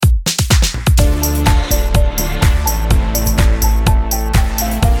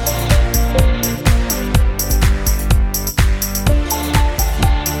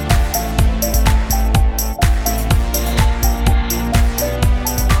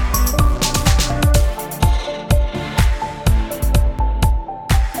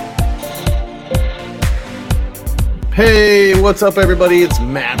Hey, what's up, everybody? It's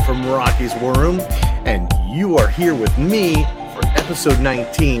Matt from Rocky's War Room, and you are here with me for episode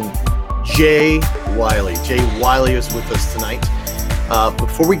 19. Jay Wiley. Jay Wiley is with us tonight.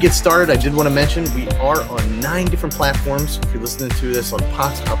 Before we get started, I did want to mention we are on 9 different platforms. If you're listening to this on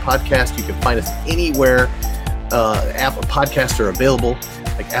our podcast, you can find us anywhere Apple Podcasts are available,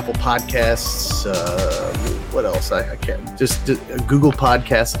 like Apple Podcasts. What else? I can't. Just Google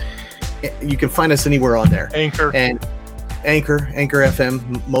Podcasts. You can find us anywhere on there. Anchor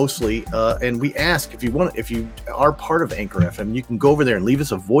FM mostly. And we ask if you are part of Anchor FM, you can go over there and leave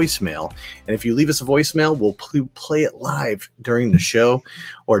us a voicemail. And if you leave us a voicemail, we'll play it live during the show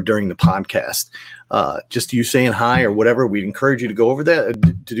or during the podcast. Just you saying hi or whatever. We'd encourage you to go over that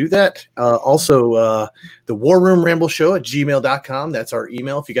to do that. Also, the War Room Ramble Show at gmail.com. That's our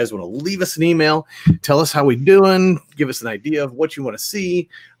email. If you guys want to leave us an email, tell us how we're doing, give us an idea of what you want to see,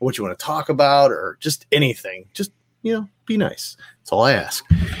 or what you want to talk about, or just anything. Just, be nice. That's all I ask.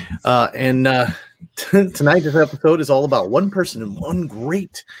 Tonight, this episode is all about one person and one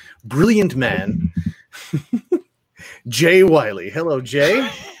great, brilliant man, Jay Wiley. Hello, Jay.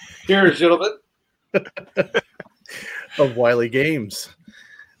 Cheers, gentlemen. Of Wiley Games.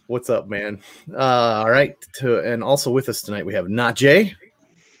 What's up, man? All right. And also with us tonight, we have Not Jay.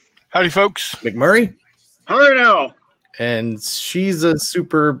 Howdy, folks. McMurray. Hurry now. And she's a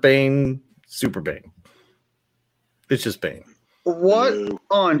Super Bane. It's just Bane. What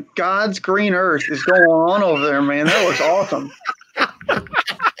on God's green earth is going on over there, man? That looks awesome.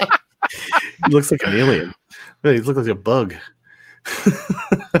 He looks like an alien. He looks like a bug.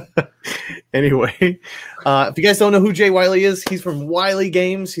 Anyway, if you guys don't know who Jay Wiley is, he's from Wiley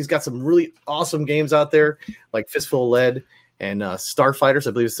Games. He's got some really awesome games out there, like Fistful of Lead and Starfighters.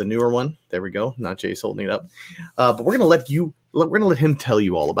 I believe it's the newer one. There we go. Not Jay's holding it up. But we're gonna let him tell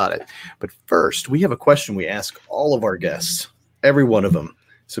you all about it. But first, we have a question we ask all of our guests, every one of them.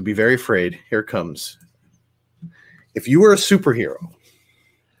 So be very afraid. Here it comes. If you were a superhero,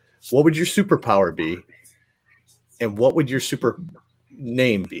 what would your superpower be? And what would your super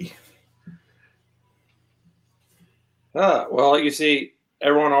name be? Well, you see,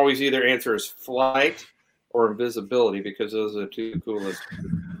 everyone always either answers flight or invisibility because those are the two coolest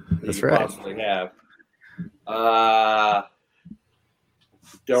That's you right. possibly have.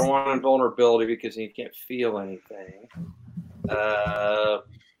 Don't want invulnerability because you can't feel anything.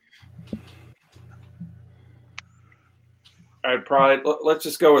 I'd probably let's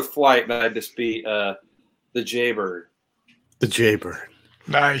just go with flight, and I'd just be the Jaybird. The Jaybird.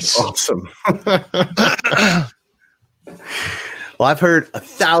 Nice. Awesome. Well, I've heard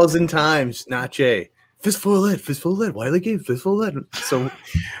 1,000 times, Not Jay. Fistful of Lead, Wiley Games, Fistful of Lead. So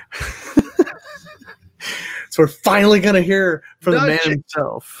we're finally going to hear from the man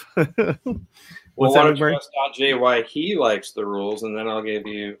himself. Well, why don't you ask Not Jay why he likes the rules, and then I'll give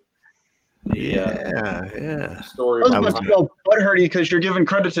you the story. I was about to go butthurty because you're giving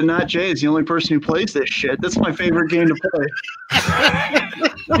credit to Not Jay as the only person who plays this shit. That's my favorite game to play.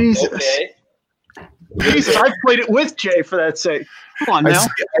 Jesus. Okay. Jesus, I've played it with Jay for that sake. Come on now. I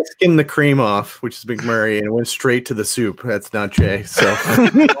skimmed the cream off, which is McMurray, and it went straight to the soup. That's Not Jay. So Well,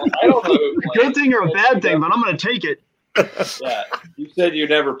 I don't know. A good thing or a bad thing, but I'm going to take it. Yeah, you said you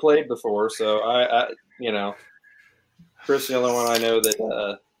never played before, so I Chris, the only one I know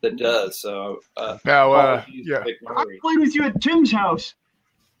that does. So Now, yeah. I played with you at Tim's house,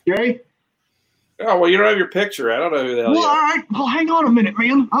 Jay. Oh well, you don't have your picture. I don't know who the hell Well, you all are. right. Well, hang on a minute,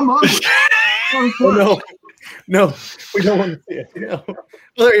 man. I'm ugly. oh, no, we don't want to see it. No.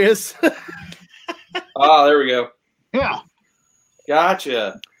 There he is. Oh, there we go. Yeah.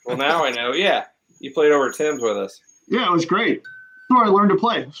 Gotcha. Well, now I know. Yeah, you played over at Tim's with us. Yeah, it was great. That's where I learned to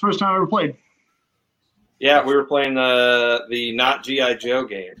play. It's the first time I ever played. Yeah, we were playing the Not G.I. Joe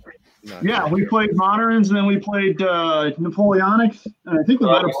game. Yeah, we played Moderns, and then we played Napoleonics, and I think we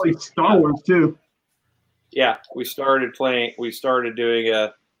might have played Star Wars too. Yeah, we started doing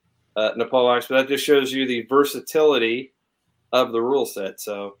Napoleonics, but that just shows you the versatility of the rule set.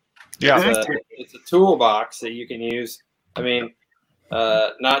 So yeah. it's a toolbox that you can use. I mean,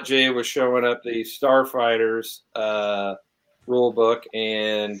 Not Jay was showing up the Starfighters rule book,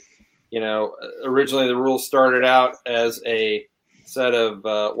 and originally the rules started out as a set of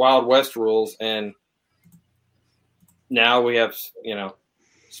Wild West rules, and now we have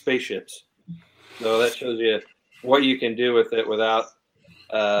spaceships. So that shows you what you can do with it without.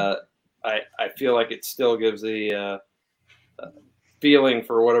 I feel like it still gives the feeling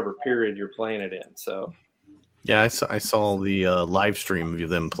for whatever period you're playing it in. So Yeah, I saw the live stream of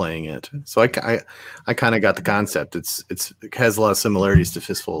them playing it, so I kind of got the concept. It has a lot of similarities to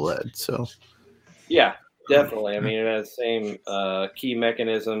Fistful of Lead. So yeah, definitely. I mean, it has the same key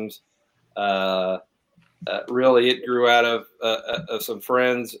mechanisms. Really, it grew out of some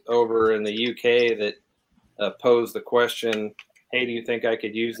friends over in the UK that posed the question, hey, do you think I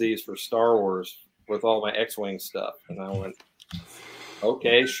could use these for Star Wars with all my X-Wing stuff? And I went,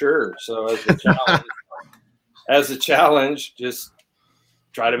 okay, sure. So as a challenge, just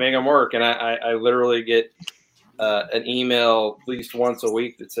try to make them work. And I literally get an email at least once a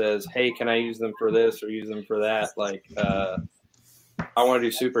week that says, hey, can I use them for this or use them for that? Like, I want to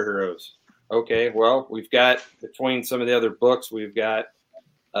do superheroes. Okay, well, we've got, between some of the other books, we've got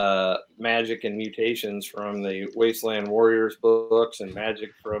Magic and Mutations from the Wasteland Warriors books and Magic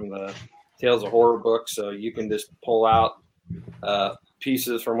from the Tales of Horror books. So you can just pull out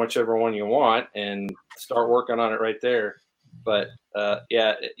pieces from whichever one you want and start working on it right there. But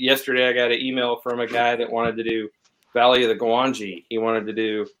yeah, yesterday I got an email from a guy that wanted to do Valley of the Gwangi. He wanted to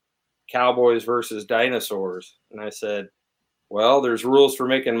do cowboys versus dinosaurs. And I said, well, there's rules for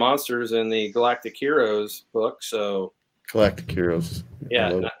making monsters in the Galactic Heroes book. So Galactic Heroes.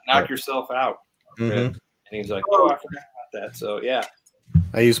 yeah, knock yourself out. Mm-hmm. And he's like, oh, I forgot about that. So yeah.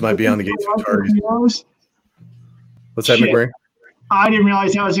 I use my Beyond the Gates for targets. What's that, Shit. McRae? I didn't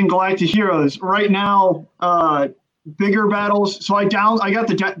realize that was in Galactic Heroes. Right now, Bigger Battles. So I got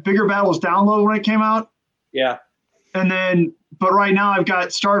the Bigger Battles download when it came out. Yeah. And then, but right now I've got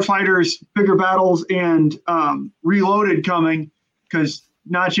Starfighters, Bigger Battles, and Reloaded coming because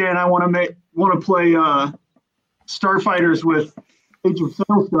Najee and I want to play Starfighters with Age of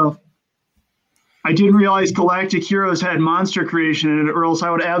Sail stuff. I didn't realize Galactic Heroes had monster creation in it, or else I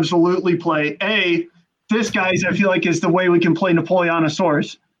would absolutely play this guy's. I feel like is the way we can play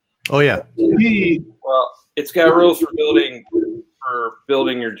Napoleonosaurus. Oh yeah. B, Well, it's got rules for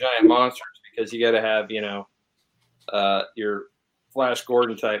building your giant monsters because you got to have, your Flash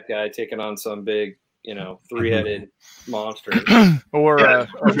Gordon type guy taking on some big, three-headed monster. or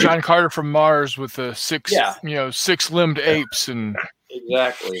John Carter from Mars with the six-limbed apes and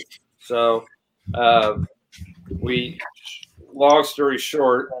Exactly. So, long story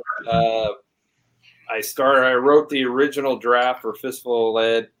short, I wrote the original draft for Fistful of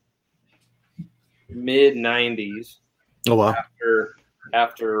Lead mid-90s. Oh wow.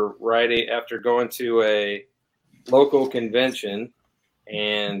 After going to a local convention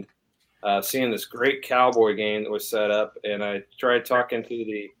and seeing this great cowboy game that was set up, and I tried talking to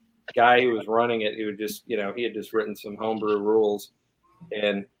the guy who was running it, who just, he had just written some homebrew rules.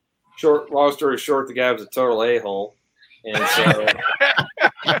 And long story short, the guy was a total a-hole. And so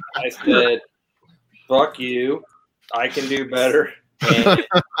I said, fuck you, I can do better. And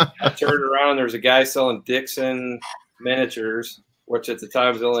I turned around, there was a guy selling Dixon miniatures, which at the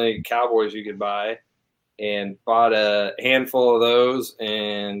time was the only cowboys you could buy, and bought a handful of those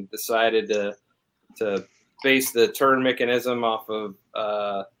and decided to base the turn mechanism off of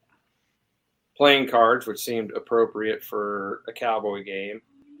playing cards, which seemed appropriate for a cowboy game.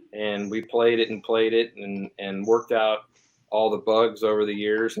 And we played it and worked out all the bugs over the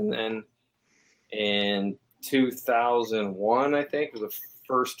years. And then in 2001, I think, was the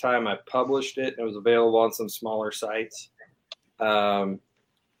first time I published it. It was available on some smaller sites. And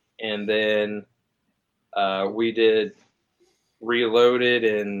then we did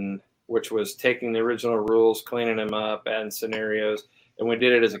Reloaded, which was taking the original rules, cleaning them up, adding scenarios. And we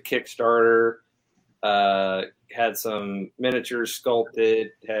did it as a Kickstarter. Had some miniatures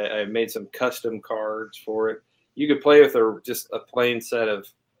sculpted. I made some custom cards for it. You could play with just a plain set of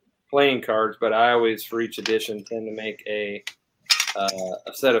playing cards, but I always, for each edition, tend to make a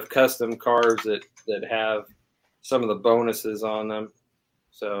set of custom cards that have some of the bonuses on them.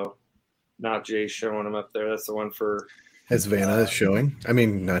 So, not Jay showing them up there. That's the one for. As Vanna is showing. I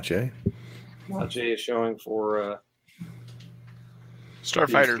mean, not Jay. Not Jay is showing for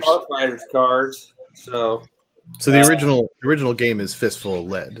Starfighters. Starfighters cards. So the original game is Fistful of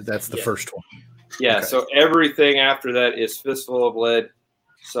Lead. That's the first one. Yeah. Okay. So everything after that is Fistful of Lead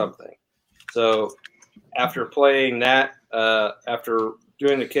something. So after playing that, after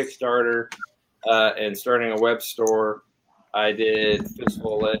doing the Kickstarter and starting a web store, I did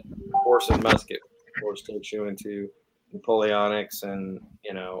Fistful of Lead, Horse and Musket. Of course, takes you into Napoleonics and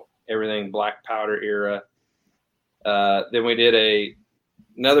everything Black Powder era. Then we did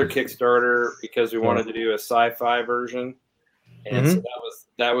another Kickstarter because we wanted to do a sci-fi version, and so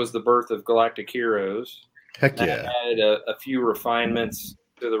that was the birth of Galactic Heroes. Heck yeah! I added a few refinements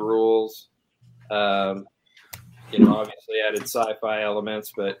to the rules. Obviously added sci-fi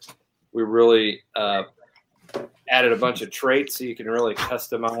elements, but we really added a bunch of traits so you can really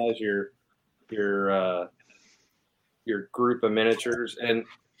customize your group of miniatures. And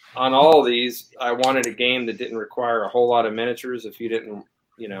on all of these, I wanted a game that didn't require a whole lot of miniatures. If you didn't,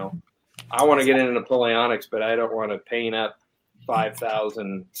 you know, I want to get into Napoleonics, but I don't want to paint up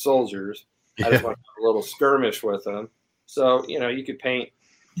 5,000 soldiers. I just want to have a little skirmish with them. So, you know, you could paint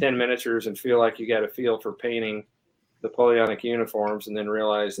 10 miniatures and feel like you got a feel for painting Napoleonic uniforms, and then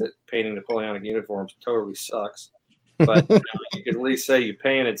realize that painting Napoleonic uniforms totally sucks. But you know, you could at least say you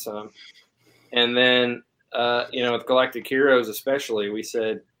painted some. And then, you know, with Galactic Heroes especially, we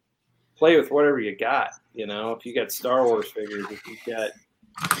said, play with whatever you got. You know, if you got Star Wars figures, if you got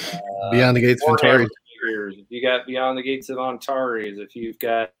Beyond the Gates of Antares figures, if you got Beyond the Gates of Antares, if you've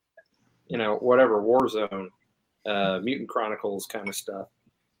got, you know, whatever, Warzone, Mutant Chronicles kind of stuff.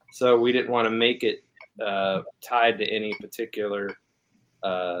 So we didn't want to make it tied to any particular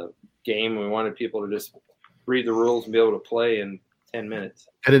game. We wanted people to just read the rules and be able to play in 10 minutes.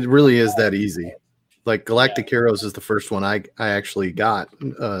 And it really is that easy. Like Galactic Heroes is the first one I actually got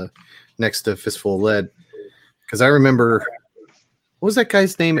next to Fistful of Lead. Because I remember, what was that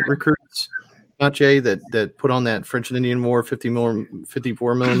guy's name at Recruits? Not Jay, that put on that French and Indian War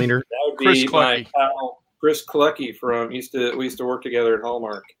 54 millimeter. That would be my pal Chris Clucky we used to work together at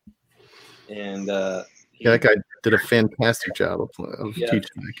Hallmark. And that guy did a fantastic job of teaching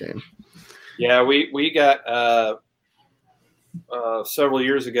that game. Yeah, we got several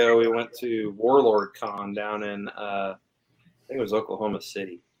years ago. We went to Warlord Con down in I think it was Oklahoma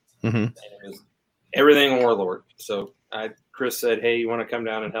City. Mm-hmm. And it was everything Warlord. So Chris said, "Hey, you want to come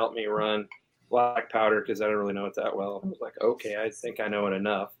down and help me run Black Powder?" Because I don't really know it that well. I was like, "Okay, I think I know it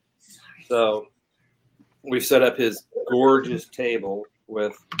enough." So we set up his gorgeous table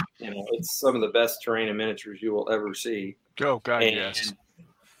with, you know, it's some of the best terrain and miniatures you will ever see. Oh, God, yes.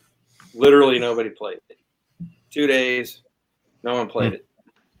 Literally nobody played it. 2 days, no one played it.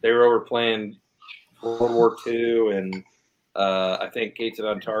 They were over playing World War II and I think Gates of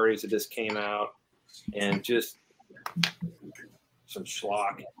Antares that just came out, and just some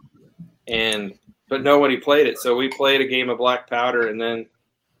schlock. But nobody played it. So we played a game of Black Powder, and then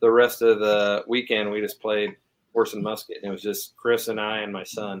the rest of the weekend we just played Horse and Musket, and it was just Chris and I and my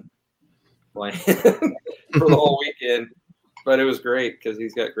son playing for the whole weekend. But it was great because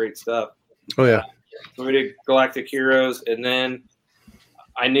he's got great stuff. Oh yeah. So we did Galactic Heroes, and then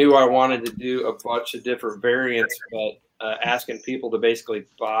I knew I wanted to do a bunch of different variants, but asking people to basically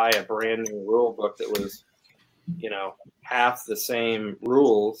buy a brand new rule book that was, you know, half the same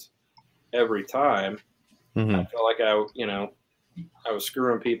rules every time. Mm-hmm. I felt like I was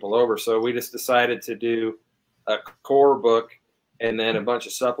screwing people over. So we just decided to do a core book and then a bunch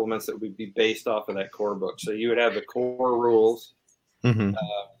of supplements that would be based off of that core book. So you would have the core rules that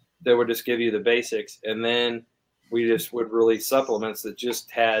would just give you the basics, and then we just would release supplements that just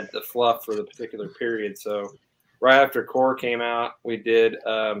had the fluff for the particular period. So right after core came out, we did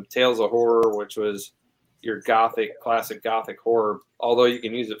Tales of Horror, which was your classic Gothic horror, although you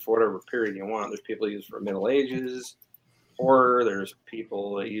can use it for whatever period you want. There's people who use it for Middle Ages horror. There's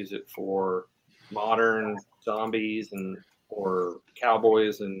people that use it for modern zombies or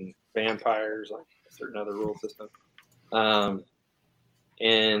cowboys and vampires, like a certain other rule system.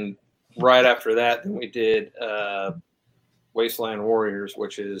 And right after that, then we did Wasteland Warriors,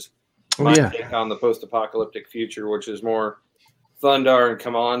 which is my take on the post-apocalyptic future, which is more Thundar and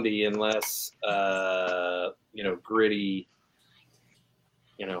Kamandi and less, gritty,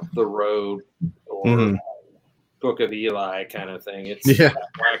 The Road or Book of Eli kind of thing. It's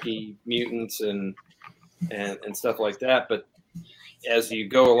wacky mutants and stuff like that. But as you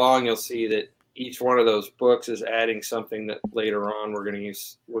go along, you'll see that each one of those books is adding something that later on we're going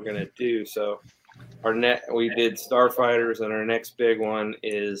to do. So we did Starfighters, and our next big one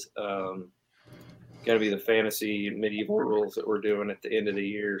is going to be the fantasy medieval rules that we're doing at the end of the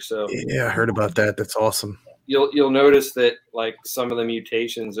year. So yeah, I heard about that. That's awesome. You'll notice that like some of the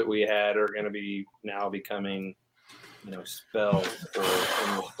mutations that we had are going to be now becoming, spells, or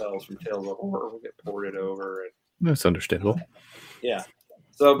some of the spells from Tales of Horror will get ported over. That's understandable. Yeah.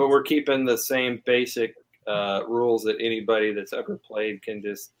 So, but we're keeping the same basic rules that anybody that's ever played can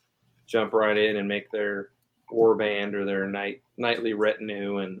just jump right in and make their war band or their nightly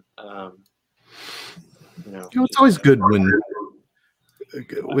retinue, and it's always good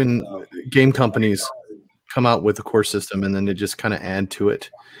when game companies come out with a core system and then they just kind of add to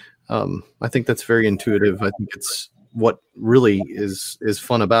it. I think that's very intuitive. I think it's what really is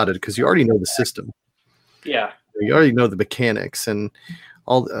fun about it, because you already know the system. Yeah, you already know the mechanics, and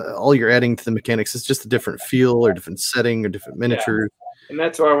all you're adding to the mechanics is just a different feel or different setting or different miniatures. Yeah. And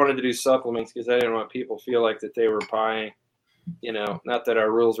that's why I wanted to do supplements, because I didn't want people to feel like that they were buying, not that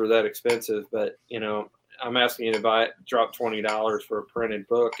our rules were that expensive, but I'm asking you to drop $20 for a printed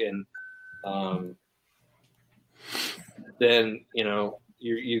book, and then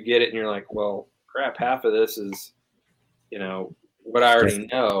you get it, and you're like, well, crap, half of this is what I already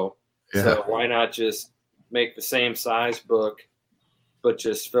know. Yeah. So why not just make the same size book, but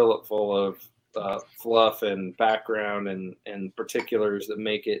just fill it full of fluff and background and particulars that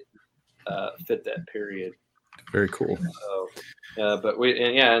make it fit that period. Very cool. So,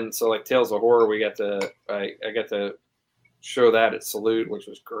 and so like Tales of Horror, I got to show that at Salute, which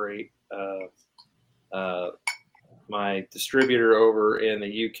was great. My distributor over in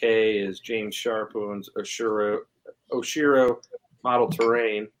the UK is James Sharp, who owns Oshiro Model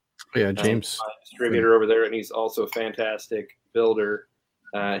Terrain. Oh, yeah, James. My distributor over there, and he's also a fantastic builder.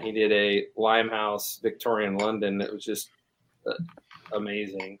 He did a Limehouse Victorian London that was just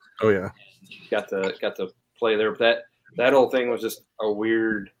amazing. Oh yeah, got to play there. But that whole thing was just a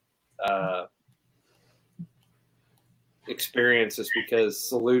weird experience, just because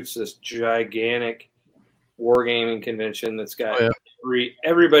Salute's this gigantic wargaming convention that's got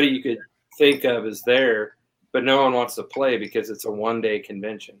everybody you could think of is there, but no one wants to play because it's a 1-day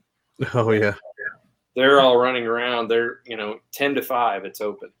convention. Oh yeah. They're all running around. They're 10 to 5. It's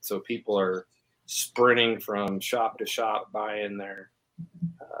open, so people are sprinting from shop to shop buying their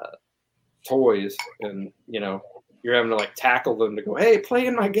toys, and you're having to like tackle them to go, hey, play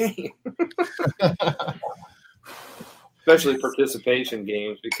in my game. Especially participation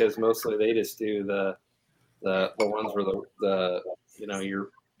games, because mostly they just do the ones where your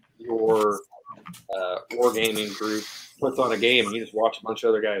wargaming group puts on a game and you just watch a bunch of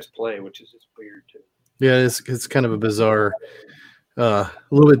other guys play, which is just weird too. Yeah, it's kind of a bizarre, a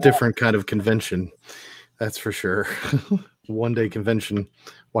little bit different kind of convention, that's for sure. 1-day convention,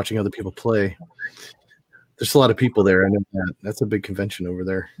 watching other people play. There's a lot of people there. I know that. That's a big convention over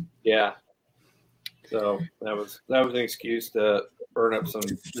there. Yeah. So that was an excuse to burn up some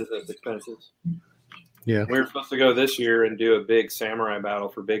business expenses. Yeah. We were supposed to go this year and do a big samurai battle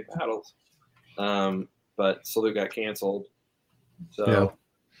for Big Battles, but Salute got canceled. So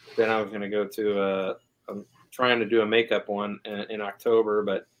then I was going to go to I'm trying to do a makeup one in October,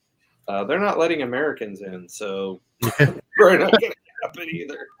 but they're not letting Americans in, so we're not going to happen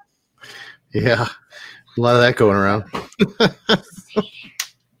either. Yeah, a lot of that going around. I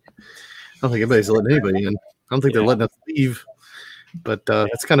don't think anybody's letting anybody in. I don't think they're letting us leave, but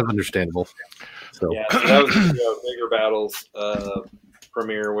that's kind of understandable. So yeah, so that was Bigger Battles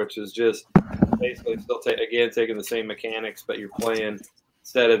premiere, which is just basically still taking the same mechanics, but you're playing,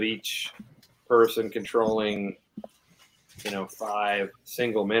 instead of each person controlling 5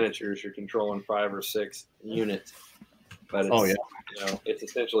 single miniatures, you're controlling 5 or 6 units, but it's it's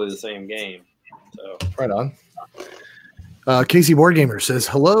essentially the same game. So right on. Casey Board Gamer says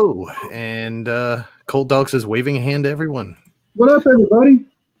hello, and Cold Dog says waving a hand to everyone. What up, everybody?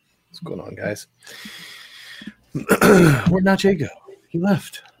 What's going on, guys? Where'd Nache go? He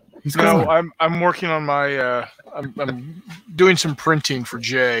left. He's gone. I'm working on my I'm doing some printing for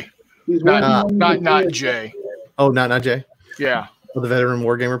Jay. Not Jay. Oh, not Jay. Yeah. Oh, the Veteran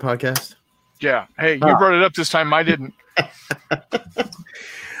Wargamer podcast. Yeah. Hey, you brought it up this time. I didn't.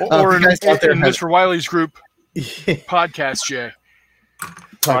 Or in Mr. Wiley's group podcast, Jay.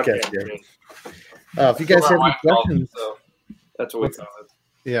 Podcast, Jay. If you guys have any questions, that's what we call it.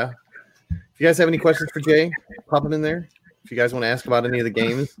 Yeah. If you guys have any questions for Jay, pop them in there. If you guys want to ask about any of the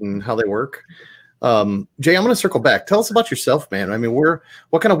games and how they work. Jay, I'm going to circle back. Tell us about yourself, man. I mean, what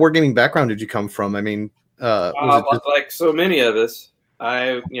kind of wargaming background did you come from? I mean, like so many of us,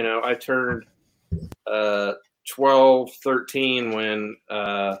 I turned 12, 13 when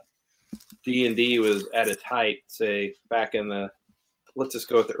D&D was at its height, say back in let's just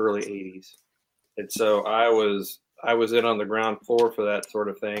go with the early 80s. And so I was in on the ground floor for that sort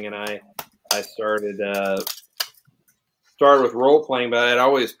of thing, and I started with role playing, but I'd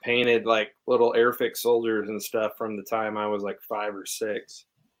always painted like little Airfix soldiers and stuff from the time I was like 5 or 6.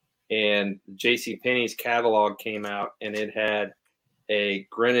 And JCPenney's catalog came out, and it had a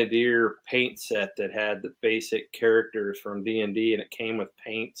Grenadier paint set that had the basic characters from D&D, and it came with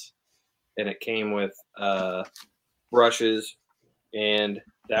paints, and it came with brushes, and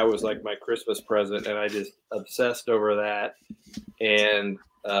that was like my Christmas present, and I just obsessed over that. And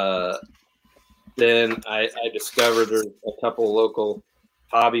then I discovered there's a couple local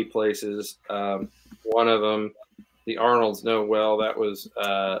hobby places. One of them, the Arnolds know well, that was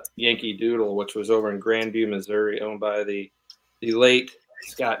Yankee Doodle, which was over in Grandview, Missouri, owned by the late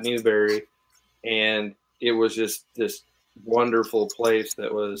Scott Newberry. And it was just this wonderful place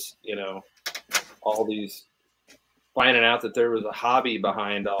that was, all these finding out that there was a hobby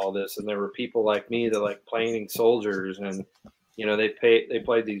behind all this, and there were people like me that like playing soldiers, and you know, they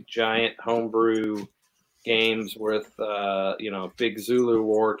played these giant homebrew games with you know, big Zulu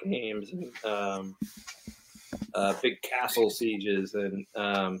war games and big castle sieges, and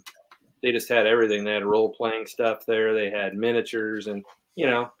they just had everything. They had role playing stuff there. They had miniatures, and you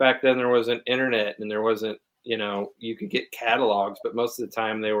know, back then there wasn't internet, and there wasn't, you know, you could get catalogs, but most of the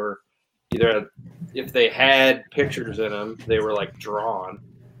time they were either, if they had pictures in them, they were like drawn,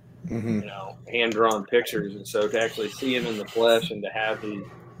 you know, hand drawn pictures. And so to actually see them in the flesh and to have these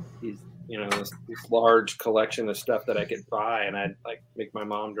you know, this large collection of stuff that I could buy, and I'd like make my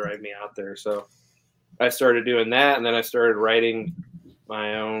mom drive me out there. So I started doing that, and then I started writing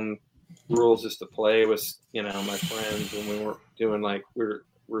my own rules just to play with, you know, my friends when we were doing like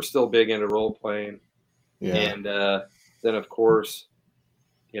we're still big into role playing. Yeah. And then of course,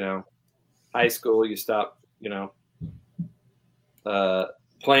 you know, high school, you stop, you know,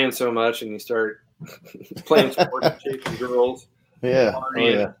 playing so much, and you start playing sports and chasing girls,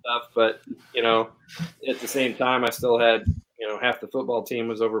 partying and stuff. But you know, at the same time, I still had, you know, half the football team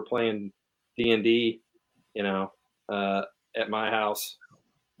was over playing D&D, you know, at my house,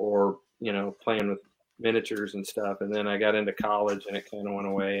 or you know, playing with miniatures and stuff. And then I got into college, and it kind of went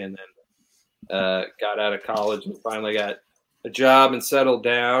away. And then got out of college and finally got a job and settled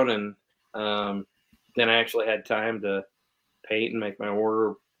down. And then I actually had time to paint and make my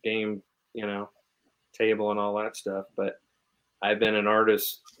war game, you know, table and all that stuff. But I've been an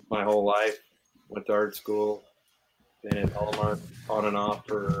artist my whole life. Went to art school, been at Hallmark on and off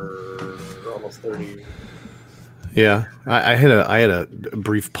for almost 30 years. Yeah, I had a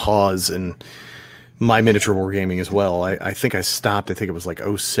brief pause in my miniature wargaming as well. I think I stopped. I think it was like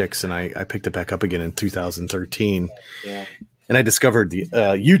 2006, and I picked it back up again in 2013. Yeah. And I discovered the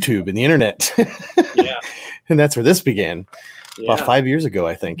YouTube and the internet. Yeah. And that's where this began. Yeah. About 5 years ago,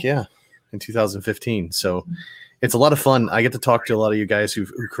 I think. Yeah, in 2015. So it's a lot of fun. I get to talk to a lot of you guys who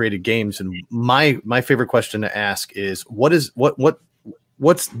created games, and my favorite question to ask is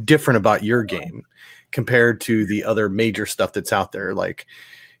what's different about your game compared to the other major stuff that's out there, like,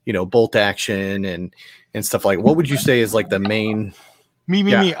 you know, bolt action and stuff like. What would you say is like the main?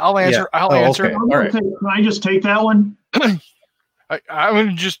 Me. I'll answer. Yeah. I'll answer. Okay. All right. Can I just take that one? I'm going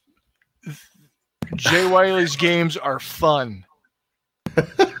to just. Jay Wiley's games are fun.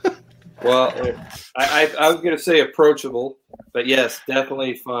 Well, I was going to say approachable, but yes,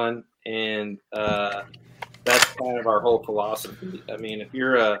 definitely fun, and that's kind of our whole philosophy. I mean, if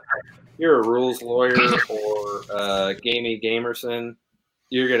you're a rules lawyer or Gamey Gamerson,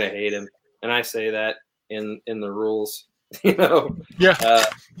 you're going to hate him, and I say that in the rules. You know, yeah.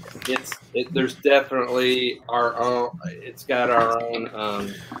 There's definitely our own. It's got our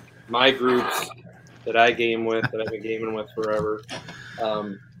own. My groups that I game with, that I've been gaming with forever,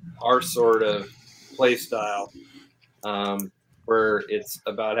 our sort of play style, where it's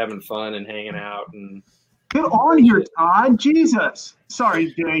about having fun and hanging out. And get on here, Todd. Jesus.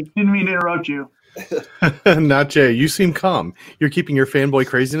 Sorry, Jay. Didn't mean to interrupt you. Not Jay. You seem calm. You're keeping your fanboy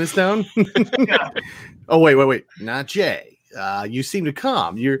craziness down. Yeah. Oh, wait. Not Jay. You seem to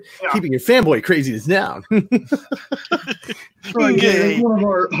calm. You're keeping your fanboy craziness down. Right, yeah, there's one of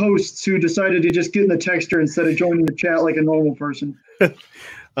our hosts who decided to just get in the texter instead of joining the chat like a normal person.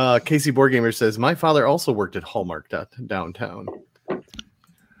 Casey Boardgamer says, my father also worked at Hallmark downtown.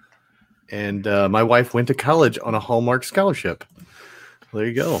 And my wife went to college on a Hallmark scholarship. There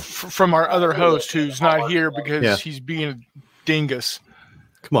you go. From our other host who's not here because he's being a dingus.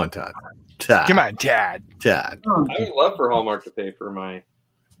 Come on, Todd. Come on, Todd. I would love for Hallmark to pay for my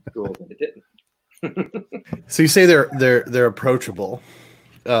school, but it didn't. So you say they're approachable.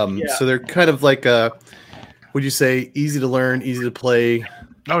 So they're kind of like would you say easy to learn, easy to play?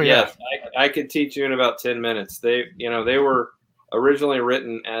 Oh yeah. Yes, I could teach you in about 10 minutes. They were originally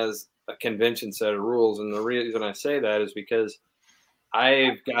written as a convention set of rules, and the reason I say that is because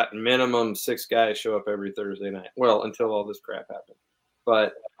I've got minimum 6 guys show up every Thursday night. Well, until all this crap happened.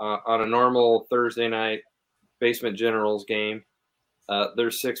 But on a normal Thursday night Basement Generals game,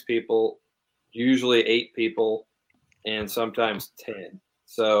 there's 6 people, usually 8 people, and sometimes 10.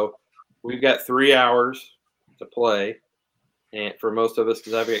 So we've got 3 hours to play, and for most of us,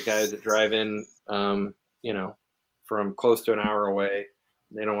 because I've got guys that drive in, from close to an hour away.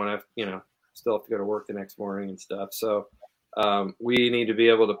 They don't want to, still have to go to work the next morning and stuff. So we need to be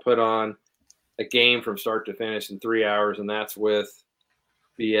able to put on a game from start to finish in 3 hours, and that's with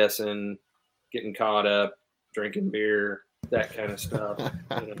BSing, getting caught up, drinking beer, that kind of stuff.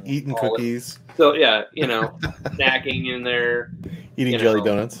 Eating cookies. So, snacking in there. Eating jelly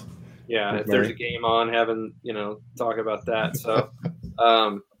donuts. Yeah, if there's a game on, talk about that. So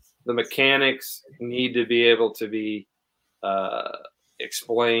the mechanics need to be able to be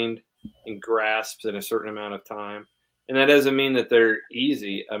explained and grasped in a certain amount of time. And that doesn't mean that they're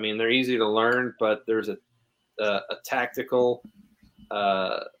easy. I mean, they're easy to learn, but there's a tactical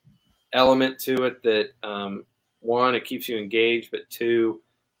element to it that, one, it keeps you engaged, but two,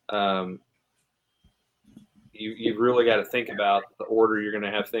 you've really got to think about the order you're going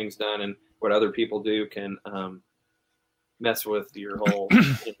to have things done, and what other people do can mess with your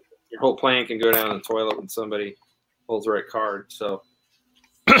whole plan can go down the toilet when somebody holds the right card. So,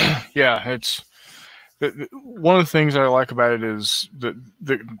 yeah, it's one of the things I like about it is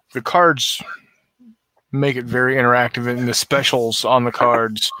the cards make it very interactive, and the specials on the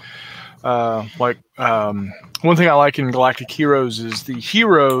cards. One thing I like in Galactic Heroes is the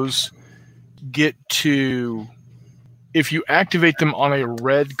heroes get to, if you activate them on a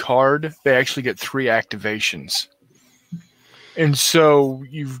red card, they actually get 3 activations. And so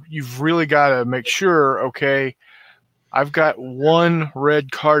you've really got to make sure, okay, I've got 1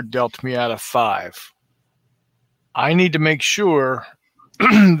 red card dealt me out of 5. I need to make sure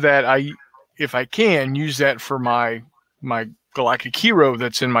that if I can, use that for my Galactic Hero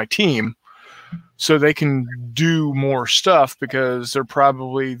that's in my team, so they can do more stuff because they're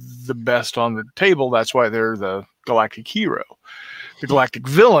probably the best on the table. That's why they're the Galactic Hero. The Galactic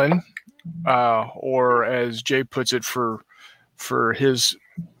Villain, or as Jay puts it for his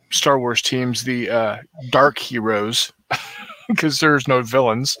Star Wars teams, the Dark Heroes, because there's no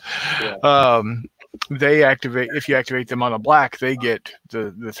villains. Yeah. They activate, if you activate them on a black, they get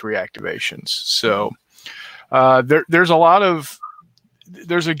the 3 activations. So there's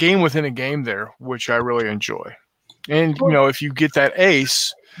a game within a game there, which I really enjoy. And if you get that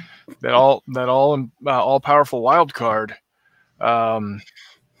ace, that all powerful wild card,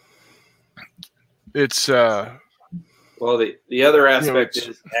 it's well, the other aspect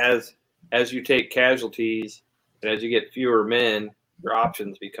is as you take casualties and as you get fewer men, your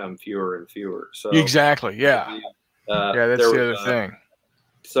options become fewer and fewer. So exactly, yeah, that's the other thing.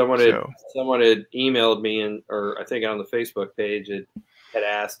 Someone had emailed me, or I think on the Facebook page had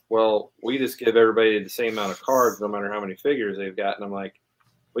asked, well, we just give everybody the same amount of cards no matter how many figures they've got. And I'm like,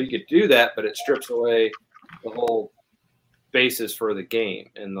 well, you could do that, but it strips away the whole basis for the game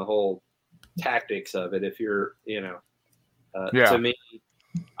and the whole tactics of it. If you're, to me,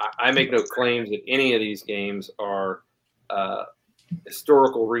 I make no claims that any of these games are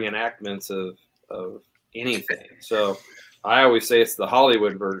historical reenactments of anything. So I always say it's the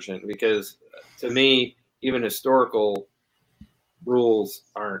Hollywood version, because to me, even historical rules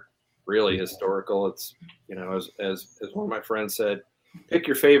aren't really historical. It's, as one of my friends said, pick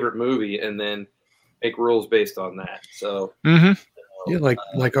your favorite movie and then make rules based on that. So yeah, like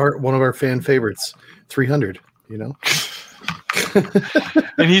one of our fan favorites, 300.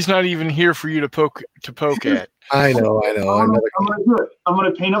 And he's not even here for you to poke at. I know. I'm gonna do it. I'm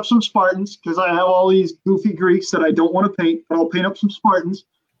gonna paint up some Spartans, because I have all these goofy Greeks that I don't want to paint, but I'll paint up some Spartans.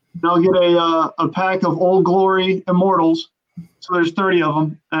 And I'll get a pack of Old Glory Immortals. So there's 30 of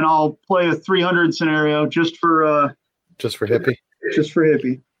them, and I'll play a 300 scenario just for Hippie. Just for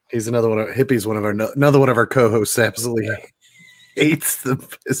Hippie. He's another one. Hippie's another one of our co-hosts. Absolutely hates the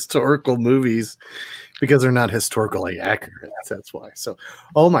historical movies because they're not historically accurate. That's why. So,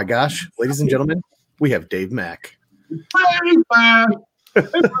 oh my gosh, ladies and gentlemen, we have Dave Mack. Hey, buddy.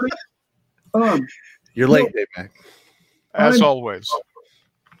 You're late, Dave Mack. As always.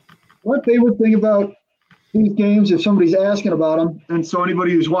 One favorite thing about these games, if somebody's asking about them, and so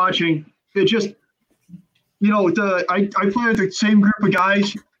anybody who's watching, it just, I play with the same group of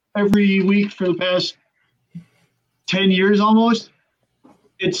guys every week for the past 10 years almost.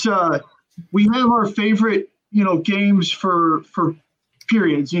 It's we have our favorite games for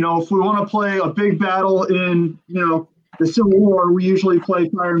periods. If we want to play a big battle in the Civil War, we usually play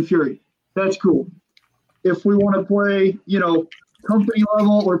Fire and Fury. That's cool. If we want to play company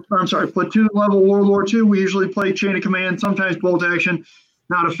level, platoon level World War II, we usually play Chain of Command, sometimes Bolt Action.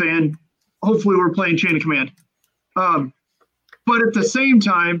 Not a fan. Hopefully we're playing Chain of Command. But at the same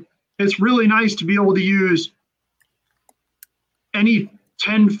time, it's really nice to be able to use any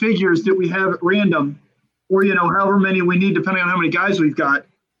 10 figures that we have at random, or however many we need depending on how many guys we've got,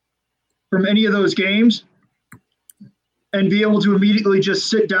 from any of those games, and be able to immediately just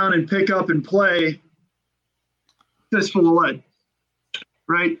sit down and pick up and play Fistful of Lead.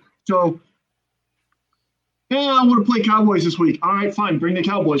 Right? So, I want to play Cowboys this week. All right, fine. Bring the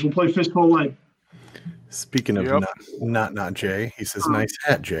Cowboys. We'll play Fistful of Lead. Speaking of not Jay, he says, nice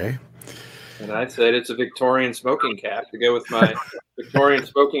hat, Jay. And I said it's a Victorian smoking cap to go with my Victorian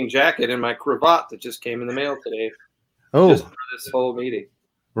smoking jacket and my cravat that just came in the mail today. Just for this whole meeting.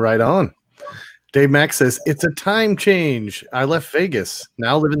 Right on. Dave Mack says, it's a time change. I left Vegas.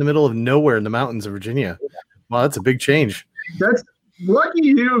 Now live in the middle of nowhere in the mountains of Virginia. Wow, that's a big change. That's lucky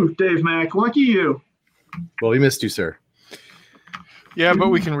you, Dave Mack. Lucky you. Well, we missed you, sir. Yeah, but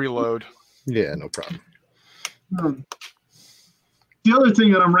we can reload. Yeah, no problem. The other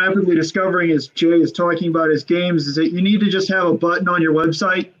thing that I'm rapidly discovering as Jay is talking about his games is that you need to just have a button on your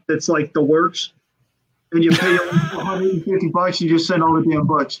website that's like the works, and you pay $150 and you just send all the damn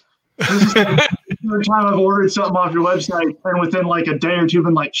books. This is the third time I've ordered something off your website, and within like a day or two,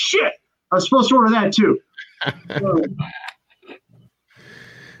 been like, shit, I was supposed to order that too.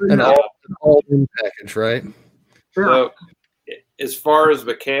 And all in package, right? Yeah. So, as far as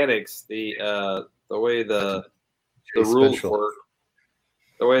mechanics, the way the rules work,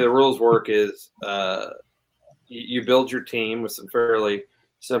 the way the rules work is you build your team with some fairly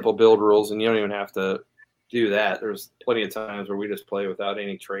simple build rules, and you don't even have to do that. There's plenty of times where we just play without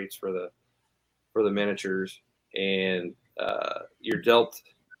any traits for the miniatures, and you're dealt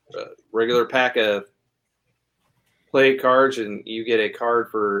a regular pack of play cards, and you get a card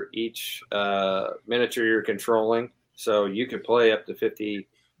for each miniature you're controlling. So you could play up to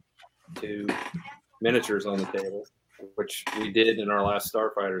 52 miniatures on the table, which we did in our last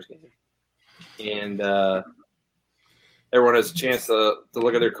Starfighters game. And everyone has a chance to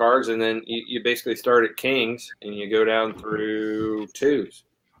look at their cards, and then you basically start at kings, and you go down through twos.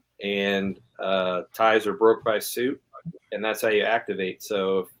 And ties are broke by suit, and that's how you activate.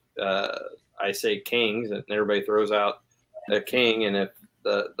 So if I say kings, and everybody throws out a king, and if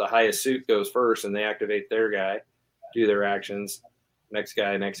the highest suit goes first and they activate their guy, do their actions, next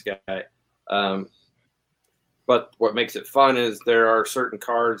guy. But what makes it fun is there are certain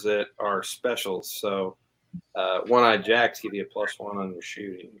cards that are specials. So One-Eyed Jacks give you a +1 on your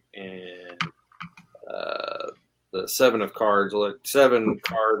shooting, and the 7 of cards, 7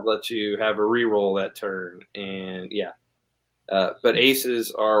 card lets you have a reroll that turn, and yeah. But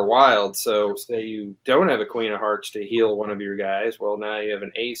aces are wild. So say you don't have a Queen of Hearts to heal one of your guys. Well, now you have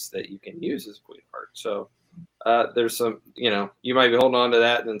an ace that you can use as Queen of Hearts. So there's some, you might be holding on to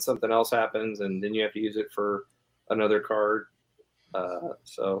that, and then something else happens, and then you have to use it for another card.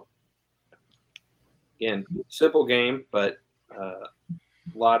 So again, simple game, but a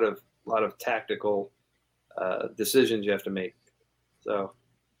lot of tactical decisions you have to make. So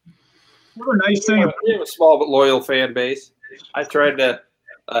what a nice thing. We have a small but loyal fan base. I tried to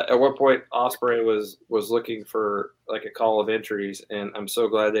at one point Osprey was looking for like a call of entries, and I'm so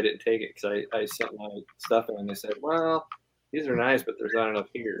glad they didn't take it, because I sent my stuff in and they said, well, these are nice, but there's not enough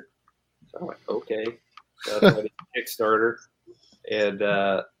here. So I'm like, okay. So that's why I did Kickstarter, and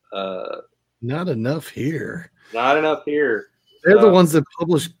not enough here. Not enough here. They're the ones that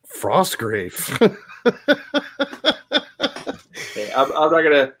publish Frostgrave. Okay, I'm not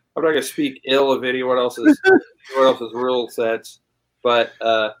gonna speak ill of anyone else's rule sets, but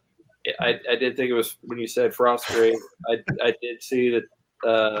I did think it was, when you said Frostgrave, I did see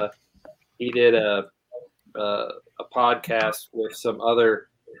that he did a podcast with some other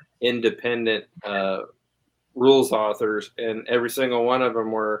independent rules authors, and every single one of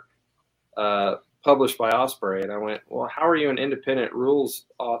them were published by Osprey. And I went, well, how are you an independent rules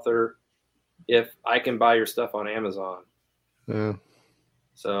author if I can buy your stuff on Amazon? Yeah.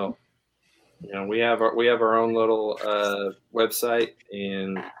 So, we have our own little website,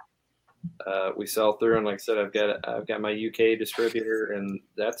 and we sell through. And like I said, I've got my UK distributor, and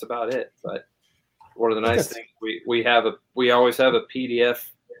that's about it. But one of the nice things, we always have a PDF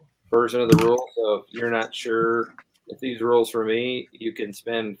version of the rule. So if you're not sure if these rules for me, you can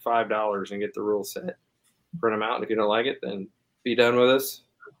spend $5 and get the rule set, print them out. And if you don't like it, then be done with us.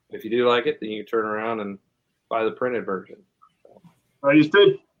 If you do like it, then you can turn around and buy the printed version. I just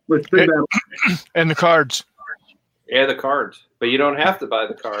did. And the cards. Yeah, the cards. But you don't have to buy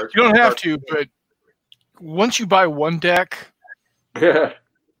the cards. You don't have to, but once you buy one deck, Yeah.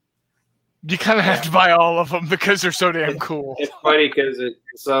 you kind of have to buy all of them because they're so damn cool. It's funny because at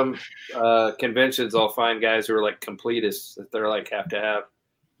some conventions, I'll find guys who are like completists, that they're like have to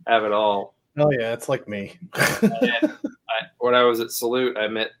have it all. Oh yeah, it's like me. And when I was at Salute, I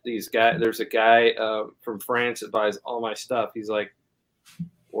met these guys. There's a guy from France that buys all my stuff. He's like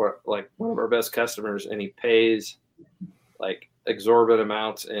one of our best customers, and he pays like exorbitant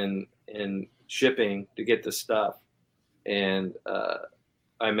amounts in shipping to get the stuff. And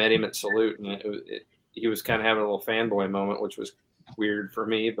I met him at Salute, and he was kind of having a little fanboy moment, which was weird for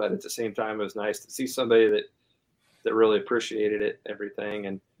me, but at the same time, it was nice to see somebody that really appreciated it, everything.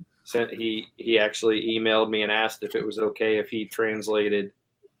 And he actually emailed me and asked if it was okay if he translated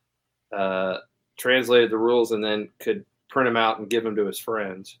the rules and then could print them out and give them to his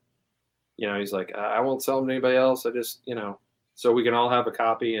friends. He's like, I won't sell them to anybody else. I just, so we can all have a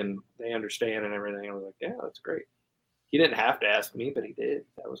copy and they understand and everything. I was like, yeah, that's great. He didn't have to ask me, but he did.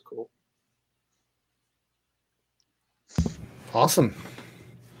 That was cool. Awesome.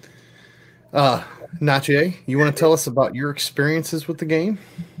 Nache, you want to tell us about your experiences with the game?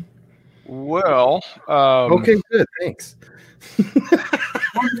 Well, okay, good. Thanks.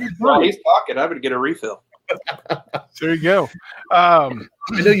 While he's talking, I'm going to get a refill. There you go. I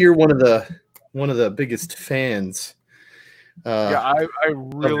know you're one of the biggest fans. I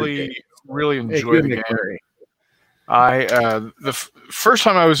really enjoy the game. The first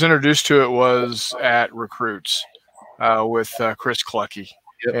time I was introduced to it was at Recruits with Chris Clucky,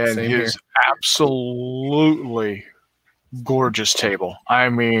 and his absolutely gorgeous table. I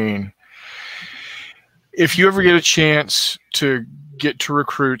mean, if you ever get a chance to get to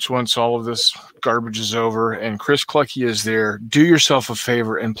Recruits once all of this garbage is over and Chris Clucky is there, do yourself a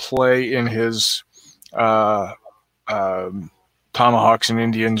favor and play in his Tomahawks and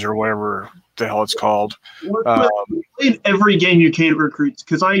Indians or whatever the hell it's called. Play in every game you can at Recruits,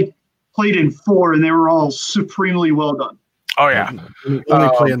 because I played in 4 and they were all supremely well done. Oh yeah, only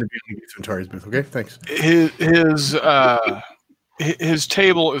play in the Atari's booth. Okay, thanks. His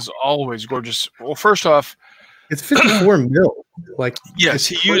table is always gorgeous. Well, first off, it's 54 mil. Like, yes,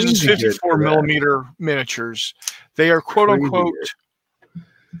 he uses 54 millimeter miniatures. They are quote unquote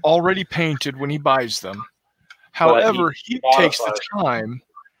already painted when he buys them. However, he takes the time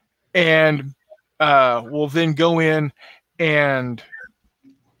and will then go in and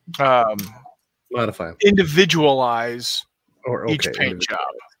modify them, individualize each paint job.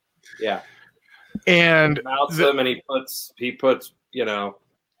 Yeah, and mounts them, and he puts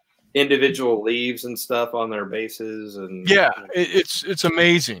individual leaves and stuff on their bases, and it's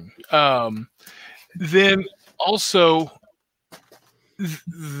amazing. Then also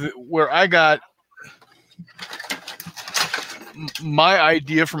where I got my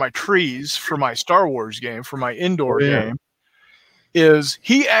idea for my trees for my Star Wars game, for my indoor game, is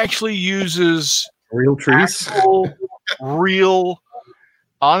he actually uses real trees, real,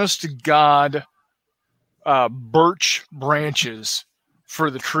 honest to God, birch branches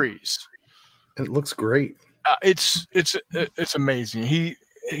for the trees. It looks great. It's amazing. He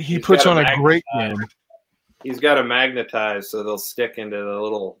puts on a great game. He's got to magnetize so they'll stick into the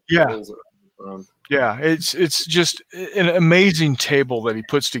little holes. Yeah, it's just an amazing table that he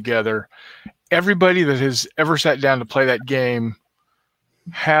puts together. Everybody that has ever sat down to play that game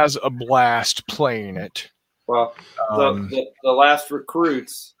has a blast playing it. Well, the last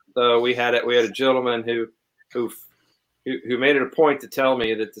Recruits, we had a gentleman who made it a point to tell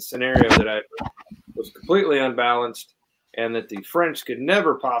me that the scenario that I was completely unbalanced and that the French could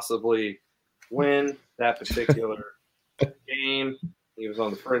never possibly win that particular game. He was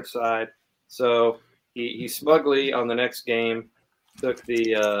on the French side. So he smugly on the next game took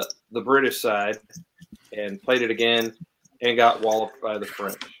the British side and played it again and got walloped by the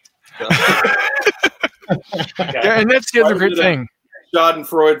French. So, and that's the other great thing.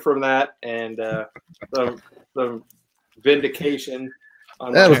 Schadenfreude from that, and some vindication.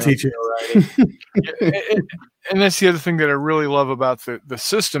 That'll teach you. And that's the other thing that I really love about the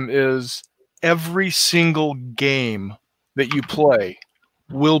system is every single game that you play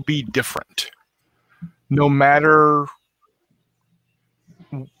will be different. No matter,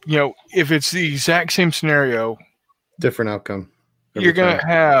 if it's the exact same scenario, different outcome. You're going to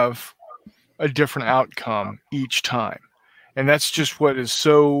have a different outcome each time. And that's just what is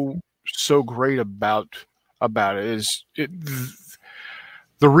so great about it is the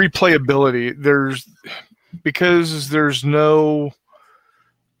replayability. Because there's no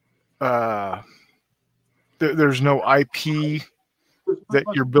IP that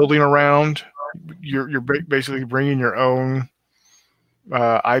you're building around. You're basically bringing your own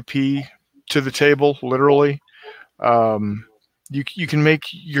IP to the table, literally. You can make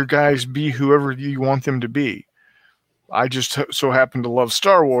your guys be whoever you want them to be. I just so happen to love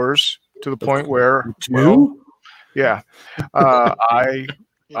Star Wars to the point where, I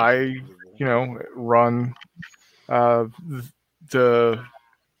run the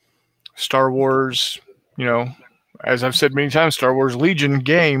Star Wars, as I've said many times, Star Wars Legion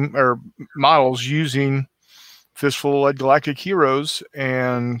game or models using Fistful of Galactic Heroes,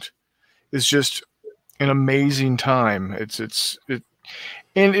 and it's just an amazing time. It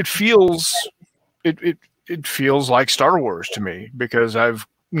feels like Star Wars to me because I've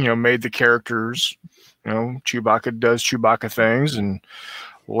made the characters. Chewbacca does Chewbacca things, and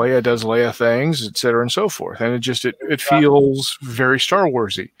Leia does Leia things, et cetera, and so forth. And it feels very Star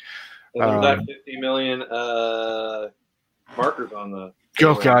Warsy. And there's that 50 million markers on the.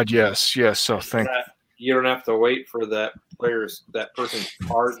 Oh God, yes. So you don't have to wait for that person's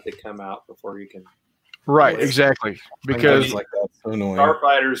card to come out before you can. Right, exactly. Because like that's so annoying.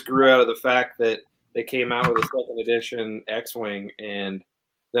 Starfighters grew out of the fact that they came out with a second edition X-wing, and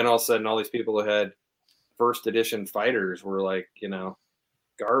then all of a sudden, all these people who had first edition fighters were like,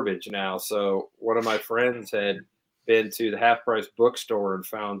 garbage now. So one of my friends had been to the Half Price bookstore and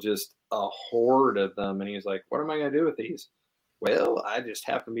found just a horde of them, and he was like, "What am I going to do with these?" Well, I just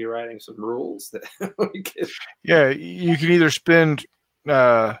happen to be writing some rules that we can. Yeah, you can either spend,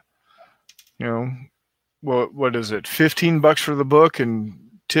 what is it, $15 for the book and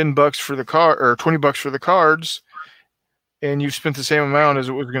 $10 for the card, or $20 for the cards, and you've spent the same amount as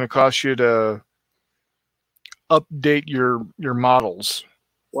it was going to cost you to update your models.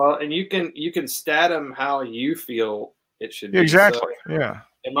 Well, and you can stat them how you feel it should be. Exactly. So, yeah.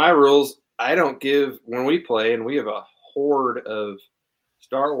 in my rules, I don't give, when we play and we have a horde of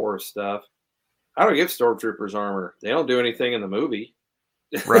Star Wars stuff, I don't give stormtroopers armor. They don't do anything in the movie.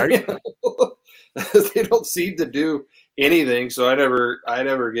 Right. They don't seem to do anything. So I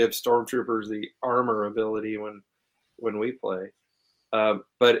never give stormtroopers the armor ability when we play.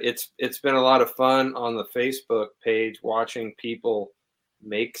 But it's been a lot of fun on the Facebook page watching people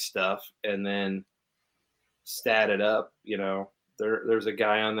make stuff and then stat it up. There's a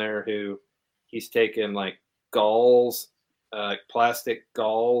guy on there who he's taken like gulls, plastic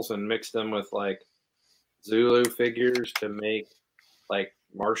gulls, and mixed them with like Zulu figures to make like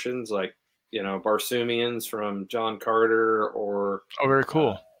Martians, like Barsoomians from John Carter, or very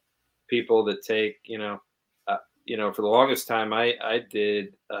cool. People that take for the longest time I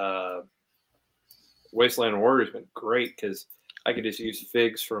did Wasteland Warriors been great because I could just use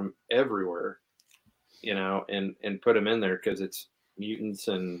figs from everywhere, and put them in there because it's mutants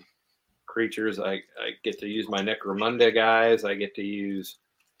and creatures. I get to use my Necromunda guys. I get to use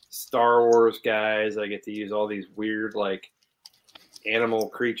Star Wars guys. I get to use all these weird like animal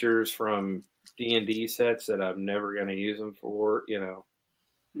creatures from D&D sets that I'm never going to use them for.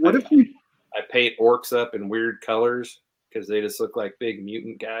 What if you? I paint orcs up in weird colors because they just look like big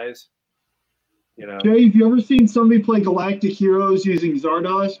mutant guys. Jay, have you ever seen somebody play Galactic Heroes using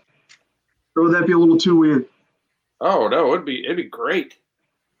Zardoz? Or would that be a little too weird? Oh no, it'd be great.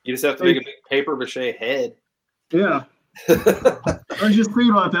 You just have to make a big paper mache head. Yeah. I was just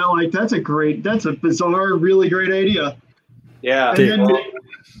thinking about that. Like, that's a bizarre, really great idea. Yeah. Then,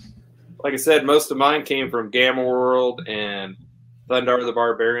 like I said, most of mine came from Gamma World and Thundar the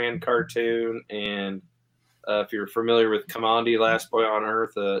Barbarian cartoon. And if you're familiar with Kamandi, Last Boy on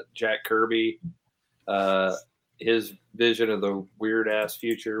Earth, Jack Kirby, his vision of the weird ass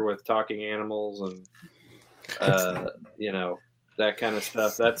future with talking animals and that kind of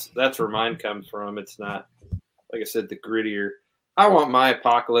stuff. That's where mine comes from. It's not, like I said, the grittier. I want my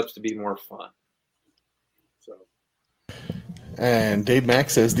apocalypse to be more fun. So. And Dave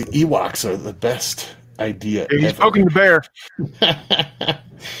Mack says the Ewoks are the best idea He's poking the bear.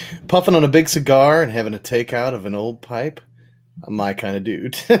 Puffing on a big cigar and having a takeout of an old pipe. I'm my kind of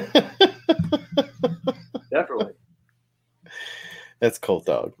dude. Definitely. That's Colt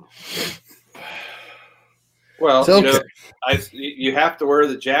Dog. Well, so, okay. You have to wear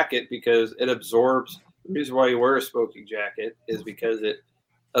the jacket because it absorbs. The reason why you wear a smoking jacket is because it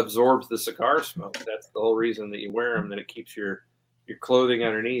absorbs the cigar smoke. That's the whole reason that you wear them. That it keeps your clothing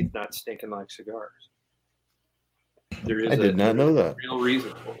underneath not stinking like cigars. I did not know that. Real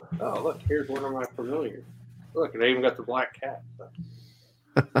reason for it. Oh, look, here's one of my familiars. Look, and I even got the black cat.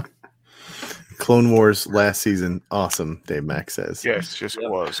 So. Clone Wars last season, awesome, Dave Mack says. Yes, it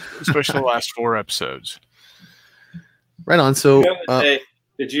was. Especially the last 4 episodes. Right on. So,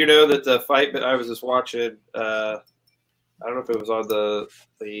 did you know that the fight that I was just watching, I don't know if it was on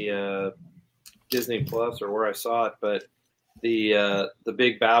the Disney Plus or where I saw it, but the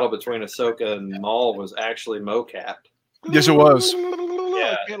big battle between Ahsoka and Maul was actually mocapped. Yes, it was.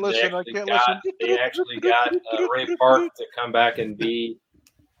 Yeah, I can't listen. They actually got Ray Park to come back and be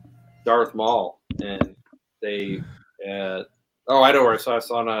Darth Maul, and they. I know where I saw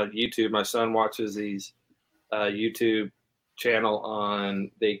it on YouTube. My son watches these YouTube channel on.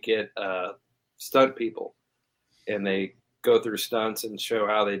 They get stunt people, and they go through stunts and show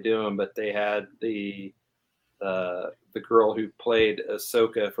how they do them. But they had the girl who played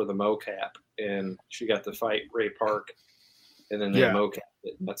Ahsoka for the mocap, and she got to fight Ray Park, and then they mocapped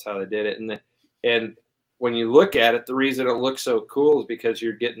it. And that's how they did it. And when you look at it, the reason it looks so cool is because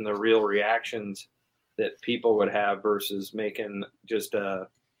you're getting the real reactions that people would have versus making just a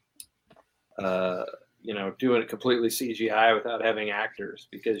doing it completely CGI without having actors,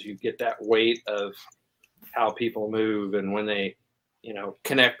 because you get that weight of how people move and when they,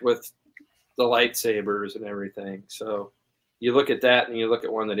 connect with the lightsabers and everything. So you look at that and you look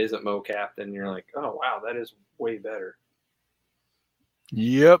at one that isn't mocapped and you're like, oh, wow, that is way better.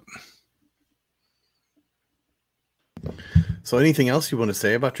 Yep. So anything else you want to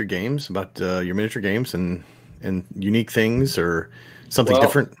say about your games, about your miniature games and unique things or something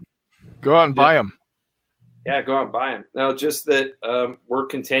different? Go out and buy them. Yeah, go out and buy them. No, just that we're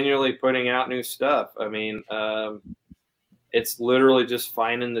continually putting out new stuff. I mean, it's literally just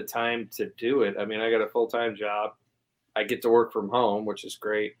finding the time to do it. I mean, I got a full-time job. I get to work from home, which is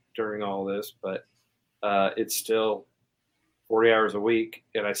great during all this, but it's still 40 hours a week,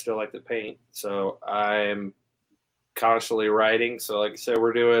 and I still like to paint. So I'm constantly writing. So like I said,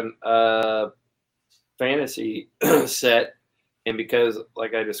 we're doing a fantasy set. And because,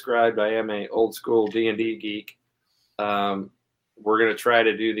 like I described, I am a old school D&D geek, we're going to try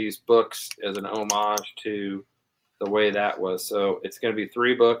to do these books as an homage to the way that was. So it's going to be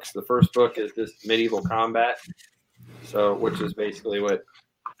 3 books. The first book is this medieval combat, which is basically what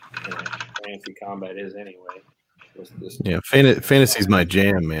fantasy combat is anyway. Yeah, fantasy's my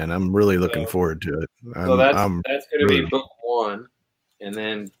jam, man. I'm really looking forward to it. That's going to be book 1, and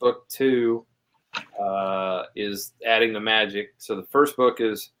then book 2 is adding the magic. So the first book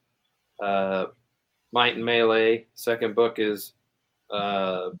is Might and Melee. Second book is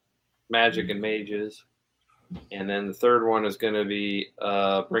Magic and Mages. And then the third one is going to be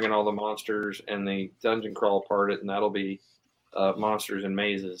bringing all the monsters and the dungeon crawl part, and that'll be Monsters and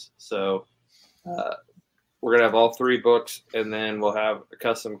Mazes. So we're going to have all 3 books, and then we'll have a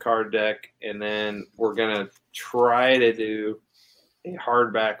custom card deck, and then we're going to try to do a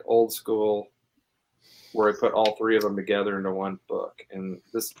hardback old school where I put all 3 of them together into one book. And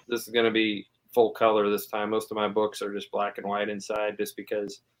this is going to be full color this time. Most of my books are just black and white inside, just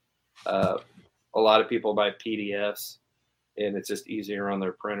because a lot of people buy PDFs and it's just easier on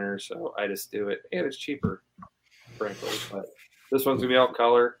their printer. So I just do it, and it's cheaper, frankly. But this one's gonna be all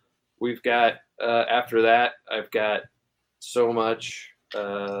color. We've got after that, I've got so much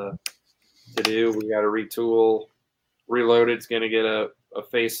to do. We got to retool. Reloaded's gonna get a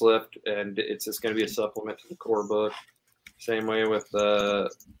facelift, and it's just going to be a supplement to the core book. Same way with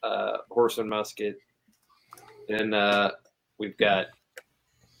Horse and Musket. Then we've got,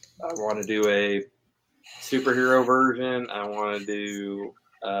 I want to do a superhero version. I want to do,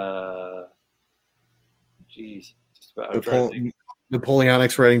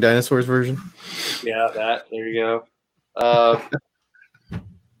 Napoleonics Riding Dinosaurs version. Yeah, there you go.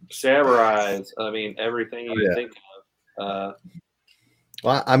 Samurais. I mean, everything you think of.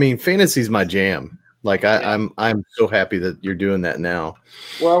 Well, I mean, fantasy's my jam. Like I'm so happy that you're doing that now.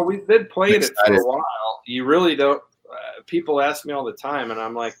 Well, we've been playing it for a while. You really don't. People ask me all the time, and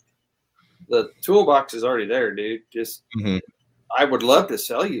I'm like, the toolbox is already there, dude. Just I would love to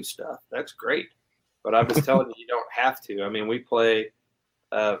sell you stuff. That's great, but I'm just telling you, you don't have to. I mean, we play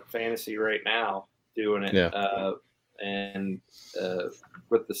fantasy right now, doing it, and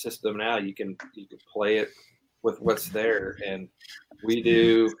with the system now, you can play it with what's there. And we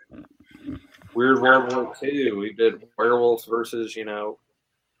do Weird World War II. We did werewolves versus,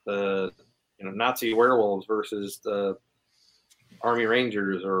 the Nazi werewolves versus the Army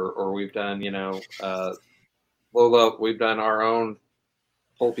Rangers, or we've done, Lola. We've done our own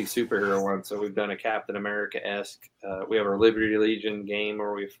pulpy superhero one. So we've done a Captain America-esque. We have our Liberty Legion game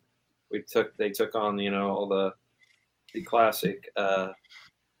where they took on, all the classic,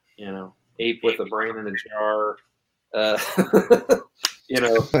 ape with a brain in a jar,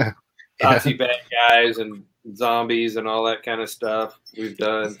 Nazi bad guys and zombies and all that kind of stuff. We've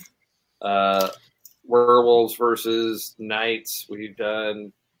done werewolves versus knights. We've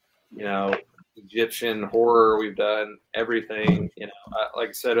done, Egyptian horror. We've done everything. Like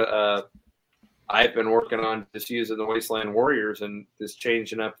I said, I've been working on just using the Wasteland Warriors and just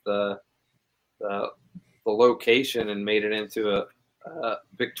changing up the location and made it into a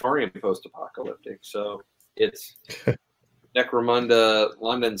Victorian post-apocalyptic. So it's Necromunda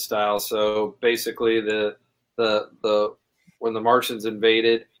London style. So basically the when the Martians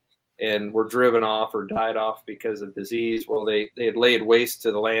invaded and were driven off or died off because of disease, well, they had laid waste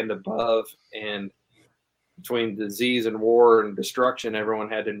to the land above, and between disease and war and destruction, everyone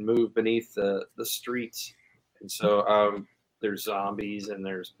had to move beneath the streets. And so there's zombies and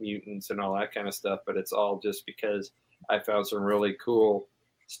there's mutants and all that kind of stuff, but it's all just because I found some really cool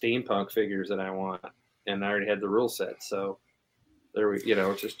steampunk figures that I want, and I already had the rule set. So there we,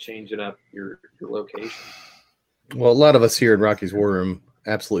 it's just changing up your location. Well, a lot of us here in Rocky's War Room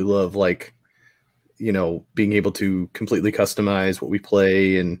absolutely love like being able to completely customize what we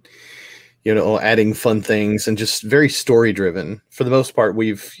play and, adding fun things and just very story driven. For the most part,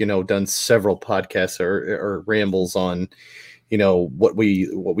 we've, done several podcasts or rambles on, what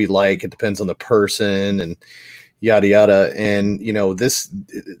we like. It depends on the person and yada, yada. And, this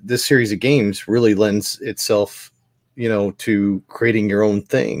series of games really lends itself, to creating your own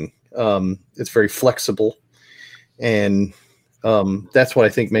thing. It's very flexible, and that's what I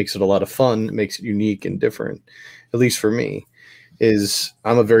think makes it a lot of fun. It makes it unique and different, at least for me, is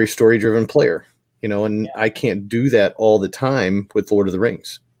I'm a very story-driven player, and I can't do that all the time with Lord of the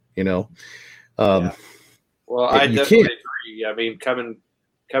Rings, Well, I definitely agree. I mean, coming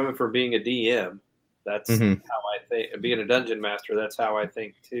from being a DM, that's how I think. Being a dungeon master, that's how I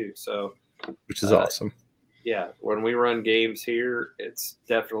think too. So, which is awesome. Yeah, when we run games here, it's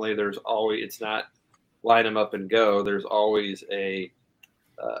definitely it's not line them up and go. There's always a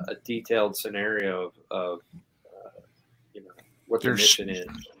detailed scenario of what the mission is.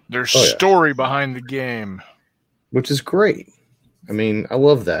 There's story behind the game, which is great. I mean, I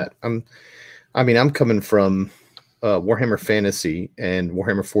love that. I'm coming from Warhammer Fantasy and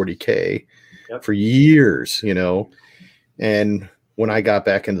Warhammer 40K for years, and when I got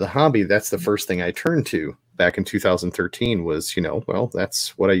back into the hobby, that's the first thing I turned to back in 2013 was,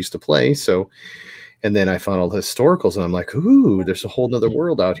 that's what I used to play. So, and then I found all the historicals and I'm like, ooh, there's a whole nother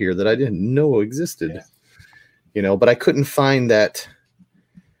world out here that I didn't know existed, but I couldn't find a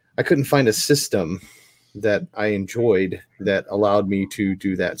system that I enjoyed that allowed me to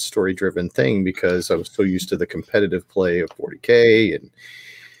do that story-driven thing because I was so used to the competitive play of 40K and,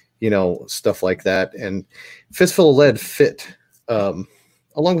 stuff like that. And Fistful of Lead fit,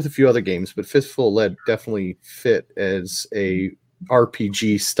 along with a few other games, but Fistful of Lead definitely fit as a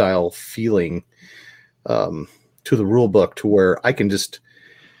RPG style feeling to the rule book, to where I can just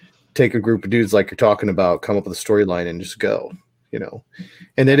take a group of dudes like you're talking about, come up with a storyline and just go,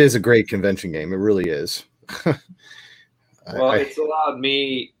 and it is a great convention game. It really is. Well, it's allowed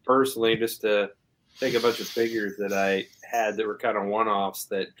me personally just to take a bunch of figures that I had that were kind of one-offs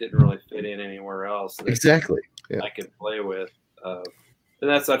that didn't really fit in anywhere else. Exactly. I could play with. And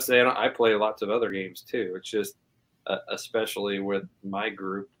that's not saying I play lots of other games too. It's just, especially with my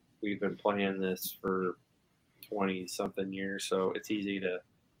group, we've been playing this for 20-something years, so it's easy to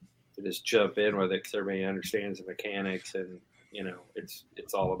just jump in with it because everybody understands the mechanics, and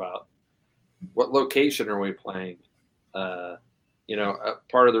it's all about what location are we playing.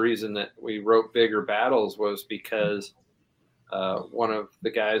 Part of the reason that we wrote Bigger Battles was because one of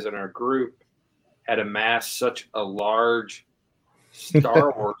the guys in our group had amassed such a large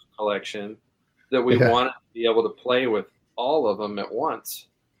Star Wars collection that we wanted to be able to play with all of them at once.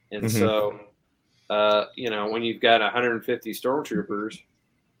 And so, when you've got 150 stormtroopers,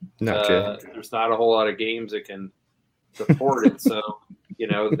 there's not a whole lot of games that can support it. So,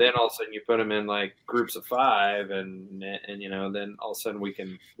 then all of a sudden you put them in like groups of 5 and then all of a sudden we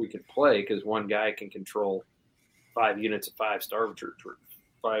can play because one guy can control 5 units of 5 stormtroopers,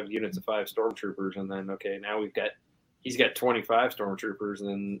 and then now he's got 25 stormtroopers, and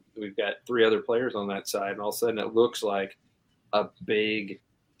then we've got 3 other players on that side, and all of a sudden it looks like a big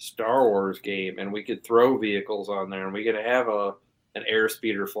Star Wars game, and we could throw vehicles on there, and we could have an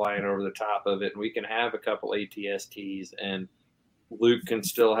airspeeder flying over the top of it, and we can have a couple ATSTs, and Luke can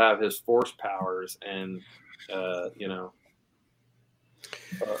still have his force powers, and all that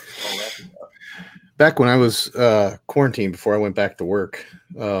stuff. Back when I was quarantined before I went back to work,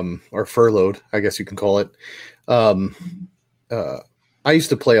 or furloughed, I guess you can call it, I used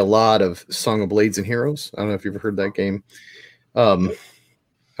to play a lot of Song of Blades and Heroes. I don't know if you've ever heard that game.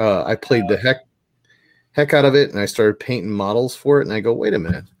 I played the heck out of it, and I started painting models for it, and I go, wait a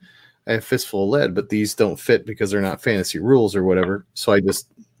minute, I have Fistful of Lead, but these don't fit because they're not fantasy rules or whatever. So I just,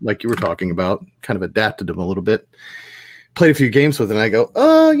 like you were talking about, kind of adapted them a little bit. Played a few games with it, and I go,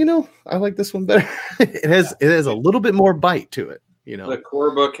 I like this one better. It has a little bit more bite to it, The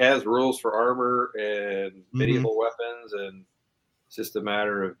core book has rules for armor and medieval weapons, and it's just a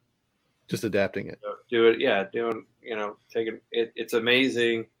matter of just adapting it. Taking it. It's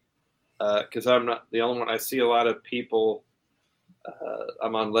amazing because I'm not the only one. I see a lot of people.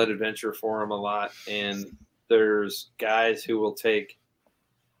 I'm on Lead Adventure Forum a lot, and there's guys who will take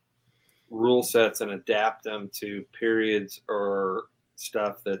rule sets and adapt them to periods or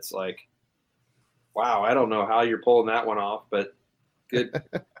stuff that's like, wow, I don't know how you're pulling that one off, but good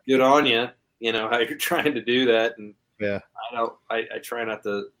on you. How you're trying to do that. And I try not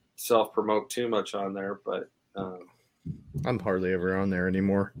to self-promote too much on there, but I'm hardly ever on there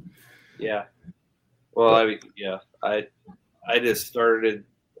anymore. Yeah. Well, I just started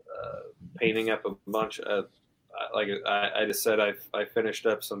painting up a bunch of, like I just said, I finished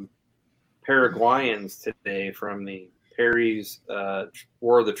up some Paraguayans today from the Perry's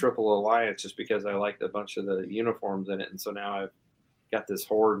War of the Triple Alliance, just because I liked a bunch of the uniforms in it, and so now I've got this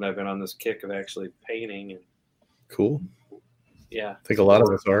horde, and I've been on this kick of actually painting. And Cool. yeah, I think a lot of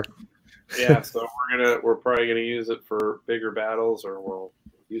us are. yeah. So we're probably gonna use it for bigger battles, or we'll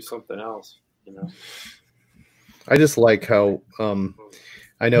use something else. I just like how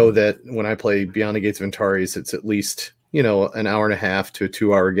I know that when I play Beyond the Gates of Antares, it's at least an hour and a half to a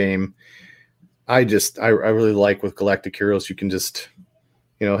 2-hour game. I really like with Galactic Heroes, you can just,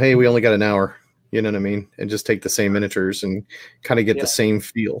 hey, we only got an hour, you know what I mean? And just take the same miniatures and kind of get the same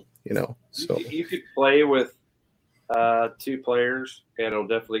feel, So you could play with 2 players, and it'll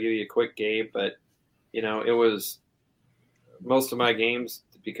definitely give you a quick game. But, it was most of my games,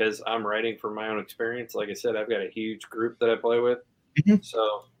 because I'm writing from my own experience. Like I said, I've got a huge group that I play with. Mm-hmm.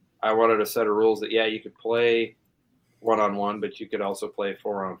 So I wanted a set of rules that, you could play 1-on-1, but you could also play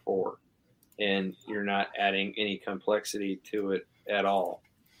 4-on-4. And you're not adding any complexity to it at all.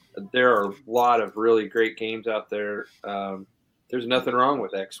 There are a lot of really great games out there. There's nothing wrong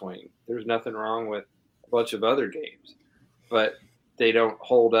with X-Wing. There's nothing wrong with a bunch of other games. But they don't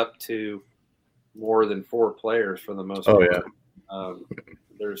hold up to more than 4 players for the most part. Yeah.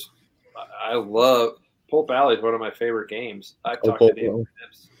 I love Pulp Alley is one of my favorite games. I talk to David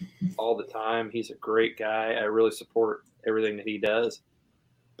Phipps all the time. He's a great guy. I really support everything that he does.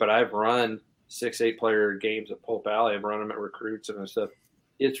 But I've run 6-8 player games at Pulp Alley. I've run them at recruits and stuff.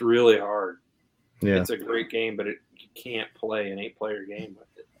 It's really hard. Yeah. It's a great game, but you can't play an 8-player game with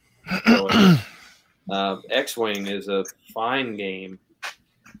it. So, X-Wing is a fine game,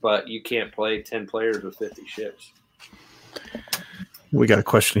 but you can't play 10 players with 50 ships. We got a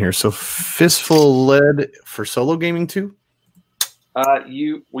question here. So Fistful Lead for solo gaming too?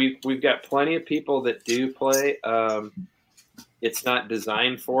 We've got plenty of people that do play. It's not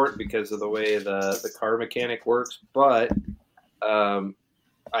designed for it because of the way the card mechanic works, but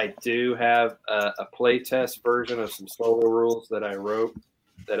I do have a play test version of some solo rules that I wrote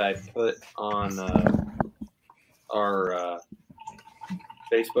that I put on our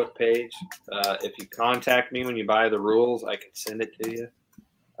Facebook page. If you contact me when you buy the rules, I can send it to you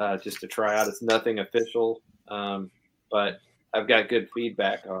just to try out. It's nothing official, but I've got good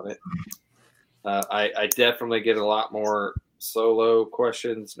feedback on it. I definitely get a lot more solo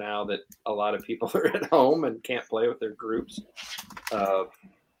questions now that a lot of people are at home and can't play with their groups.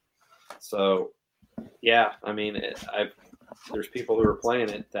 So, yeah, I mean, there's people who are playing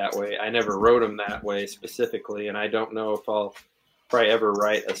it that way. I never wrote them that way specifically, and I don't know if I'll probably ever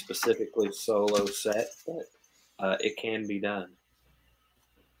write a specifically solo set, but it can be done.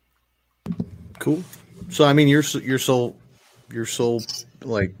 Cool. So, I mean, your soul,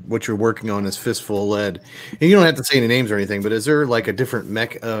 like what you're working on is Fistful of Lead, and you don't have to say any names or anything. But is there like a different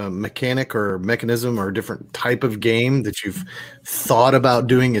mechanic or mechanism or a different type of game that you've thought about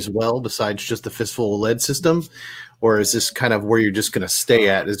doing as well, besides just the Fistful of Lead system, or is this kind of where you're just going to stay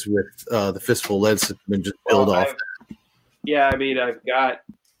at? Is with the Fistful of Lead system and just build off? Yeah, I mean, I've got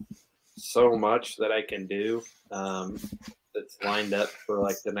so much that I can do that's lined up for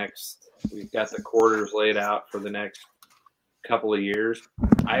like the next. We've got the quarters laid out for the next couple of years.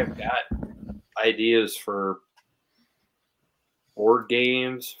 I've got ideas for board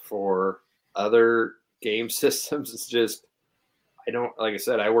games, for other game systems. It's just like I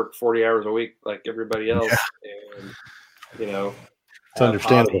said, I work 40 hours a week like everybody else, and it's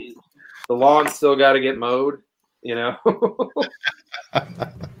understandable. Hobbies. The lawn's still got to get mowed. I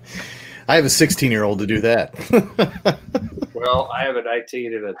have a 16-year-old to do that. Well, I have a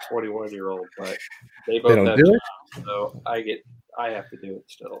 19 and a 21-year-old, but they both don't have do jobs, so I have to do it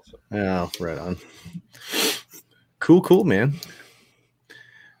still. So. Oh, right on. Cool, man.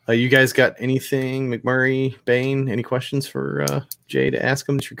 You guys got anything, McMurray, Bain? Any questions for Jay to ask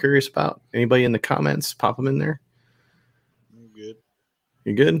him that you're curious about? Anybody in the comments? Pop them in there. I'm good.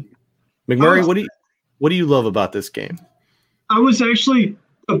 You good, McMurray? What do you love about this game? I was actually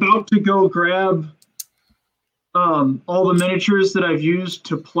about to go grab all the miniatures that I've used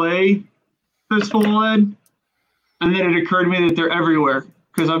to play Fistful of Lead, and then it occurred to me that they're everywhere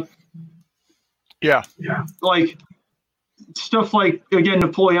because like stuff like, again,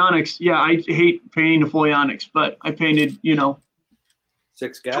 Napoleonics. Yeah, I hate painting Napoleonics, but I painted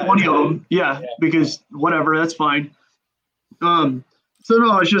 6 guys, 20 of them. Yeah, because whatever, that's fine. So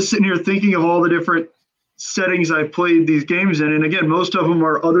no, I was just sitting here thinking of all the different settings I've played these games in, and again, most of them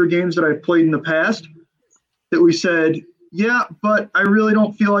are other games that I've played in the past that we said, yeah, but I really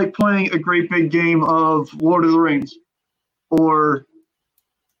don't feel like playing a great big game of Lord of the Rings or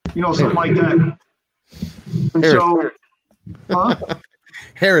something like that. And so,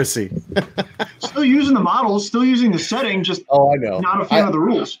 heresy. Still using the models, still using the setting, just I know. Not a fan of the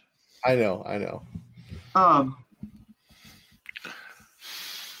rules. I know.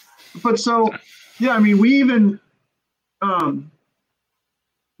 But so, yeah, I mean, we even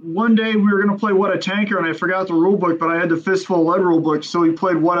one day we were going to play What a Tanker, and I forgot the rule book, but I had the Fistful of Lead rule book, so we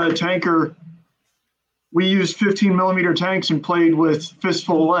played What a Tanker. We used 15 millimeter tanks and played with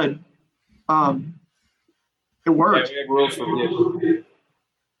Fistful of Lead. It worked. Yeah, we have rules for vehicles.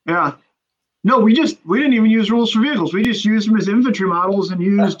 Yeah. No, we didn't even use rules for vehicles. We just used them as infantry models and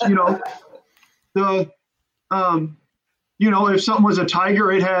used, the if something was a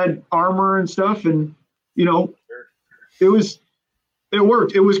Tiger, it had armor and stuff, and it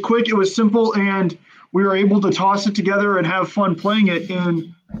worked. It was quick, it was simple, and we were able to toss it together and have fun playing it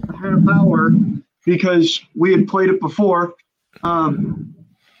in a half hour because we had played it before. I'm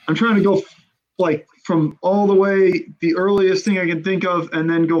trying to go from all the way, the earliest thing I can think of, and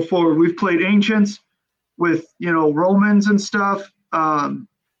then go forward. We've played Ancients with, Romans and stuff, up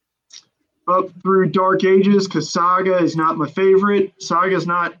through Dark Ages, because Saga is not my favorite. Saga's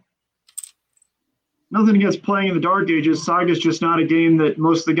not, nothing against playing in the Dark Ages. Saga's just not a game that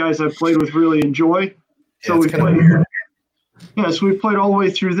most of the guys I've played with really enjoy. So we played weird. Yeah, so we played all the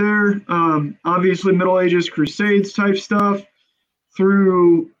way through there. Obviously Middle Ages, Crusades type stuff,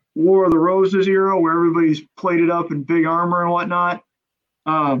 through War of the Roses era, where everybody's plated up in big armor and whatnot.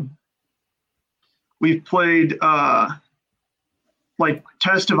 We've played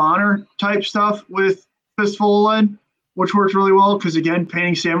Test of Honor type stuff with Fistful of Lead, which works really well because, again,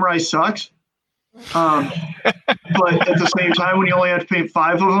 painting samurai sucks. But at the same time, when you only have to paint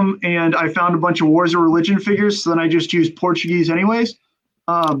 5 of them, and I found a bunch of Wars of Religion figures, so then I just used Portuguese anyways.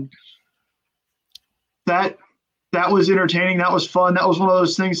 That was entertaining. That was fun. That was one of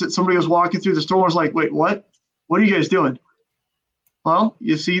those things that somebody was walking through the store and was like, wait, what? What are you guys doing? Well,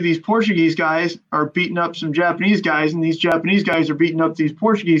 you see these Portuguese guys are beating up some Japanese guys, and these Japanese guys are beating up these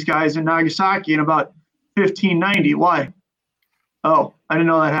Portuguese guys in Nagasaki in about 1590. Why? Oh, I didn't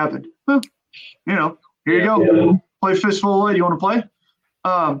know that happened. Well, here you go. Yeah. Play Fistful of Lead. You want to play?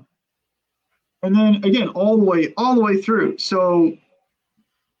 And then, again, all the way through. So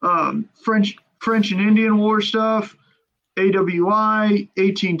French and Indian War stuff, AWI,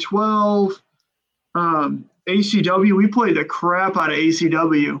 1812, ACW. We played the crap out of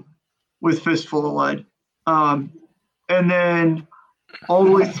ACW with Fistful of Lead. And then all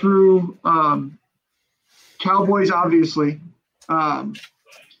the way through Cowboys, obviously.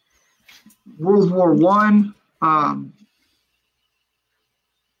 World War I.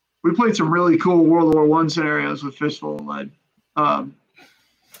 We played some really cool World War I scenarios with Fistful of Lead.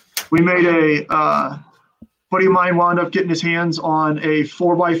 We made a buddy of mine wound up getting his hands on a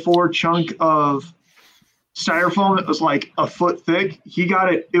 4x4 chunk of styrofoam that was like a foot thick. He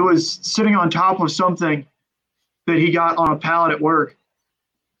got it. It was sitting on top of something that he got on a pallet at work.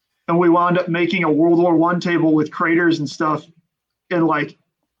 And we wound up making a World War I table with craters and stuff in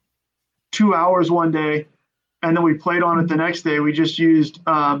 2 hours one day. And then we played on it the next day. We just used,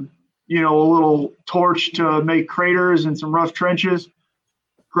 a little torch to make craters and some rough trenches.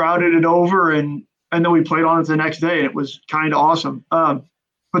 Grouted it over, and then we played on it the next day, and it was kind of awesome.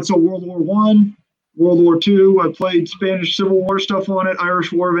 But so World War I, World War II, I played Spanish Civil War stuff on it,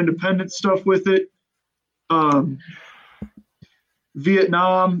 Irish War of Independence stuff with it,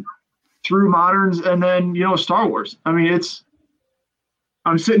 Vietnam through moderns, and then, Star Wars. I mean,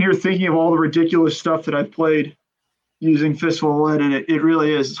 I'm sitting here thinking of all the ridiculous stuff that I've played using Fistful of Lead, and it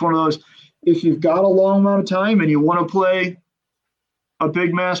really is. It's one of those, if you've got a long amount of time and you want to play a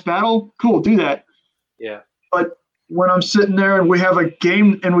big mass battle, cool, do that. Yeah. But when I'm sitting there and we have a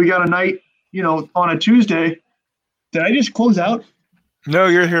game and we got a night, on a Tuesday, did I just close out? No,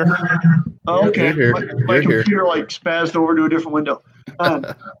 you're here. Oh, okay. You're My here. computer spazzed over to a different window.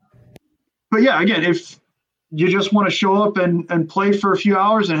 But yeah, again, if you just want to show up and play for a few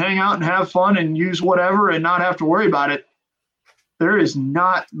hours and hang out and have fun and use whatever and not have to worry about it, there is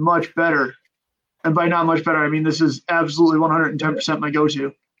not much better. And by not much better, I mean this is absolutely 110% my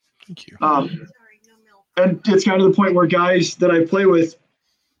go-to. Thank you. And it's kind of the point where guys that I play with,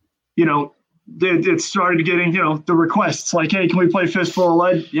 it started getting, the requests like, hey, can we play Fistful of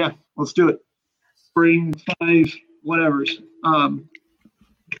Lead? Yeah, let's do it. Bring 5 whatevers.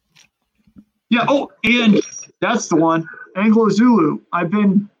 Yeah. Oh, and that's the one. Anglo Zulu. I've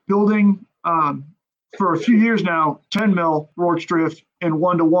been building for a few years now, 10 mil Rorke's Drift in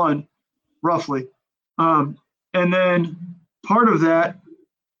 1-to-1. Roughly. And then part of that,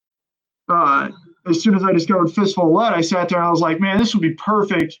 as soon as I discovered Fistful of Lead, I sat there and I was like, man, this would be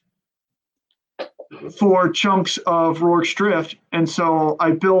perfect for chunks of Rorke's Drift. And so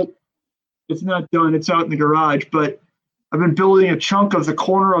I built, it's not done, it's out in the garage, but I've been building a chunk of the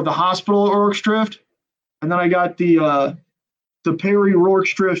corner of the hospital at Rorke's Drift. And then I got the Perry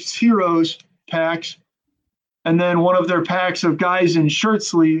Rorke's Drift Heroes packs, and then one of their packs of guys in shirt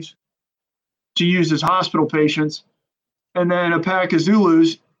sleeves to use as hospital patients, and then a pack of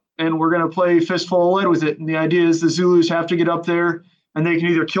Zulus, and we're going to play Fistful of Lead with it. And the idea is the Zulus have to get up there, and they can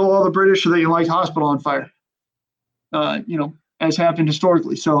either kill all the British or they can light the hospital on fire, as happened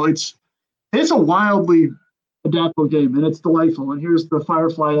historically. So it's a wildly adaptable game, and it's delightful. And here's the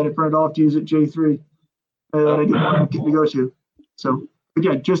Firefly that I printed off to use at J3 that I didn't get to go to. So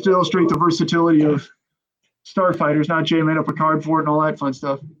again, just to illustrate the versatility of Starfighters, not Jay made up a card for it and all that fun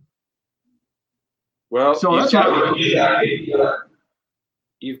stuff. Well, so you've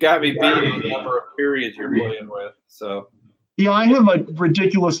got me beating the number of periods you're playing with. So yeah, I have a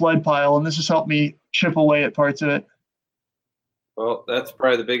ridiculous lead pile, and this has helped me chip away at parts of it. Well, that's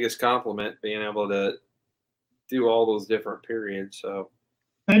probably the biggest compliment, being able to do all those different periods. So,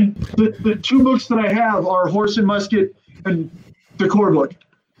 and the two books that I have are Horse and Musket and the core book.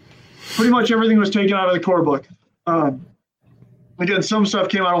 Pretty much everything was taken out of the core book. Again, some stuff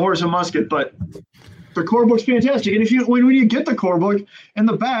came out of Horse and Musket, but the core book's fantastic. And when you get the core book, in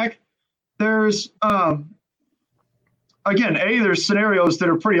the back, there's again, A, there's scenarios that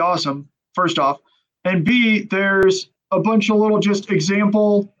are pretty awesome, first off, and B, there's a bunch of little just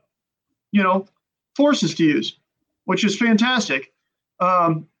example, forces to use, which is fantastic.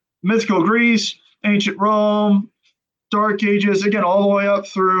 Mythical Greece, Ancient Rome, Dark Ages, again, all the way up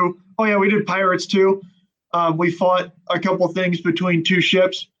through, we did Pirates too. We fought a couple things between two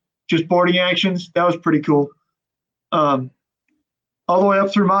ships, just boarding actions. That was pretty cool. All the way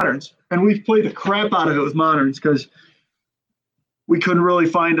up through Moderns. And we've played the crap out of it with Moderns because we couldn't really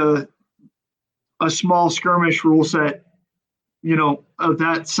find a small skirmish rule set, of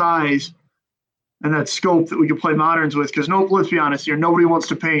that size and that scope that we could play Moderns with. Because let's be honest here, nobody wants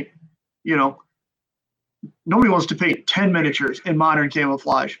to paint, nobody wants to paint 10 miniatures in Modern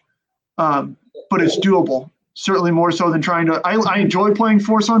camouflage. But it's doable. Certainly more so than trying to. I enjoy playing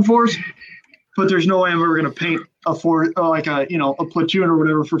force on force, but there's no way I'm ever going to paint a platoon or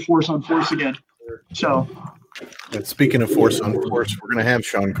whatever for force on force again. So. And speaking of force on force, we're going to have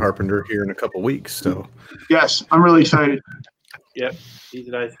Sean Carpenter here in a couple weeks. So. Yes, I'm really excited. Yep, he's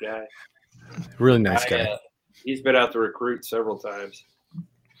a nice guy. Really nice guy. He's been out to recruit several times.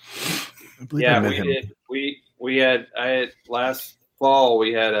 Yeah, we had last fall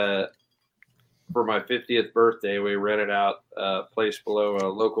we had for my 50th birthday, we rented out a place below a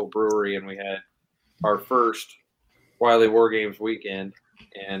local brewery, and we had our first Wily War Games weekend,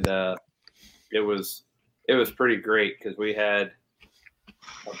 and it was pretty great because we had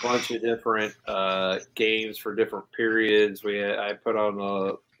a bunch of different games for different periods. I put on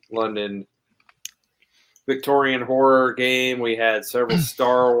a London Victorian horror game. We had several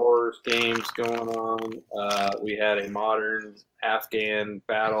Star Wars games going on. We had a modern Afghan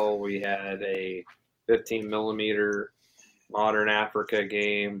battle. We had a 15 millimeter modern Africa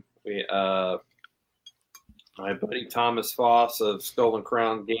game. My buddy Thomas Foss of Skull and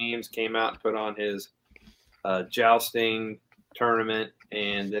Crown Games came out and put on his jousting tournament,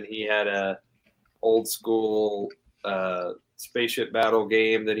 and then he had a old school spaceship battle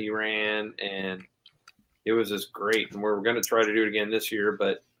game that he ran, and it was just great. And we're going to try to do it again this year,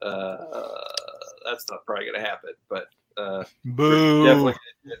 but that's not probably going to happen. But boo, definitely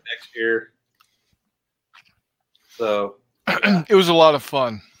do it next year. So it was a lot of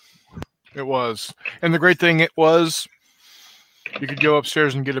fun. It was, and the great thing was, you could go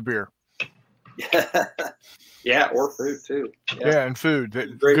upstairs and get a beer. Yeah, or food too. Yeah, and food.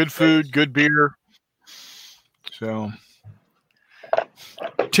 Good food, good beer. So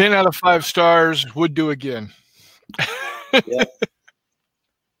 10 out of 5 stars, would do again. Yeah.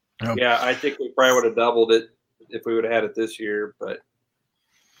 Yeah, I think we probably would have doubled it if we would have had it this year. But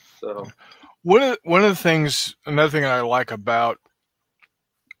so one of the things, another thing I like about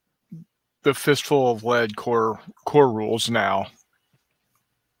the Fistful of Lead core rules now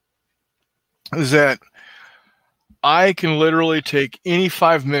is that I can literally take any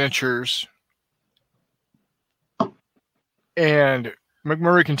 5 miniatures, and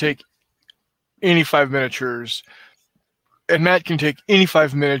McMurray can take any 5 miniatures, and Matt can take any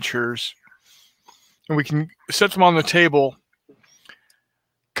 5 miniatures, and we can set them on the table,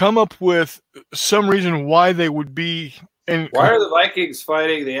 come up with some reason why they would be. And why are the Vikings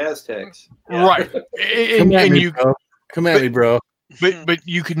fighting the Aztecs? Right. Come at me, bro. but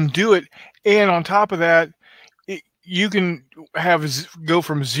you can do it, and on top of that, you can go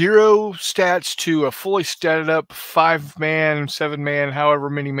from 0 stats to a fully statted up 5-man, 7-man, however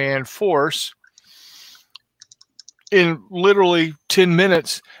many man force in literally 10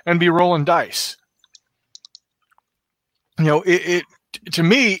 minutes and be rolling dice. It to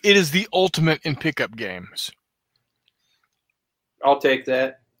me, it is the ultimate in pickup games. I'll take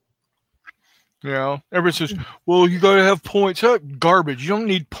that. Everybody says, well, you got to have points. Garbage. You don't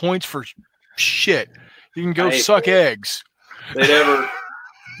need points for shit. You can go suck eggs. They never,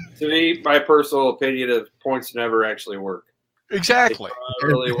 to me, my personal opinion of points never actually work. Exactly. They try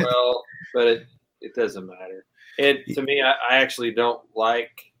really well, but it doesn't matter. And to me, I actually don't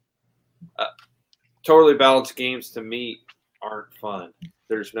like totally balanced games. To me, aren't fun.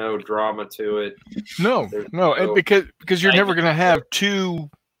 There's no drama to it. No, and because you're never going to have two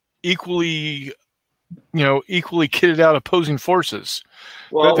equally kitted out opposing forces.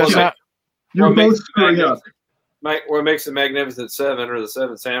 Well, that's not. You're both screwing up. What makes the Magnificent Seven or the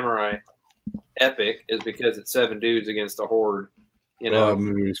Seven Samurai epic is because it's 7 dudes against a horde.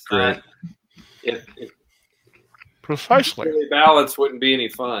 It's great. If Precisely. really balanced, wouldn't be any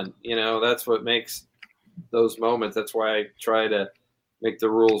fun. That's what makes those moments. That's why I try to make the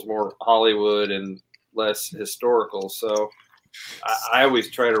rules more Hollywood and less historical. So I always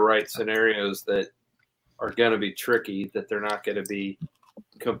try to write scenarios that are going to be tricky, that they're not going to be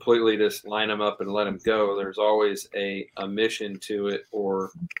completely just line them up and let them go. There's always a mission to it, or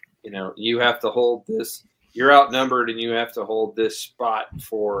you have to hold this. You're outnumbered and you have to hold this spot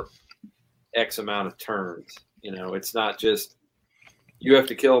for X amount of turns. It's not just you have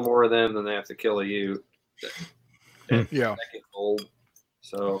to kill more of them than they have to kill you. That gets old.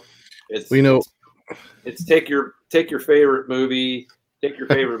 So it's take your favorite movie, take your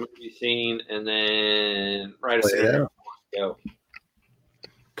favorite movie scene, and then write a scenario. Go.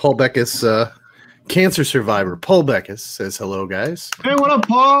 Paul Beckus, cancer survivor. Paul Beckus says hello, guys. Hey, what up,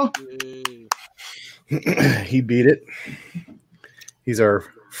 Paul? He beat it. He's our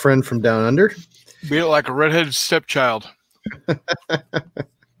friend from down under. Beat it like a redheaded stepchild.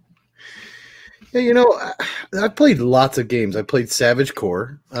 Yeah, I've played lots of games. I played Savage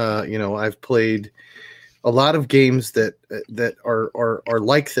Core. I've played a lot of games that are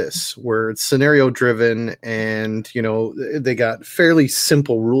like this, where it's scenario driven, and they got fairly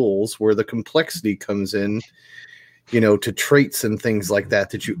simple rules where the complexity comes in, to traits and things like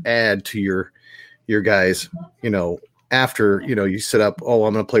that you add to your guys. After you set up, I'm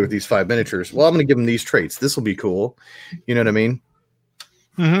going to play with these 5 miniatures. Well, I'm going to give them these traits. This will be cool. You know what I mean?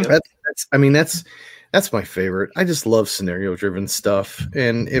 Mm-hmm. That's my favorite. I just love scenario driven stuff.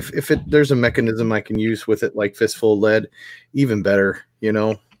 And if there's a mechanism I can use with it, like Fistful of Lead, even better.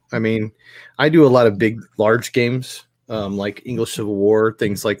 I mean, I do a lot of large games, like English Civil War,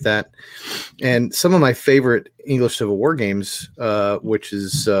 things like that. And some of my favorite English Civil War games, which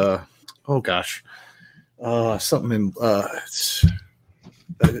is, something in,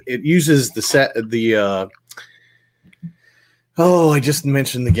 it uses I just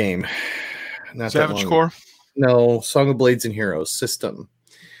mentioned the game. Not Savage Core? No, Song of Blades and Heroes system.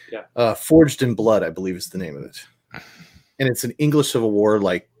 Yeah. Forged in Blood, I believe is the name of it. And it's an English Civil War,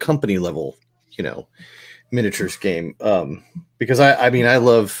 like company level, miniatures game. Because I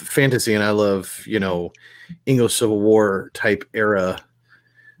love fantasy and I love, English Civil War type era,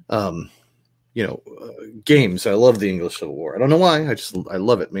 games. I love the English Civil War. I don't know why. I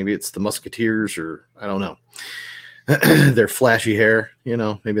love it. Maybe it's the Musketeers, or I don't know. Their flashy hair,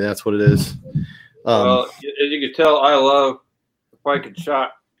 maybe that's what it is. Well, as you can tell, I love the Pike and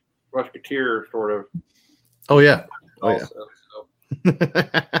Shot Musketeer sort of. Oh yeah, also, So.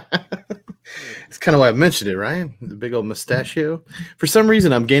 It's kind of why I mentioned it, right? The big old mustachio. For some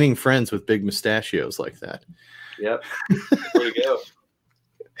reason, I'm gaining friends with big mustachios like that. Yep. Way to go.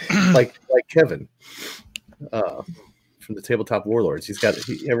 like Kevin. From the Tabletop Warlords. He's got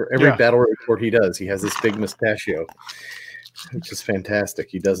every battle report he does, he has this big mustachio, which is fantastic.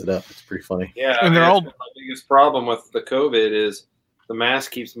 He does it up. It's pretty funny. Yeah, and they're all. My biggest problem with the COVID is the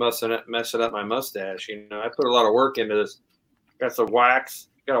mask keeps messing up my mustache. I put a lot of work into this. Got some wax.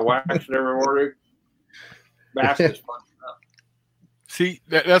 Got to wax it every morning. Mask is fucking up. See,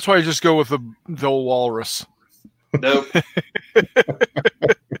 that's why I just go with the old walrus. Nope.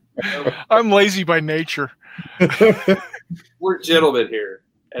 I'm lazy by nature. We're gentlemen here,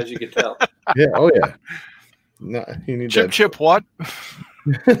 as you can tell. Yeah. Oh yeah. No, you need Chip. What?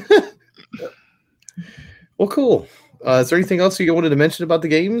 Well, cool. Is there anything else you wanted to mention about the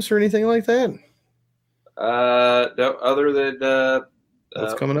games or anything like that? No, other than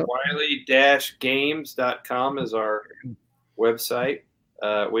what's coming up? Wiley-games.com is our website.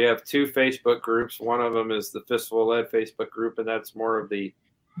 We have 2 Facebook groups. One of them is the Fistful of Lead Facebook group, and that's more of the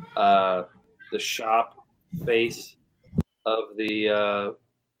shop face of the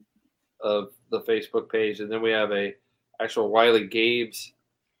Facebook page. And then we have a actual Wiley Games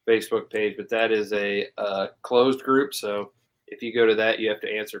Facebook page, but that is a closed group. So if you go to that, you have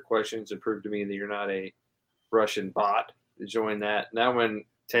to answer questions and prove to me that you're not a Russian bot to join that. And that one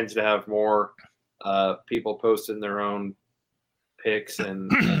tends to have more people posting their own pics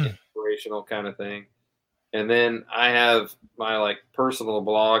and inspirational kind of thing. And then I have my personal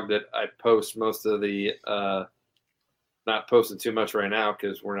blog that I post most of the not posting too much right now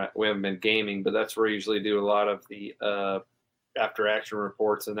because we haven't been gaming, but that's where I usually do a lot of the after action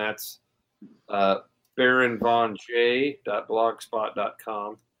reports, and that's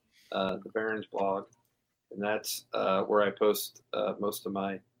baronvonj.blogspot.com, the Baron's blog, and that's where I post most of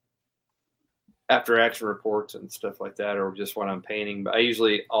my after action reports and stuff like that, or just when I'm painting. But I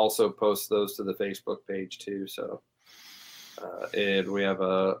usually also post those to the Facebook page too. So, and we have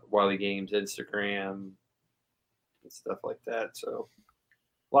a Wiley Games Instagram and stuff like that. So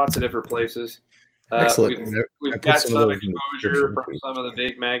lots of different places. Excellent. We've got some exposure from some of the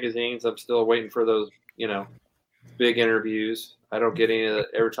big magazines. I'm still waiting for those, big interviews. I don't get any of that.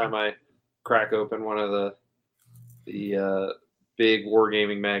 Every time I crack open one of the big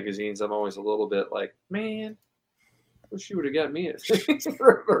wargaming magazines, I'm always a little bit like, man, wish you would have got me an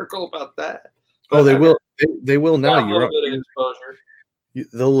article about that. But they will. They will now. You're a little bit of exposure.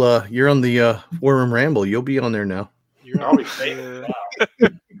 You're on the War Room Ramble. You'll be on there now. I'll be famous now.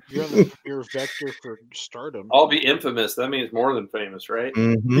 You're a vector for stardom. I'll be infamous. That means more than famous, right?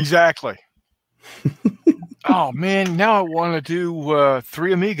 Mm-hmm. Exactly. Oh man, now I want to do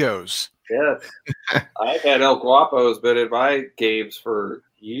Three Amigos. Yes. I've had El Guapos, but in my games for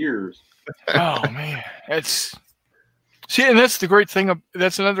years. Oh man, and that's the great thing.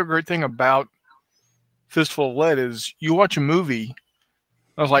 That's another great thing about Fistful of Lead is you watch a movie.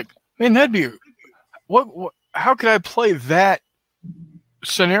 I was like, man, that'd be what? How could I play that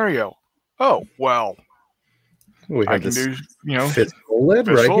scenario? Oh well, I can do Fistful of Lead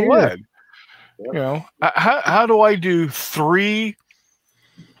right here. Lead. Yep. How do I do three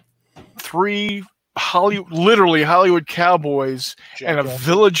Hollywood cowboys and a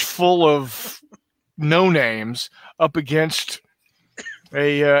village full of no names up against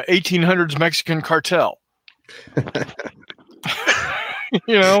a 1800s Mexican cartel?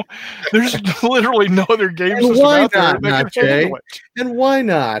 There's literally no other game system out there that can handle it. And why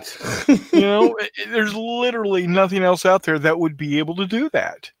not? There's literally nothing else out there that would be able to do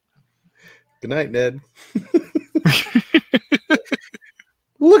that. Good night, Ned.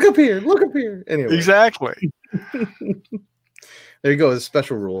 Look up here. Look up here. Anyway. Exactly. There you go. It's a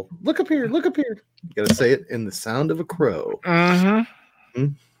special rule. Look up here. Look up here. You got to say it in the sound of a crow. Mm-hmm.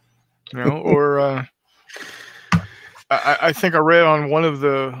 Or I think I read on one of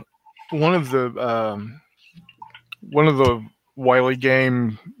the Wiley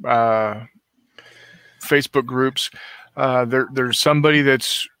Game Facebook groups. There's somebody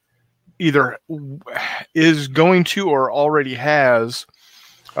that's either is going to or already has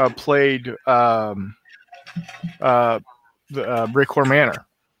played the Brickcore Manor.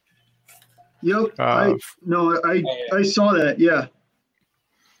 Yep. I saw that. Yeah.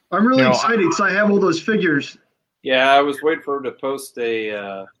 I'm really excited because I have all those figures. Yeah, I was waiting for him to post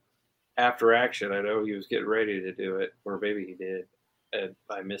a after action. I know he was getting ready to do it, or maybe he did, and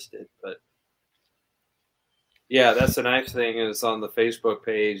I missed it. But yeah, that's the nice thing is on the Facebook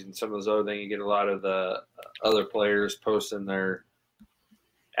page and some of those other things, you get a lot of the other players posting their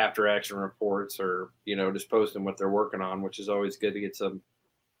after action reports or, just posting what they're working on, which is always good to get some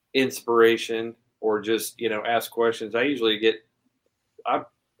inspiration or just, ask questions. I usually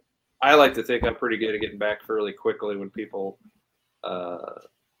I like to think I'm pretty good at getting back fairly quickly when people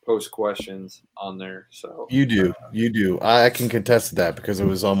post questions on there. So you do. I can contest to that because it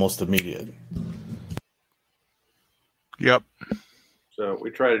was almost immediate. Yep. So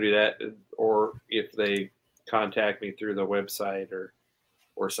we try to do that, or if they contact me through the website or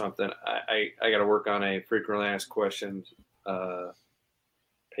something, I got to work on a frequently asked questions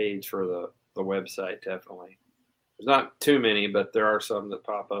page for the website. Definitely, there's not too many, but there are some that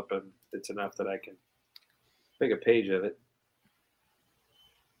pop up, and it's enough that I can make a page of it.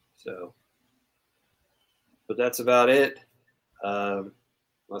 So, but that's about it.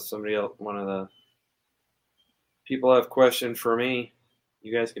 Unless somebody else, one of the people have questions for me,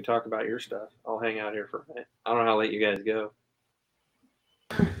 you guys can talk about your stuff. I'll hang out here for a minute. I don't know how late you guys go.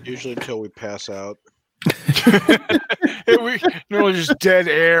 Usually until we pass out. No, just dead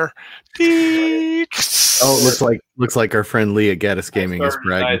air. Oh, it looks like our friend Lee at Gaddis Gaming is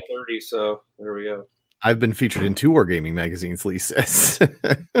bragging. 9:30, so there we go. I've been featured in 2 Wargaming magazines, Lee says.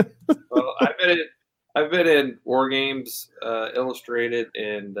 Well, I've been in War Games Illustrated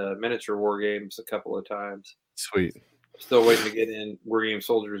and Miniature War Games a couple of times. Sweet. Still waiting to get in War Game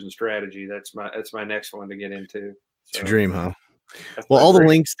Soldiers and Strategy. That's my next one to get into. It's your dream, huh? Well, all the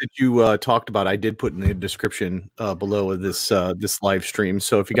links that you talked about, I did put in the description below of this live stream.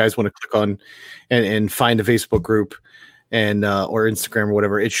 So if you guys want to click on and find a Facebook group and or Instagram or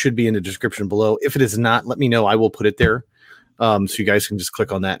whatever, it should be in the description below. If it is not, let me know. I will put it there, so you guys can just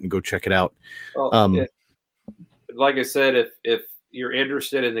click on that and go check it out. Well, like I said, if you're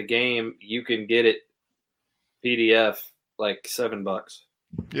interested in the game, you can get it PDF like $7.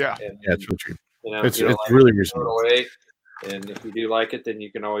 Yeah, and, yeah, it's really true. You know, It's like really reasonable. away, and if you do like it, then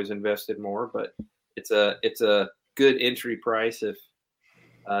you can always invest in more. But it's a good entry price if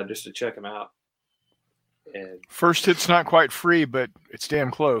just to check them out. And first hit's not quite free, but it's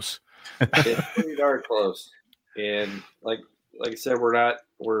damn close. it's pretty darn close. And like I said,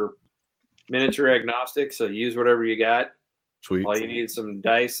 we're miniature agnostic, so use whatever you got. Sweet. All you need is some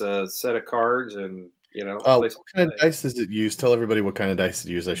dice, a set of cards, and what kind of dice does it use? Tell everybody what kind of dice it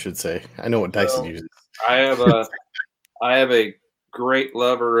uses. I should say. I know what dice it uses. I have a great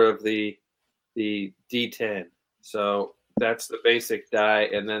lover of the D10. So that's the basic die,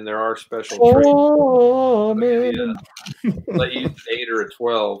 and then there are special traits. Let you use 8 or a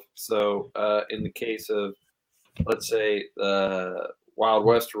 12. So in the case of, let's say, Wild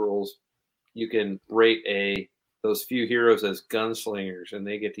West rules, you can rate those few heroes as gunslingers, and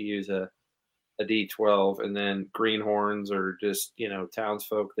they get to use a D12, and then greenhorns or just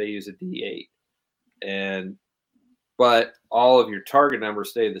townsfolk, they use a D8, but all of your target numbers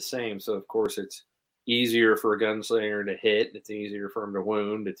stay the same. So of course it's easier for a gunslinger to hit, it's easier for him to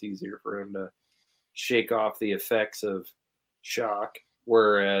wound, it's easier for him to shake off the effects of shock,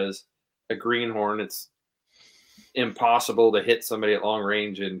 whereas a greenhorn, it's impossible to hit somebody at long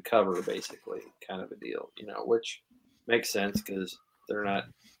range and cover, basically, kind of a deal, which makes sense because they're not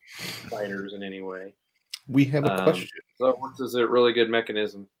fighters in any way. We have a question. So this is a really good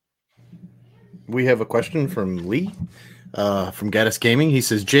mechanism. We have a question from Lee from Gaddis Gaming. He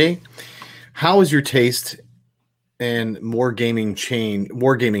says, Jay, how has your taste and wargaming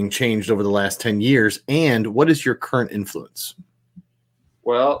changed over the last 10 years, and what is your current influence?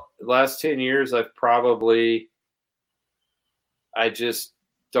 Well, the last 10 years, I just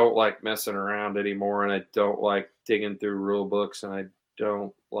don't like messing around anymore, and I don't like digging through rule books, and I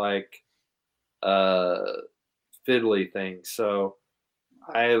don't like fiddly things. So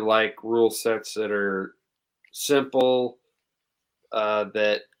I like rule sets that are simple,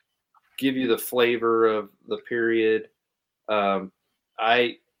 that give you the flavor of the period. I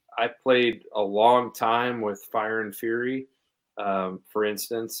played a long time with Fire and Fury, for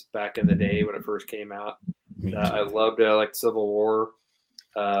instance, back in the day when it first came out. I loved it. I liked Civil War.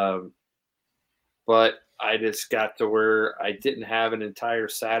 But I just got to where I didn't have an entire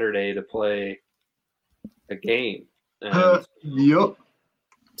Saturday to play a game. Yep.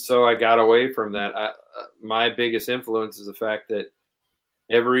 So I got away from that. My biggest influence is the fact that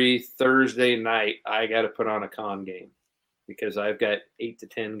every Thursday night I got to put on a con game because I've got 8 to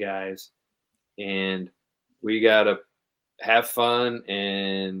 10 guys, and we got to have fun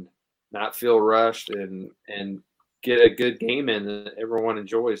and not feel rushed and get a good game in that everyone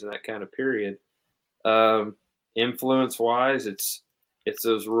enjoys in that kind of period. Influence wise, it's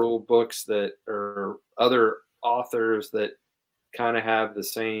those rule books that are other authors that kind of have the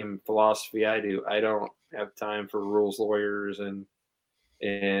same philosophy I do. I don't have time for rules lawyers and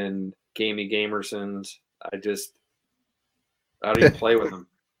gamey gamersons. I don't even play with them,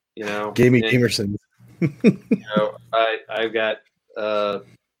 Gamey gamersons. I've got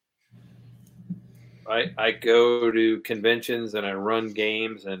I go to conventions and I run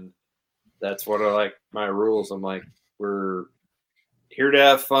games, and that's what I like my rules. I'm like, we're here to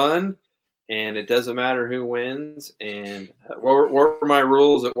have fun, and it doesn't matter who wins. And what were my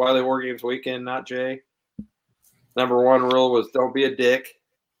rules at Wily War Games weekend? Not Jay. Number 1 rule was don't be a dick.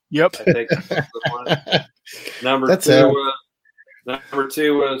 Yep. I think that's the one. Number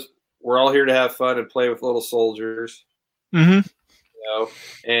two was we're all here to have fun and play with little soldiers. Mm-hmm.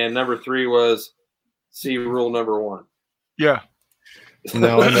 And number 3 was see rule number 1. Yeah.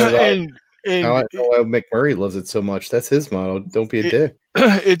 No, I know that. And now I know why McMurray loves it so much. That's his motto. Don't be a dick.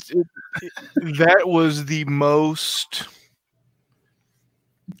 That was the most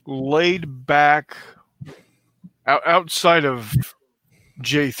laid back outside of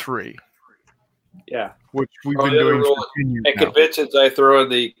J3. Yeah. which we've Oh, been the other doing rule for 10 years at now. conventions, I throw in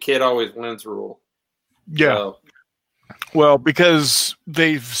the kid always wins rule. Yeah. So, Well, because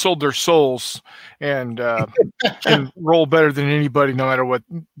they've sold their souls and can roll better than anybody, no matter what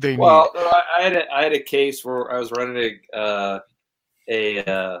they need. well, I had a case where I was running a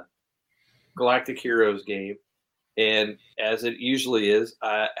Galactic Heroes game, and as it usually is,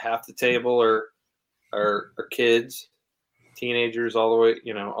 half the table are kids, teenagers, all the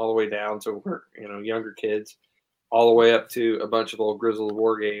way down to younger kids, all the way up to a bunch of old grizzled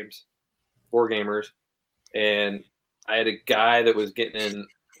war gamers, and I had a guy that was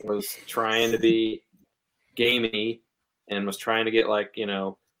trying to be gamey and was trying to get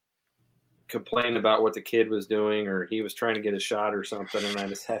complain about what the kid was doing, or he was trying to get a shot or something, and I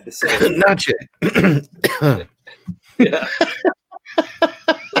just had to say, Not yet. yeah.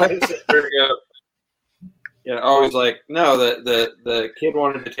 I just said, there you go. Yeah, I was like, no, the kid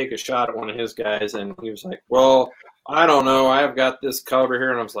wanted to take a shot at one of his guys, and he was like, well, I don't know, I've got this cover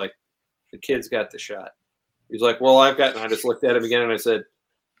here, and I was like, the kid's got the shot. He's like, well, and I just looked at him again, and I said,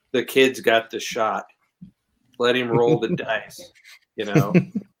 the kid's got the shot. Let him roll the dice.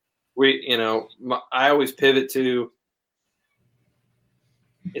 I always pivot to,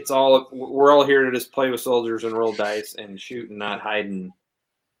 we're all here to just play with soldiers and roll dice and shoot and not hiding,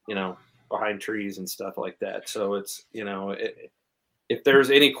 behind trees and stuff like that. So it's, if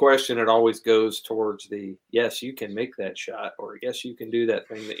there's any question, it always goes towards yes, you can make that shot, or yes, you can do that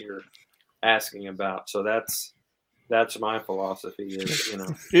thing that you're asking about. So that's my philosophy is,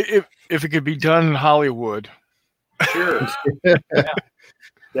 if it could be done in Hollywood. Sure. Yeah,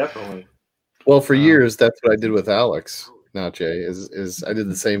 definitely. Well, for years, that's what I did with Alex. Not Jay. Is I did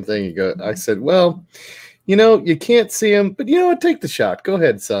the same thing. I said, well, you can't see him, but you know what? Take the shot. Go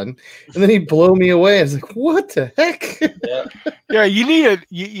ahead, son. And then he'd blow me away. I was like, what the heck? Yeah. Yeah, you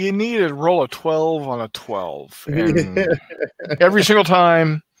need to roll a 12 on a 12. And every single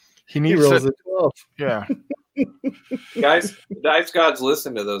time he rolls a 12. Yeah. Guys, dice gods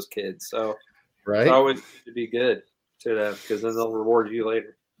listen to those kids, so right. It's always to be good to them, because then they'll reward you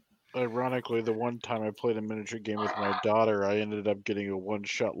later. Ironically, the one time I played a miniature game with my daughter, I ended up getting a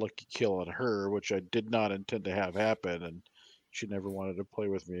one-shot lucky kill on her, which I did not intend to have happen, and she never wanted to play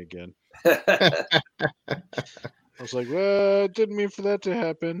with me again. I was like, well, didn't mean for that to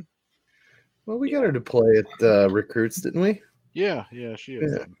happen. Well, we got her to play at Recruits, didn't we? Yeah, she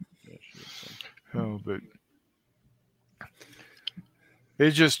is. Yeah. Oh, but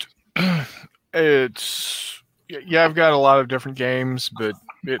it just it's I've got a lot of different games, but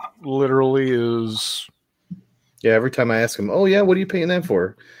it literally is. Yeah, every time I ask him, oh yeah, what are you paying that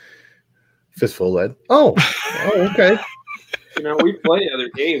for? Fistful of Lead. Oh, okay. We play other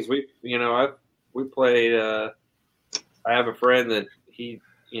games. We played. I have a friend that he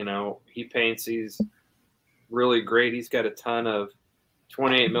paints. He's really great. He's got a ton of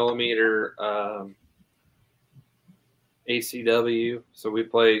 28 millimeter ACW. So we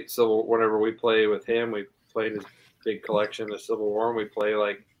play whenever we play with him, we played his big collection of Civil War, and we play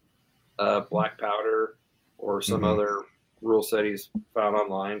Black Powder or some other rule set he's found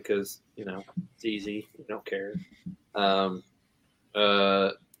online, because it's easy. You don't care.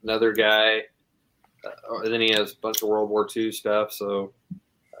 Another guy, and then he has a bunch of World War II stuff. So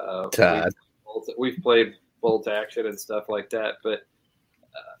we've played Bolt Action and stuff like that. But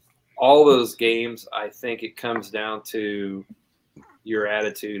all those games, I think it comes down to your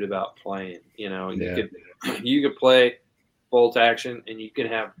attitude about playing. You could play Bolt Action and you can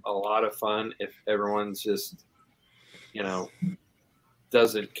have a lot of fun if everyone's just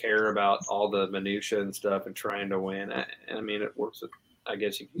doesn't care about all the minutia and stuff and trying to win. I mean, it works with, I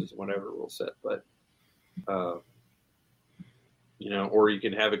guess you can use whatever rule set, but or you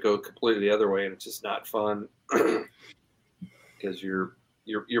can have it go completely the other way and it's just not fun because you're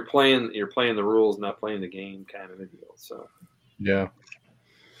playing the rules, not playing the game, kind of a deal. So yeah.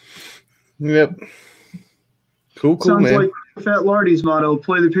 Yep. Cool, Sounds man. like Fat Lardy's motto: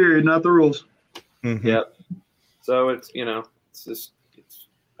 play the period, not the rules. Mm-hmm. Yep. So it's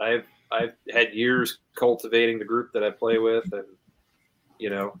I've had years cultivating the group that I play with, and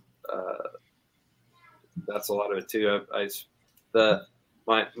that's a lot of it too.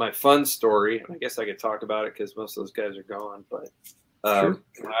 My fun story, I guess I could talk about it because most of those guys are gone. But Sure.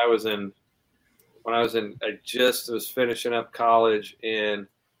 when I just was finishing up college, and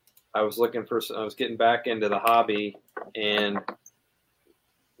I was getting back into the hobby, and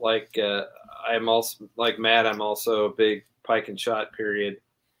I'm also like Matt. I'm also a big pike and shot period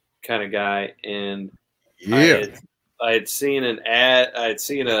kind of guy, and Yeah. I had seen an ad. I had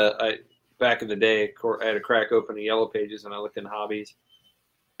seen back in the day. I had to crack open the Yellow Pages, and I looked in hobbies,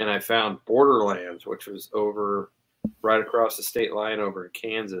 and I found Borderlands, which was over right across the state line over in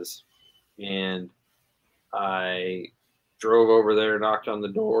Kansas. And I drove over there, knocked on the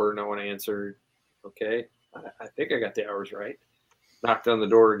door. No one answered. Okay, I think I got the hours right. Knocked on the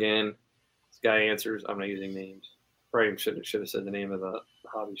door again. This guy answers. I'm not using names. Probably should have said the name of the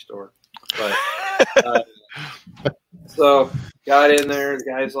hobby store. But so got in there. The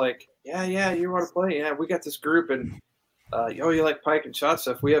guy's like, yeah, you want to play? Yeah, we got this group, and you like pike and shot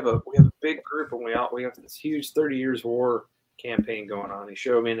stuff? We have a big group, and we have this huge 30 Years War campaign going on. He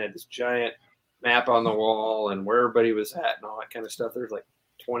showed me and had this giant map on the wall and where everybody was at and all that kind of stuff. There's like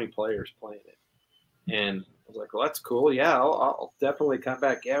 20 players playing it, and I was like, well, that's cool. Yeah, I'll definitely come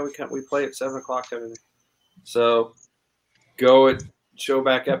back. Yeah, we play at 7:00 everything. So show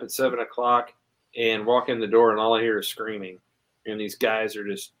back up at 7:00 and walk in the door, and all I hear is screaming, and these guys are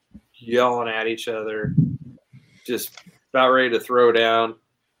just yelling at each other, just about ready to throw down.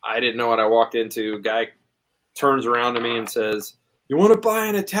 I didn't know what I walked into. Guy turns around to me and says, "You want to buy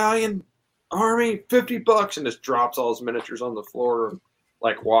an Italian army? $50," and just drops all his miniatures on the floor and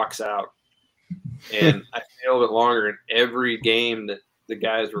like walks out. And I stayed a little bit longer, and every game that the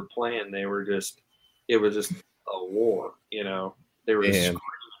guys were playing, it was just a war, you know. They were just screaming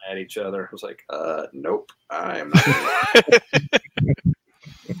at each other. I was like, nope, I'm not.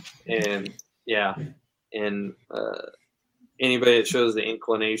 And yeah, and anybody that shows the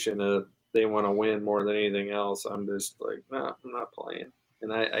inclination of they want to win more than anything else, I'm just like, no, I'm not playing.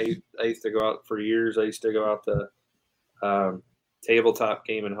 And I used to go out for years. I used to go out to Tabletop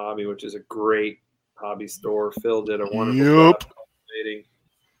Game and Hobby, which is a great hobby store. Phil did a wonderful job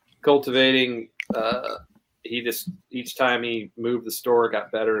cultivating. He just, each time he moved the store, it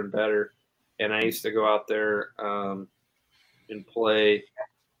got better and better. And I used to go out there and play,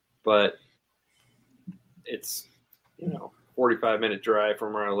 but it's, 45-minute drive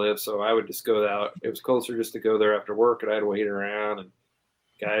from where I live. So I would just go out. It was closer just to go there after work, and I'd wait around, and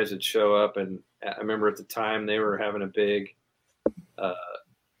guys would show up. And I remember at the time they were having a big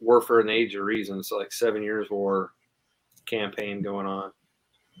Warfare in the Age of Reason, so like 7 Years War campaign going on.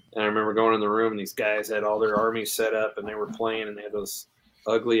 And I remember going in the room, and these guys had all their armies set up, and they were playing, and they had those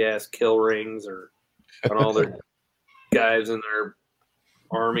ugly ass kill rings on all their guys in their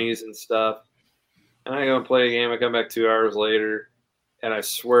armies and stuff. And I go and play a game. I come back 2 hours later, and I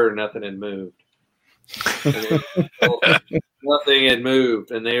swear nothing had moved. Nothing had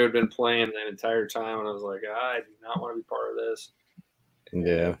moved, and they had been playing that entire time. And I was like, I do not want to be part of this.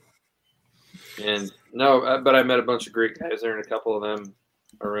 Yeah. And no, but I met a bunch of great guys there, and a couple of them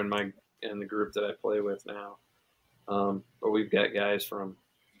are in the group that I play with now. But we've got guys from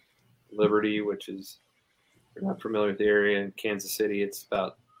Liberty, which is, if you're not familiar with the area, in Kansas City, it's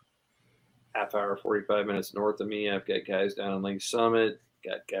about half hour, 45 minutes north of me. I've got guys down in Lake Summit,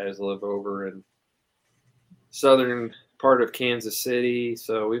 got guys live over in southern part of Kansas City.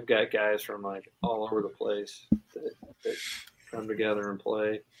 So we've got guys from like all over the place that come together and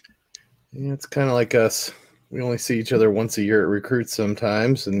play. Yeah, it's kind of like us. We only see each other once a year at Recruits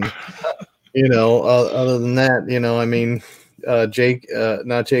sometimes. And, other than that,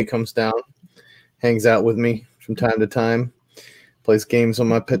 Jake comes down, hangs out with me from time to time, plays games on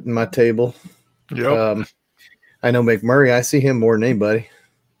my table. Yep. I know McMurray. I see him more than anybody.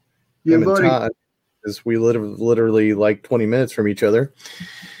 Yeah, him buddy. and Todd, because we literally like 20 minutes from each other.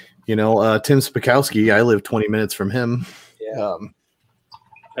 Tim Spakowski, I live 20 minutes from him. Yeah.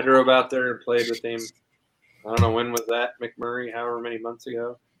 I drove out there and played with him. I don't know, when was that, McMurray? However many months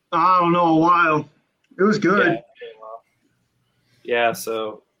ago. I don't know, a while. It was good. Yeah,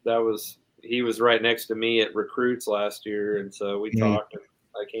 so he was right next to me at Recruits last year, and so we talked, and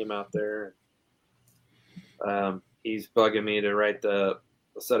I came out there. He's bugging me to write a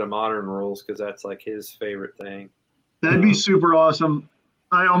set of modern rules because that's like his favorite thing. That'd be super awesome.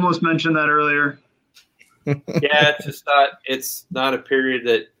 I almost mentioned that earlier. Yeah, it's not a period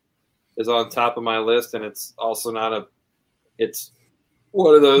that is on top of my list, and it's also it's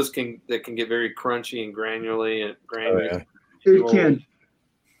one of those that can get very crunchy and granular. Oh, yeah. It can.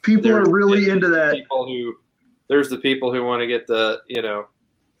 People are really into that. There's the people who want to get the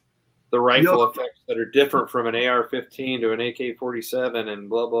rifle effects that are different from an AR-15 to an AK-47 and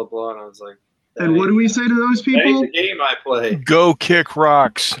blah blah blah. And I was like, and what do we say to those people? That ain't the game I play. Go kick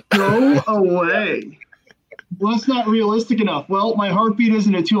rocks. Go away. Well, it's not realistic enough. Well, my heartbeat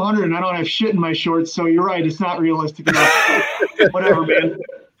isn't at 200, and I don't have shit in my shorts, so you're right. It's not realistic enough. Whatever, man.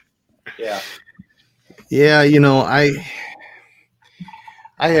 Yeah. Yeah,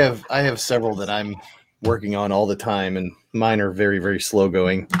 I have several that I'm working on all the time, and mine are very, very slow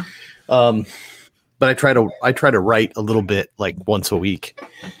going. but I try to write a little bit like once a week,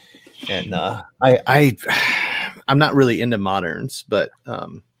 and I'm not really into moderns, but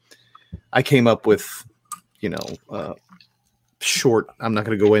I came up with short. I'm not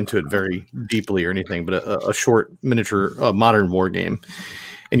going to go into it very deeply or anything, but a short miniature modern war game.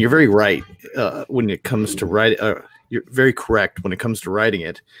 And you're very right when it comes to writing. You're very correct when it comes to writing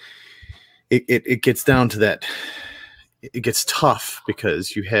it. It gets down to that. It gets tough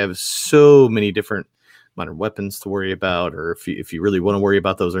because you have so many different modern weapons to worry about, or if you really want to worry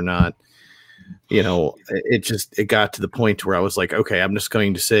about those or not. It got to the point where I was like, okay, I'm just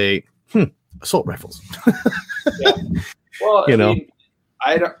going to say, assault rifles. Yeah. Well,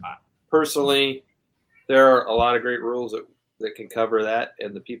 I don't personally. There are a lot of great rules that can cover that,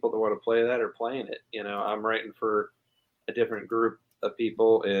 and the people that want to play that are playing it. I'm writing for a different group of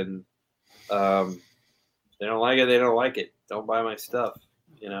people, and they don't like it. They don't like it. Don't buy my stuff.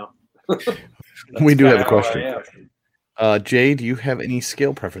 We do have a question. Jay, do you have any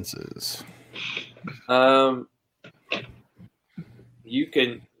scale preferences? You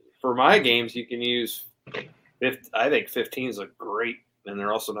can, for my games, you can use. I think 15s look great, and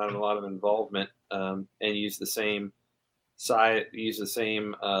they're also not a lot of involvement. And use the same size, use the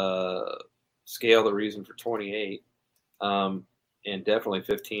same scale that we're using for 28. And definitely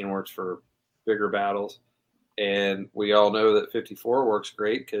 15 works for bigger battles. And we all know that 54 works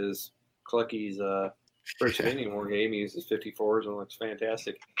great because Clucky's First Indian War game uses 54s and looks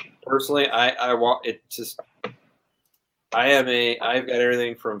fantastic. Personally, I've got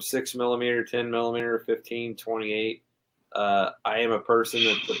everything from 6mm, 10mm, 15, 28. I am a person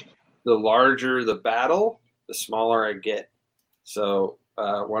that the larger the battle, the smaller I get. So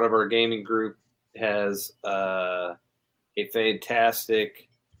one of our gaming group has a fantastic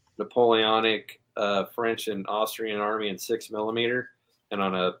Napoleonic French and Austrian army in 6mm, and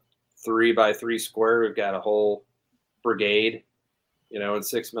on a 3x3 square, we've got a whole brigade, in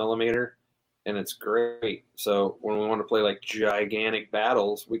 6mm. And it's great. So when we want to play like gigantic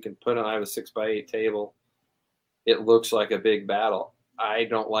battles, we can put on. I have a 6x8 table. It looks like a big battle. I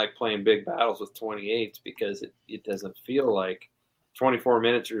don't like playing big battles with 28s because it doesn't feel like 24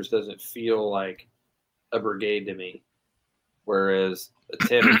 miniatures doesn't feel like a brigade to me. Whereas a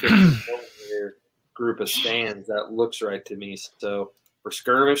 10 or 15 group of stands, that looks right to me. So for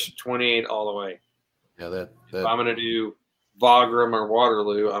skirmish, 28 all the way. Yeah, If I'm going to do Wagram or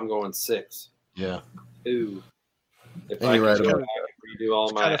Waterloo, I'm going 6. Yeah. Ooh. If And I you're can right go back and redo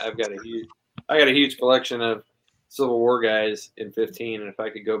all my, I got a huge collection of Civil War guys in 15, and if I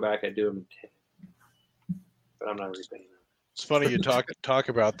could go back, I'd do them in 10. But I'm not repainting them. It's funny you talk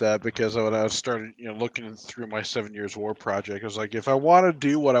about that because when I started, looking through my 7 Years War project, I was like, if I want to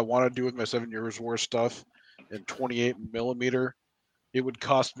do what I want to do with my 7 Years War stuff in 28mm, it would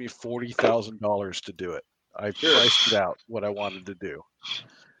cost me $40,000 to do it. I priced it out what I wanted to do.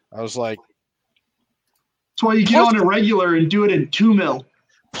 I was like, that's why you get on a regular and do it in 2mm.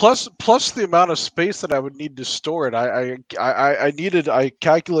 Plus the amount of space that I would need to store it. I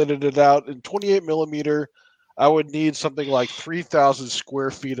calculated it out in 28mm. I would need something like 3,000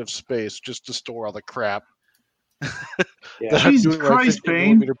 square feet of space just to store all the crap. That I'm doing my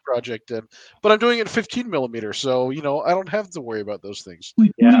 15mm project in. But I'm doing it in 15mm, so I don't have to worry about those things.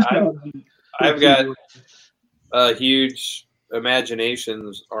 Yeah, I've got a huge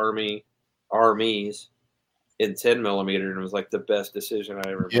Imaginations armies in 10mm, and it was like the best decision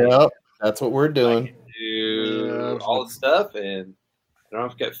I ever made. Yeah, that's what we're doing. I can do all the stuff, and I don't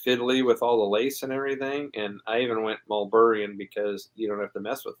have to get fiddly with all the lace and everything. And I even went Mulburian because you don't have to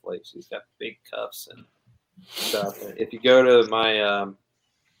mess with lace. He's got big cuffs and stuff. And if you go to my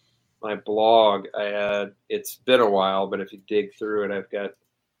my blog, it's been a while, but if you dig through it, I've got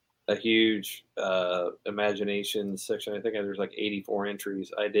a huge imagination section. I think there's like 84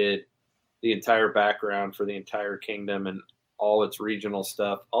 entries. I did the entire background for the entire kingdom and all its regional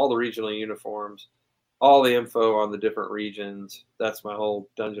stuff, all the regional uniforms, all the info on the different regions. That's my whole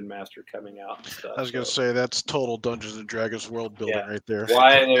Dungeon Master coming out and stuff. I was going to say that's total Dungeons and Dragons world building right there.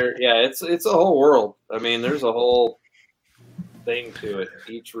 It's a whole world. I mean, there's a whole thing to it.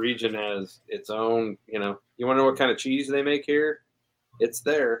 Each region has its own, you want to know what kind of cheese they make here? It's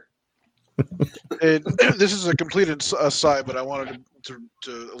there. And this is a complete aside, but I wanted to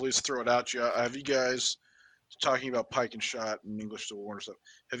at least throw it out to you. Have you guys, talking about Pike and Shot and English Civil War and stuff,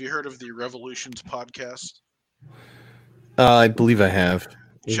 have you heard of the Revolutions podcast? I believe I have.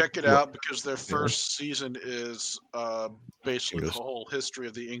 Check it out because their first season is basically the whole history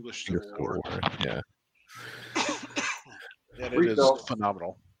of the English Civil War. Yeah. And it is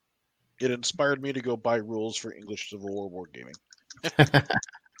phenomenal. It inspired me to go buy rules for English Civil War wargaming.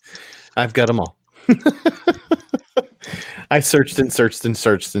 I've got them all. I searched and searched and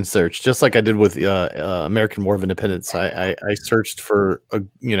searched and searched, just like I did with American War of Independence. I searched for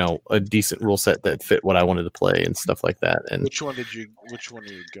a decent rule set that fit what I wanted to play and stuff like that. And Which one are you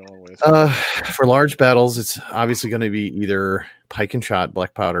going with? for large battles, it's obviously going to be either pike and shot,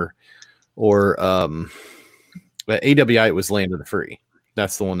 black powder, or AWI. It was Land of the Free.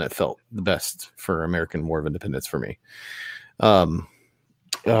 That's the one that felt the best for American War of Independence for me.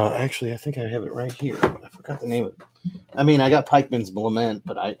 Actually, I think I have it right here. I forgot the name of it. I mean, I got Pikeman's Lament,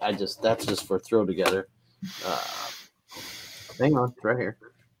 but that's just for throw together. Hang on, it's right here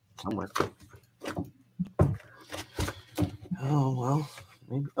somewhere. Oh well,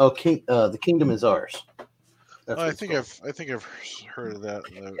 maybe. Oh, the Kingdom is Ours. I think I've heard of that.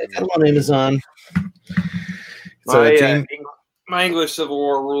 It's on Amazon. My English Civil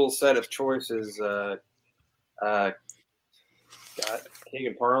War rule set of choices. Got King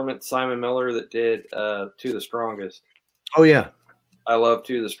of Parliament, Simon Miller, that did To the Strongest. Oh yeah, I love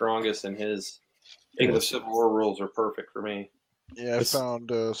To the Strongest, and his English Civil War rules are perfect for me. Yeah, I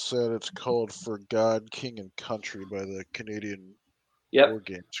found a set. It's called For God, King, and Country by the Canadian War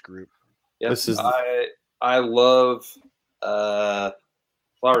Games Group. Yep. I love Flower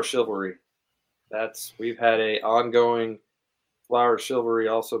Chivalry. We've had a ongoing Flower Chivalry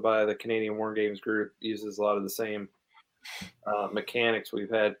also by the Canadian War Games Group. Uses a lot of the same mechanics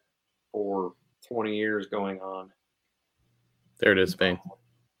we've had for 20 years going on. There it is, Bane.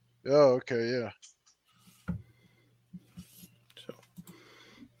 Oh, okay, yeah. So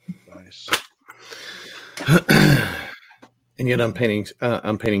nice. And yet I'm painting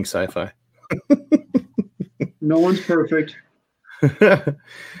sci-fi. No one's perfect.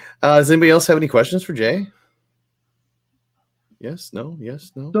 Does anybody else have any questions for Jay? Yes, no,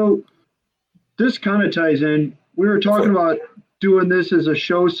 yes, no. So this kind of ties in. We were talking about doing this as a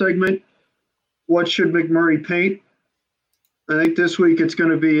show segment. What should McMurray paint? I think this week it's going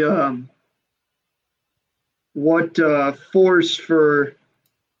to be what force for,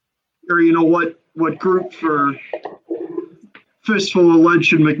 or what group for Fistful of Lead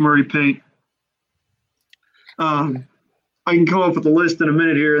should McMurray paint? I can come up with a list in a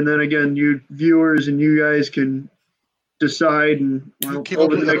minute here, and then again, you viewers and you guys can decide. And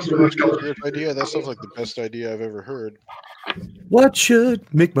over the next idea. That sounds like the best idea I've ever heard. What should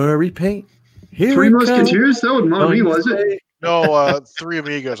McMurray paint? Here Three Musketeers? That was not me, was it? No, Three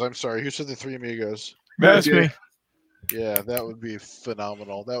Amigos. I'm sorry. Who said the Three Amigos? That's me. Yeah, that would be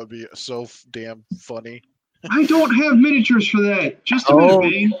phenomenal. That would be so damn funny. I don't have miniatures for that. Just a minute,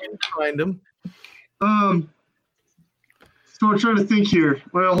 Bane. Find them. So I'm trying to think here.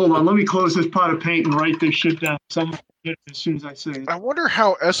 Well, hold on. Let me close this pot of paint and write this shit down. Some as soon as I say it. I wonder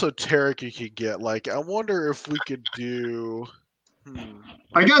how esoteric you could get. Like, I wonder if we could do.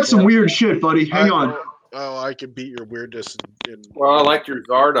 I got some weird shit, buddy. Hang on. Oh, I can beat your weirdness. Well, I like your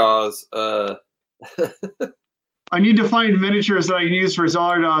Zardoz. I need to find miniatures that I can use for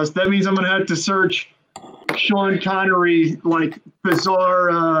Zardoz. That means I'm going to have to search Sean Connery, like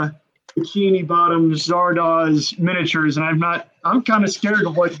bizarre bikini bottom Zardoz miniatures, and I'm kind of scared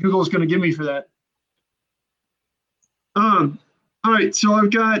of what Google's going to give me for that. All right, so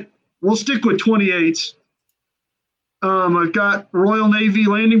we'll stick with 28s. I've got Royal Navy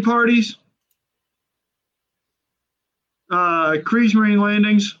landing parties, Kriegsmarine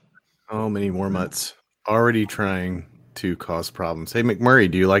landings. Oh, many more mutts already trying to cause problems. Hey, McMurray,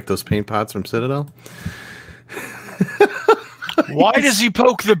 do you like those paint pots from Citadel? Why does he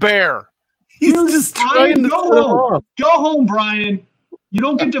poke the bear? He's just trying to go home. Go home, Brian. You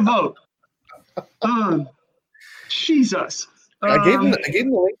don't get to vote. Jesus. I gave him the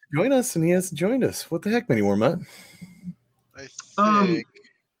link to join us, and he hasn't joined us. What the heck, Mini War Mutt? I think.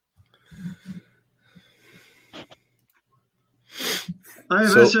 I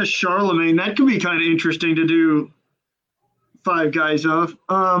have SS Charlemagne. That could be kind of interesting to do 5 guys of.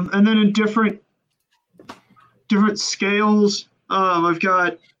 And then in different scales, I've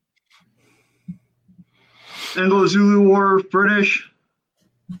got Anglo-Zulu War, British.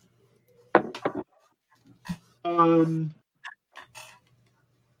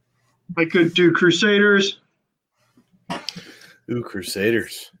 I could do Crusaders. Ooh,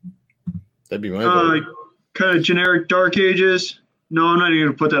 Crusaders. That'd be my vote. Kind of generic Dark Ages. No, I'm not even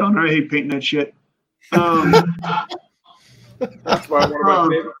going to put that on there. I hate painting that shit. That's why one of my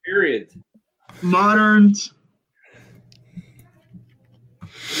favorite periods. Moderns.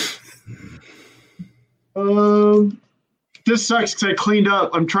 This sucks because I cleaned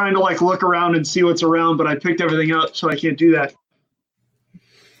up. I'm trying to look around and see what's around, but I picked everything up, so I can't do that.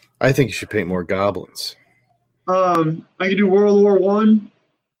 I think you should paint more goblins. I could do World War I,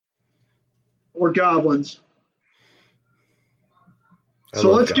 or goblins. I So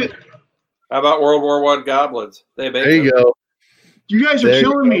love let's goblins. get. How about World War I goblins? They make There you them. go. You guys are There you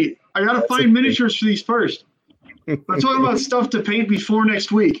killing go. me. I gotta That's find okay. miniatures for these first. I'm talking about stuff to paint before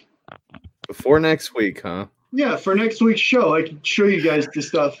next week. Before next week, huh? Yeah, for next week's show, I can show you guys the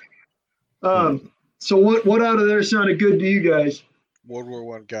stuff. So what out of there sounded good to you guys? World War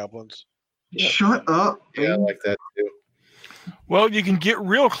One goblins. Shut up. Yeah, I like that too. Well, you can get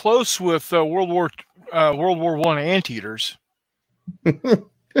real close with World War I anteaters. I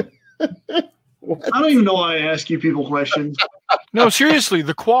don't even know why I ask you people questions. No, seriously,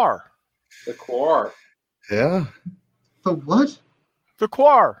 the Quar. The Quar. Yeah. The what? The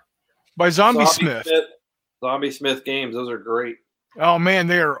Quar by Zombie Smith. Zombie Smith games. Those are great. Oh man,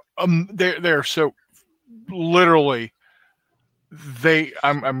 they're so literally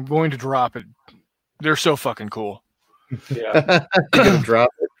I'm going to drop it. They're so fucking cool. Yeah. You're gonna drop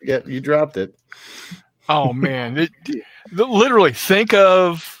it. Yeah, you dropped it. Oh man, literally think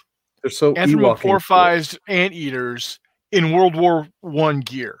of They're so anthropomorphized anteaters in World War I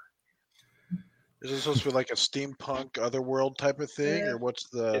gear. Is it supposed to be like a steampunk otherworld type of thing, or what's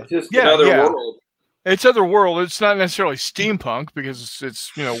the? It's just Yeah, another yeah. world. It's otherworld. It's not necessarily steampunk because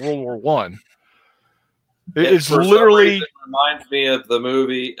it's World War One. It's For some literally reason, it reminds me of the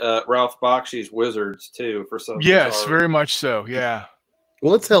movie Ralph Bakshi's Wizards too. For some yes, bizarre- very much so. Yeah.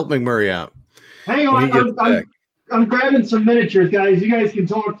 Well, let's help McMurray out. Hang When he on, gets back. I'm grabbing some miniatures, guys. You guys can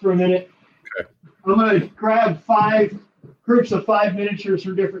talk for a minute. Okay. I'm gonna grab 5 groups of 5 miniatures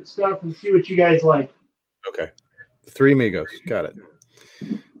from different stuff and see what you guys like. Okay. 3 amigos. Got it.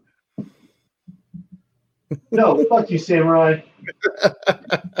 No, fuck you, Samurai.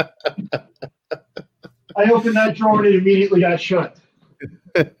 I opened that drawer and it immediately got shut.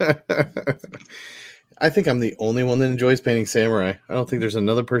 I think I'm the only one that enjoys painting samurai. I don't think there's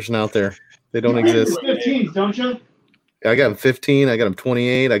another person out there. They don't You paint exist. for 15s, don't you? I got them 15. I got them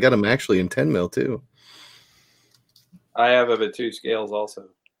 28. I got them actually in 10 mil too. I have them at 2 scales also.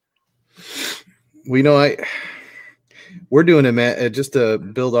 We know we're doing just to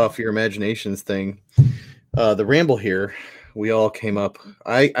build off your imaginations thing. The ramble here, we all came up.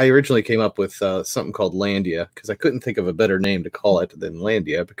 I originally came up with something called Landia because I couldn't think of a better name to call it than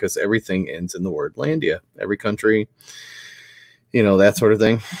Landia because everything ends in the word Landia. Every country, that sort of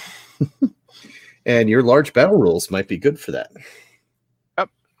thing. And your large battle rules might be good for that. I'm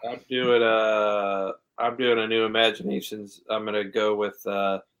doing a new Imaginations. I'm gonna go with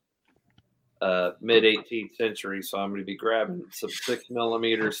mid 18th century, so I'm going to be grabbing some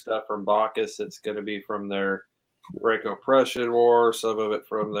 6mm stuff from Bacchus. It's going to be from their Franco-Prussian War, some of it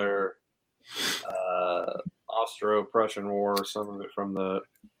from their Austro-Prussian War, some of it from the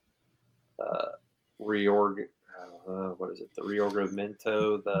Riorgimento,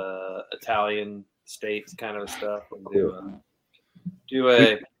 the Italian states kind of stuff, and do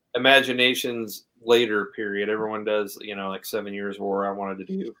a Imaginations later period. Everyone does, like 7 Years' War. I wanted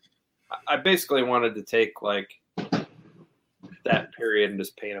to do. I basically wanted to take like that period and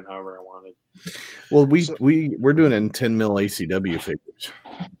just paint them however I wanted. Well, we're doing it in 10 mil ACW figures.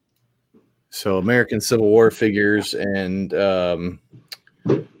 So American Civil War figures and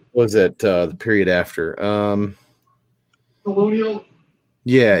what was that the period after? Colonial.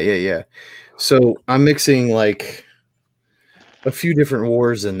 Yeah. So I'm mixing like a few different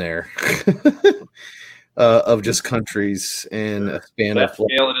wars in there. Of just countries in a span That of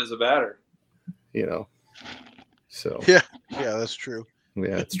scale it doesn't matter. So Yeah, that's true.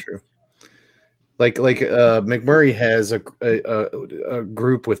 yeah, it's true. Like McMurray has a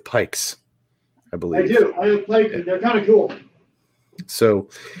group with pikes, I believe. I do. I have played. They're kind of cool. So,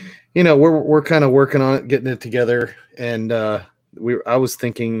 we're kind of working on it, getting it together, and I was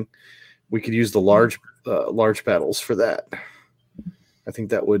thinking we could use the large battles for that. I think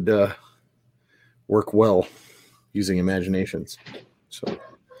that would work well using imaginations. So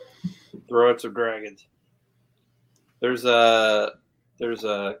Throw out some dragons. There's a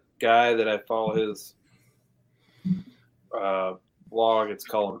guy that I follow his blog.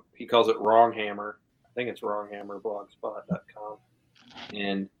 He calls it Wronghammer. I think it's wronghammerblogspot.com.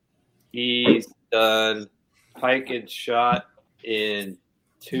 And he's done pike and shot in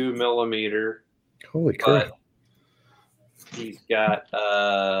 2mm. holy crap. But he's got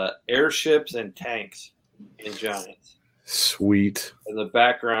airships and tanks and giants. Sweet. And the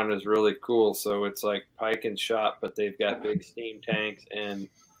background is really cool. So it's like pike and shot, but they've got big steam tanks and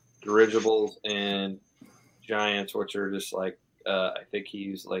dirigibles and giants, which are just like, I think he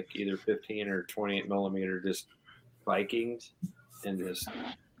used like either 15 or 28mm just Vikings and just,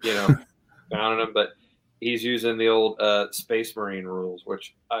 pounding them. But he's using the old Space Marine rules,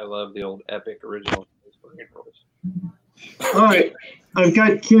 which I love the old epic original Space Marine rules. All right, I've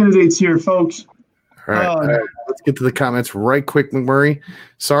got candidates here, folks. All right, let's get to the comments right quick, McMurray.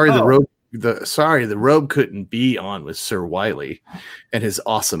 Sorry, the robe couldn't be on with Sir Wiley and his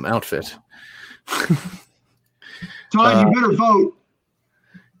awesome outfit. Todd, you better vote.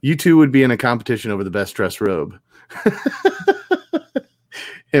 You two would be in a competition over the best dressed robe.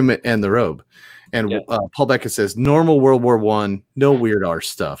 Him and the robe. And Paul Beckett says, normal World War I, no weird R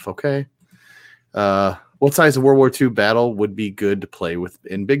stuff, okay? What size of World War II battle would be good to play with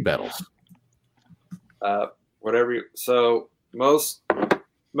in big battles? Whatever so most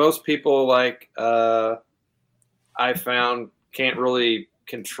people like I found can't really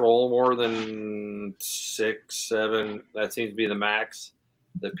control more than 6, 7. That seems to be the max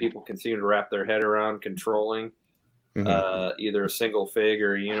that people continue to wrap their head around controlling. Either a single fig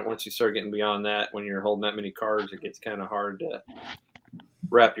or a unit. Once you start getting beyond that, when you're holding that many cards, it gets kind of hard to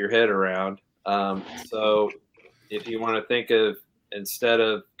wrap your head around. So if you want to think of, instead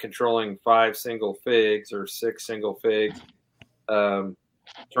of controlling 5 single figs or 6 single figs, turn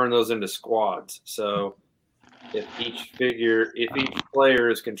those into squads. So if each player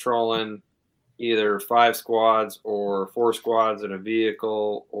is controlling either 5 squads or 4 squads in a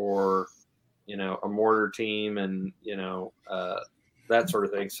vehicle, or a mortar team, and that sort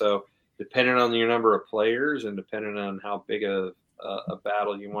of thing. So depending on your number of players and depending on how big of a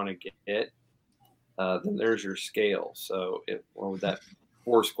battle you want to get, then there's your scale. So what would that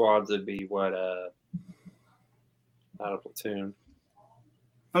 4 squads would be? What not a platoon?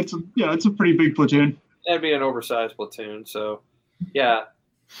 It's a pretty big platoon. That'd be an oversized platoon. So yeah,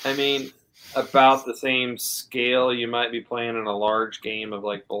 I mean, about the same scale you might be playing in a large game of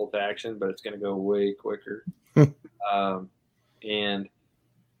like bolt action, but it's going to go way quicker. And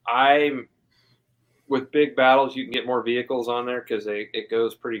with big battles, you can get more vehicles on there because it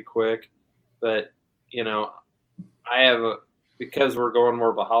goes pretty quick. But because we're going more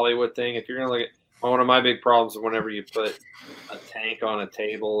of a Hollywood thing. If you're going to look at one of my big problems is whenever you put a tank on a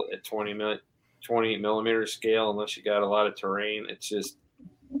table at 20 millimeter scale, unless you got a lot of terrain, it's just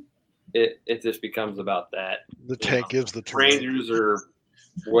it just becomes about that. The tank is the terrain. Rangers are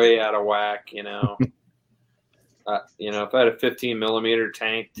way out of whack. If I had a 15 millimeter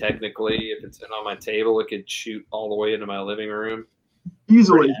tank, technically, if it's on my table, it could shoot all the way into my living room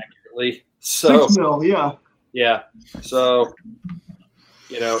easily, accurately. So 6 mil, yeah. Yeah. So,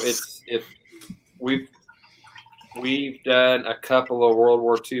 it's if we've done a couple of World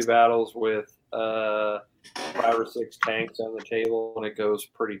War II battles with 5 or 6 tanks on the table, and it goes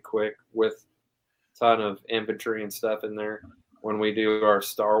pretty quick with a ton of infantry and stuff in there. When we do our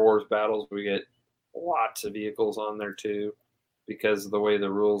Star Wars battles, we get lots of vehicles on there too, because of the way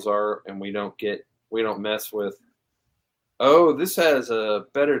the rules are, and we don't mess with, this has a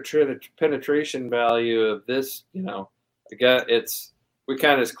better penetration value of this. We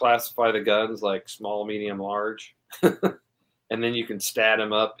kind of just classify the guns like small, medium, large, and then you can stat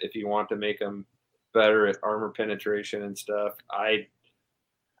them up if you want to make them better at armor penetration and stuff. I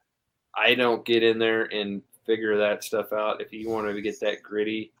don't get in there and figure that stuff out. If you want to get that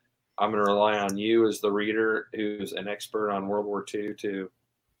gritty, I'm going to rely on you as the reader who's an expert on World War II to,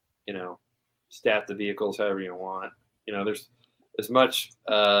 stat the vehicles however you want. There's as much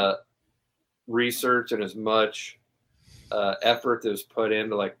research and as much effort that was put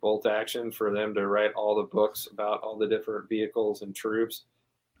into like bolt action for them to write all the books about all the different vehicles and troops.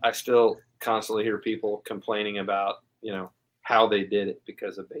 I still constantly hear people complaining about, how they did it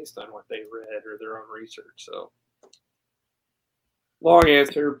because of based on what they read or their own research. So long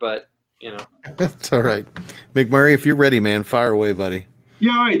answer, but That's all right. McMurray, if you're ready, man, fire away, buddy.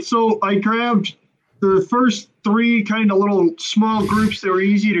 Yeah, all right. So I grabbed the first 3 kind of little small groups that were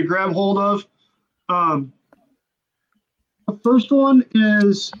easy to grab hold of. The first one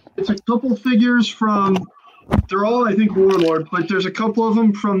it's a couple figures from, they're all, I think, Warlord, but there's a couple of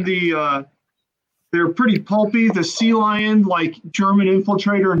them from they're pretty pulpy, the Sea Lion, like German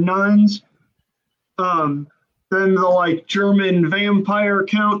infiltrator nuns. Then the German vampire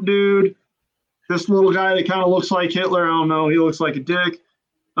count dude, this little guy that kind of looks like Hitler. I don't know, he looks like a dick.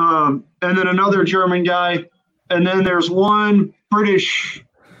 And then another German guy, and then there's one British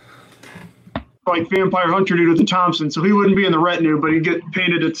vampire hunter dude with the Thompson, so he wouldn't be in the retinue, but he'd get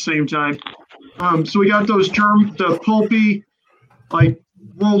painted at the same time. So we got those the pulpy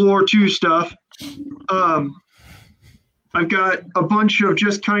World War II stuff. I've got a bunch of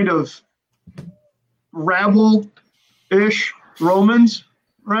just kind of rabble-ish Romans,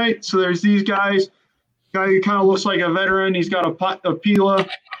 right? So there's these guys. Guy who kind of looks like a veteran. He's got a pila.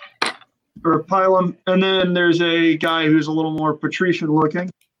 or Pilum. And then there's a guy who's a little more patrician looking.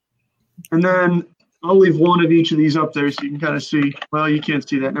 And then I'll leave one of each of these up there so you can kind of see. Well, you can't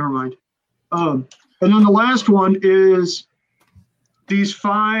see that. Never mind. And then the last one is these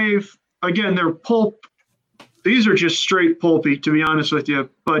 5. Again, they're pulp. These are just straight pulpy, to be honest with you.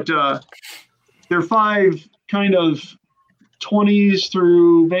 But they're 5 kind of 20s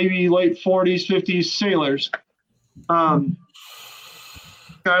through maybe late 40s, 50s sailors. Guy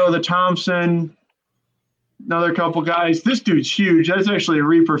with a Thompson. Another couple guys. This dude's huge. That's actually a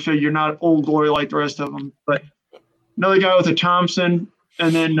Reaper figure, not Old Glory like the rest of them. But another guy with a Thompson.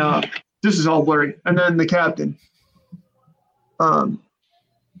 And then this is all blurry. And then the captain. I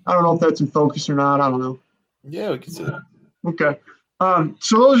don't know if that's in focus or not. I don't know. Yeah, we can see that. Okay.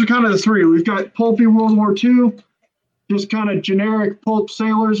 So those are kind of the 3. We've got pulpy World War II, just kind of generic pulp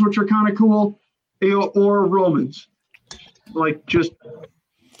sailors, which are kind of cool, or Romans, like just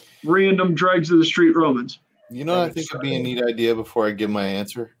random dregs of the street Romans. You know, I think would be a neat idea before I give my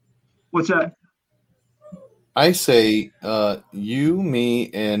answer. What's that? I say you, me,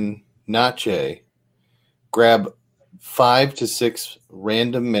 and Nache grab 5 to 6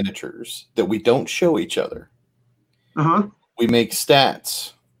 random miniatures that we don't show each other. Uh-huh. We make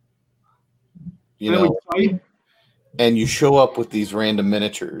stats, you And know, we fight. and you show up with these random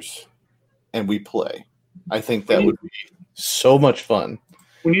miniatures and we play. I think that would be so much fun.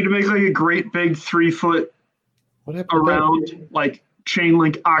 We need to make like a great big 3-foot What happened to around like chain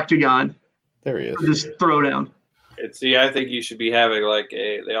link octagon that? There he for is. this throwdown. And see, I think you should be having like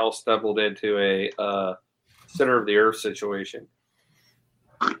they all stumbled into a center of the earth situation.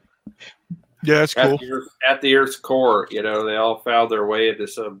 Yeah, that's cool. At the Earth's core, you know, they all found their way into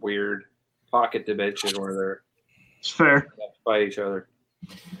some weird pocket dimension where they're It's fair. have to fight each other.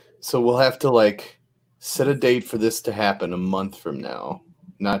 So we'll have to like set a date for this to happen a month from now.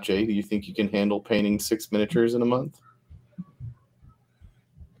 Not Jay, do you think you can handle painting 6 miniatures in a month?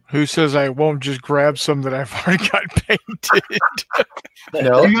 Who says I won't just grab some that I've already got painted?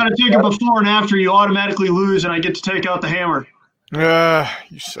 No. You got to take a before and after. You automatically lose, and I get to take out the hammer.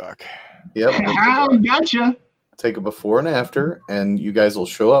 You suck. Yep. Gotcha. Take a before and after, and you guys will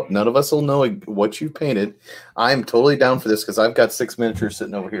show up. None of us will know what you painted. I'm totally down for this because I've got 6 miniatures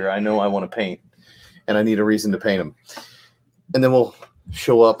sitting over here. I know I want to paint, and I need a reason to paint them. And then we'll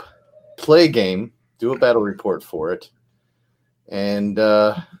show up, play a game, do a battle report for it, and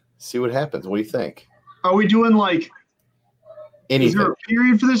see what happens. What do you think? Are we doing like, is Anything. there a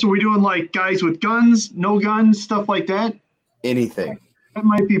period for this? Are we doing like guys with guns, no guns, stuff like that? Anything. That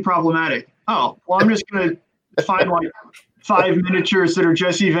might be problematic. Oh, well, I'm just going to find like 5 miniatures that are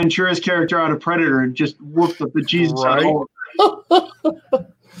Jesse Ventura's character out of Predator and just whoop the bejesus out of all of them.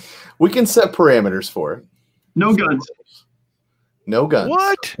 We can set parameters for it. No guns. No guns.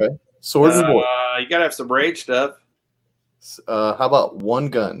 What? Okay. Sword and board. You gotta have some rage stuff. How about 1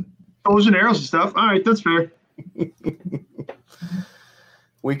 gun? Bows and arrows and stuff. All right, that's fair.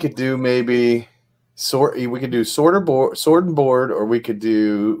 We could do maybe sword. We could do sword and board, or we could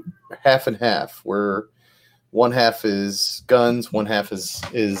do half and half, where 1 half is guns, 1 half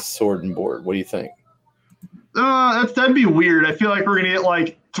is sword and board. What do you think? That'd be weird. I feel like we're gonna get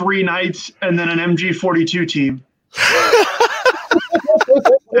like 3 knights and then an MG42 team.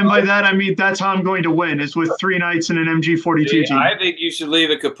 And by that I mean that's how I'm going to win, is with 3 knights and an MG42 team. I think you should leave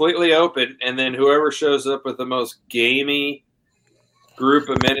it completely open, and then whoever shows up with the most gamey group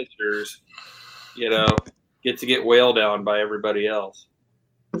of miniatures, you know, get to get whaled down by everybody else.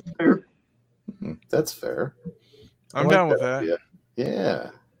 Fair. That's fair. I'm I like down with that. idea. Yeah.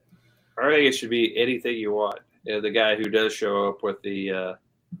 I think it should be anything you want. The guy who does show up with the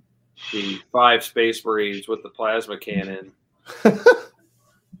 5 Space Marines with the plasma cannon,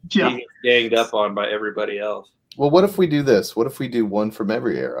 Yeah. he gets ganged up on by everybody else. Well, what if we do this? What if we do 1 from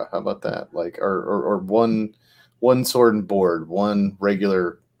every era? How about that? Like, or one sword and board, 1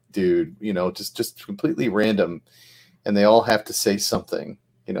 regular dude. You know, just completely random, and they all have to say something.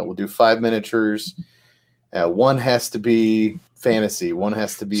 You know, we'll do 5 miniatures. 1 has to be fantasy. 1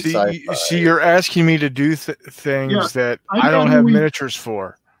 has to be sci-fi. See, you're asking me to do things Yeah, that I I don't know have we- miniatures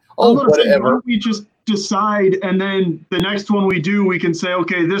for. Oh, I was gonna say, why whatever. don't we just decide, and then the next one we do, we can say,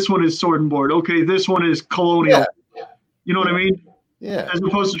 okay, this one is sword and board. Okay, this one is colonial. Yeah. You know what I mean? Yeah. As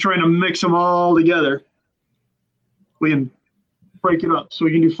opposed to trying to mix them all together. We can break it up. So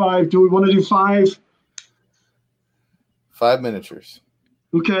we can do 5. Do we want to do 5? 5 miniatures.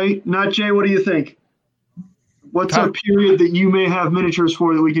 Okay. Not Jay, what do you think? What's a Time. period that you may have miniatures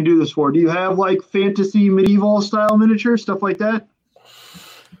for that we can do this for? Do you have like fantasy, medieval style miniatures, stuff like that?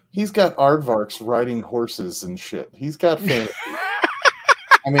 He's got aardvarks riding horses and shit. He's got fantasy.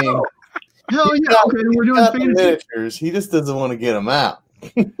 I mean, Hell yeah. Okay, then we're doing Got the fantasy. miniatures. He just doesn't want to get them out.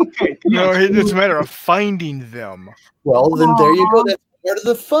 Okay. No, yes. it's a matter of finding them. Well, then there you go. That's part of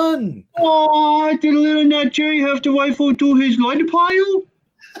the fun. Oh, did little Nat Jerry have to rifle through his lead pile?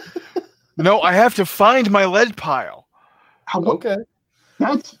 No, I have to find my lead pile. Okay.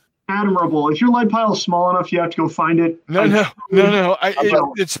 That's admirable. If your lead pile is small enough, you have to go find it. No.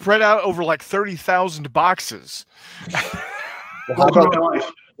 It's spread out over like 30,000 boxes. Well, how Welcome to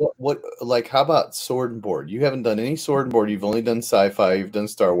about my life. how about sword and board? You haven't done any sword and board. You've only done sci-fi. You've done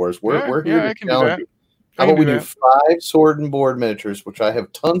Star Wars. We're here I to can do challenge that. you. I How can about we do do 5 sword and board miniatures, which I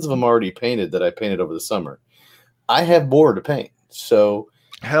have tons of them already painted that I painted over the summer. I have more to paint. So,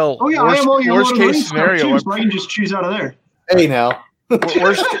 Hell, Oh yeah, I have all your worst Lord of the case Rings stuff, scenario. too, so I can just choose out of there. hey now.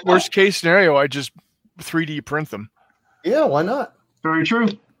 Worst case scenario, I just 3D print them. Yeah, why not? Very true.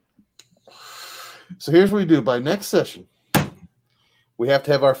 So here's what we do. By next session, we have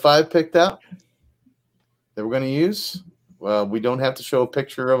to have our 5 picked out that we're going to use. We don't have to show a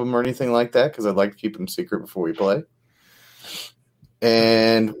picture of them or anything like that because I'd like to keep them secret before we play.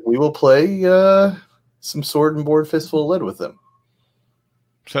 And we will play some sword and board fistful of lead with them.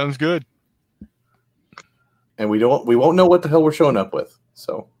 Sounds good. And we won't know what the hell we're showing up with.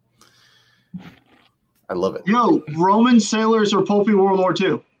 So I love it. Yo, Roman sailors or pulpy World War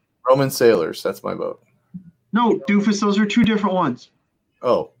II? Roman sailors. That's my vote. No, doofus, those are 2 different ones.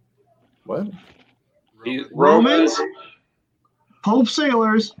 Oh, what? Romans, Pope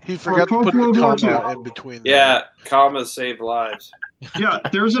sailors. He forgot to Or put World the War comma II. in between. Yeah, commas save lives. Yeah,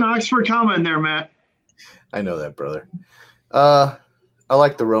 there's an Oxford comma in there, Matt. I know that, brother. I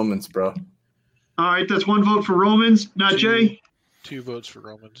like the Romans, bro. All right, that's 1 vote for Romans, not Jay. 2 votes for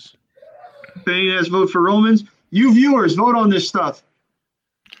Romans. Bane has vote for Romans. You viewers, vote on this stuff.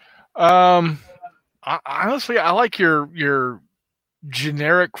 Honestly, I like your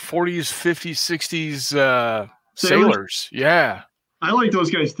generic 40s, 50s, 60s sailors. Yeah. I like those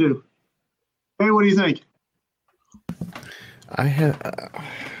guys too. Hey, what do you think? I have.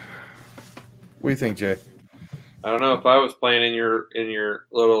 What do you think, Jay? I don't know if I was playing in your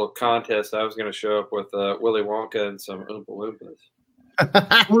little contest, I was going to show up with Willy Wonka and some Oompa Loompas.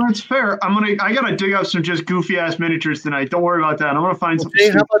 Well, that's fair. I gotta dig up some just goofy ass miniatures tonight. Don't worry about that. I'm gonna find some. Jay,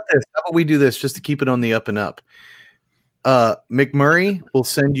 how about this? How about we do this just to keep it on the up and up? McMurray will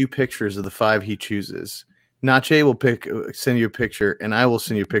send you pictures of the 5 he chooses. Nache will send you a picture, and I will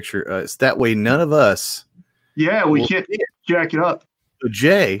send you a picture. So that way, none of us. Yeah, we can't jack it up. So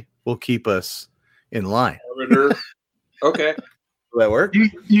Jay will keep us in line. Okay. Will that work?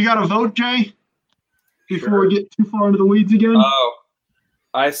 You got to vote, Jay, before Sure. we get too far into the weeds again. Oh,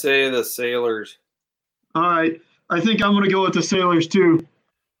 I say the sailors. All right, I think I'm gonna go with the sailors too,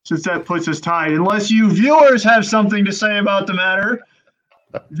 since that puts us tied. Unless you viewers have something to say about the matter,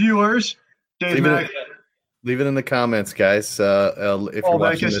 viewers, Dave Mack. Leave it in the comments, guys. If you're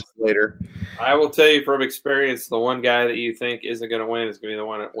watching this later. I will tell you from experience, the one guy that you think isn't going to win is going to be the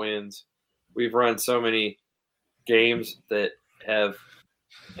one that wins. We've run so many games that have,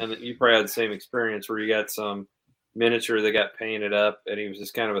 and you probably had the same experience where you got some miniature that got painted up and he was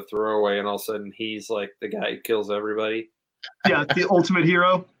just kind of a throwaway, and all of a sudden he's like the guy who kills everybody. Yeah, the ultimate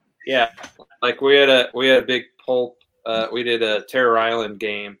hero. Yeah, like we had a big pulp. We did a Terror Island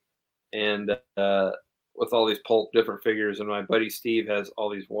game, and with all these pulp different figures, and my buddy Steve has all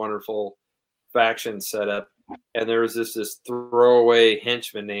these wonderful factions set up, and there was this throwaway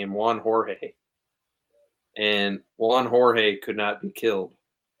henchman named Juan Jorge, and Juan Jorge could not be killed,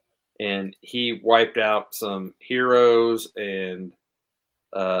 and he wiped out some heroes and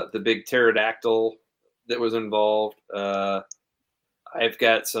the big pterodactyl that was involved. I've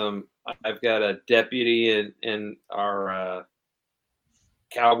got a deputy in our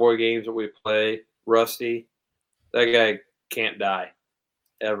cowboy games that we play, Rusty. That guy can't die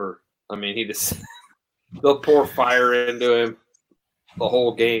ever. I mean, he just they'll pour fire into him the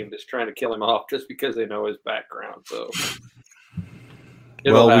whole game, just trying to kill him off just because they know his background. So,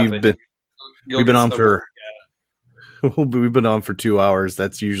 we've been on for 2 hours.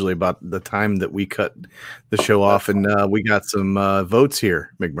 That's usually about the time that we cut the show off, and we got some votes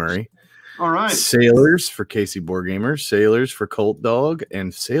here, McMurray. All right. Sailors for Casey Board Gamers, Sailors for Colt Dog,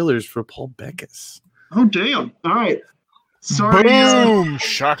 and Sailors for Paul Beckus. Oh, damn. All right. Sorry. Boom!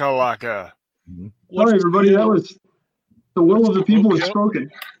 Shakalaka. Sorry, everybody. That was the will of the people has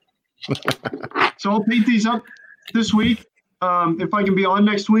spoken. So I'll paint these up this week. If I can be on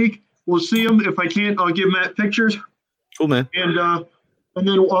next week, we'll see them. If I can't, I'll give Matt pictures. Cool, man. And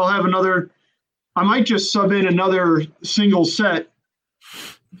then I'll have another. I might just sub in another single set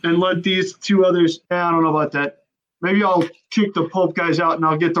and let these 2 others. I don't know about that. Maybe I'll kick the Pulp guys out and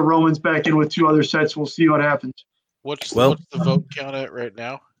I'll get the Romans back in with 2 other sets. We'll see what happens. What's the vote count at right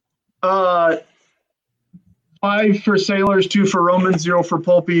now? 5 for Sailors, 2 for Romans, 0 for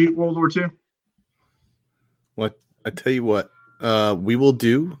Pulpy World War II. What I tell you what, we will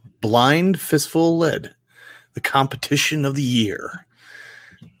do Blind Fistful Lead, the competition of the year.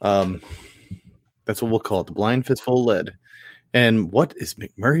 That's what we'll call it, the Blind Fistful Lead. And what is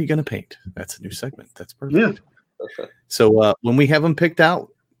McMurray going to paint? That's a new segment. That's perfect. Yeah. So when we have them picked out,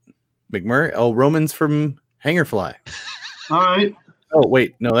 McMurray, Romans from Hangerfly. All right. Oh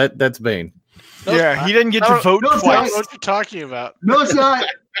wait, no, that's Bane. No, Yeah, he didn't get to vote no, twice. What are you talking about? No, it's not.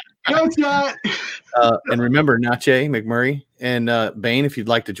 No, it's not. And remember, Nache, McMurray, and Bane, if you'd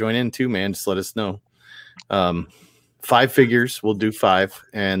like to join in too, man, just let us know. 5 figures, we'll do 5,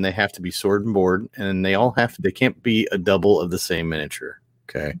 and they have to be sword and board, and they can't be a double of the same miniature.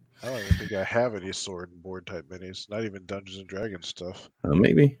 Okay. I don't even think I have any sword and board type minis. Not even Dungeons and Dragons stuff.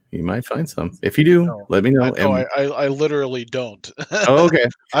 Maybe you might find some. If you do, let me know. I literally don't. Oh, okay.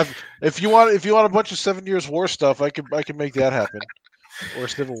 If you want a bunch of 7 Years War stuff, I can make that happen. Or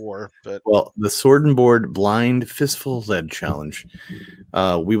Civil War, but the sword and board Blind Fistful Lead challenge.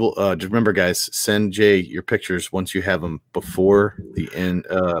 We will just remember, guys. Send Jay your pictures once you have them before the end,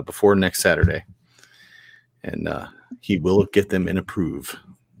 before next Saturday, and he will get them and approve.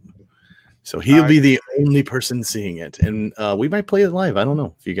 So he'll be the only person seeing it, and we might play it live. I don't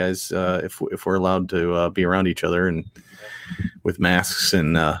know if you guys, if we're allowed to be around each other and with masks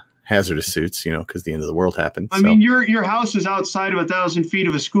and hazardous suits, because the end of the world happened. I mean, your house is outside of 1,000 feet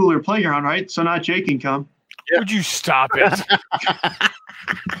of a school or playground, right? So not Jay can come. Yeah. Would you stop it?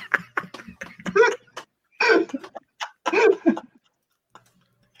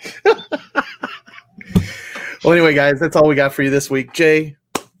 Well, anyway, guys, that's all we got for you this week. Jay,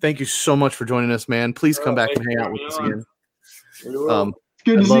 thank you so much for joining us, man. Please come back and hang out with us again. It's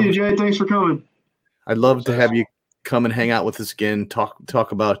good to see you, Jay. Thanks for coming. I'd love to have you come and hang out with us again.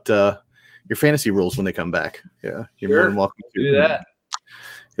 Talk about your fantasy rules when they come back. Yeah, you're more than welcome to do that.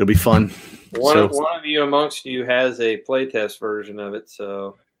 It'll be fun. One of you amongst you has a playtest version of it,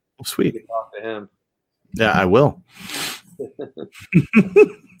 so sweet. You can talk to him. Yeah, I will.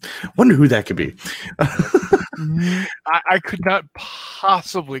 Wonder who that could be. I could not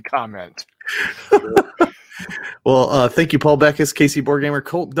possibly comment. Well, thank you, Paul Beckus, KC Board Gamer,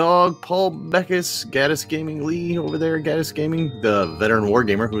 Colt Dog, Paul Beckus, Gaddis Gaming, Lee over there, Gaddis Gaming, the veteran war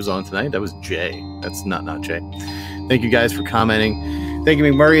gamer who was on tonight. That was Jay. That's not Jay. Thank you guys for commenting. Thank you,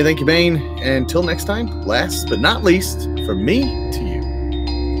 McMurray. Thank you, Bane. And until next time, last but not least, from me to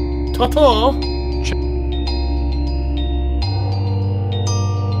you. Ta-ta!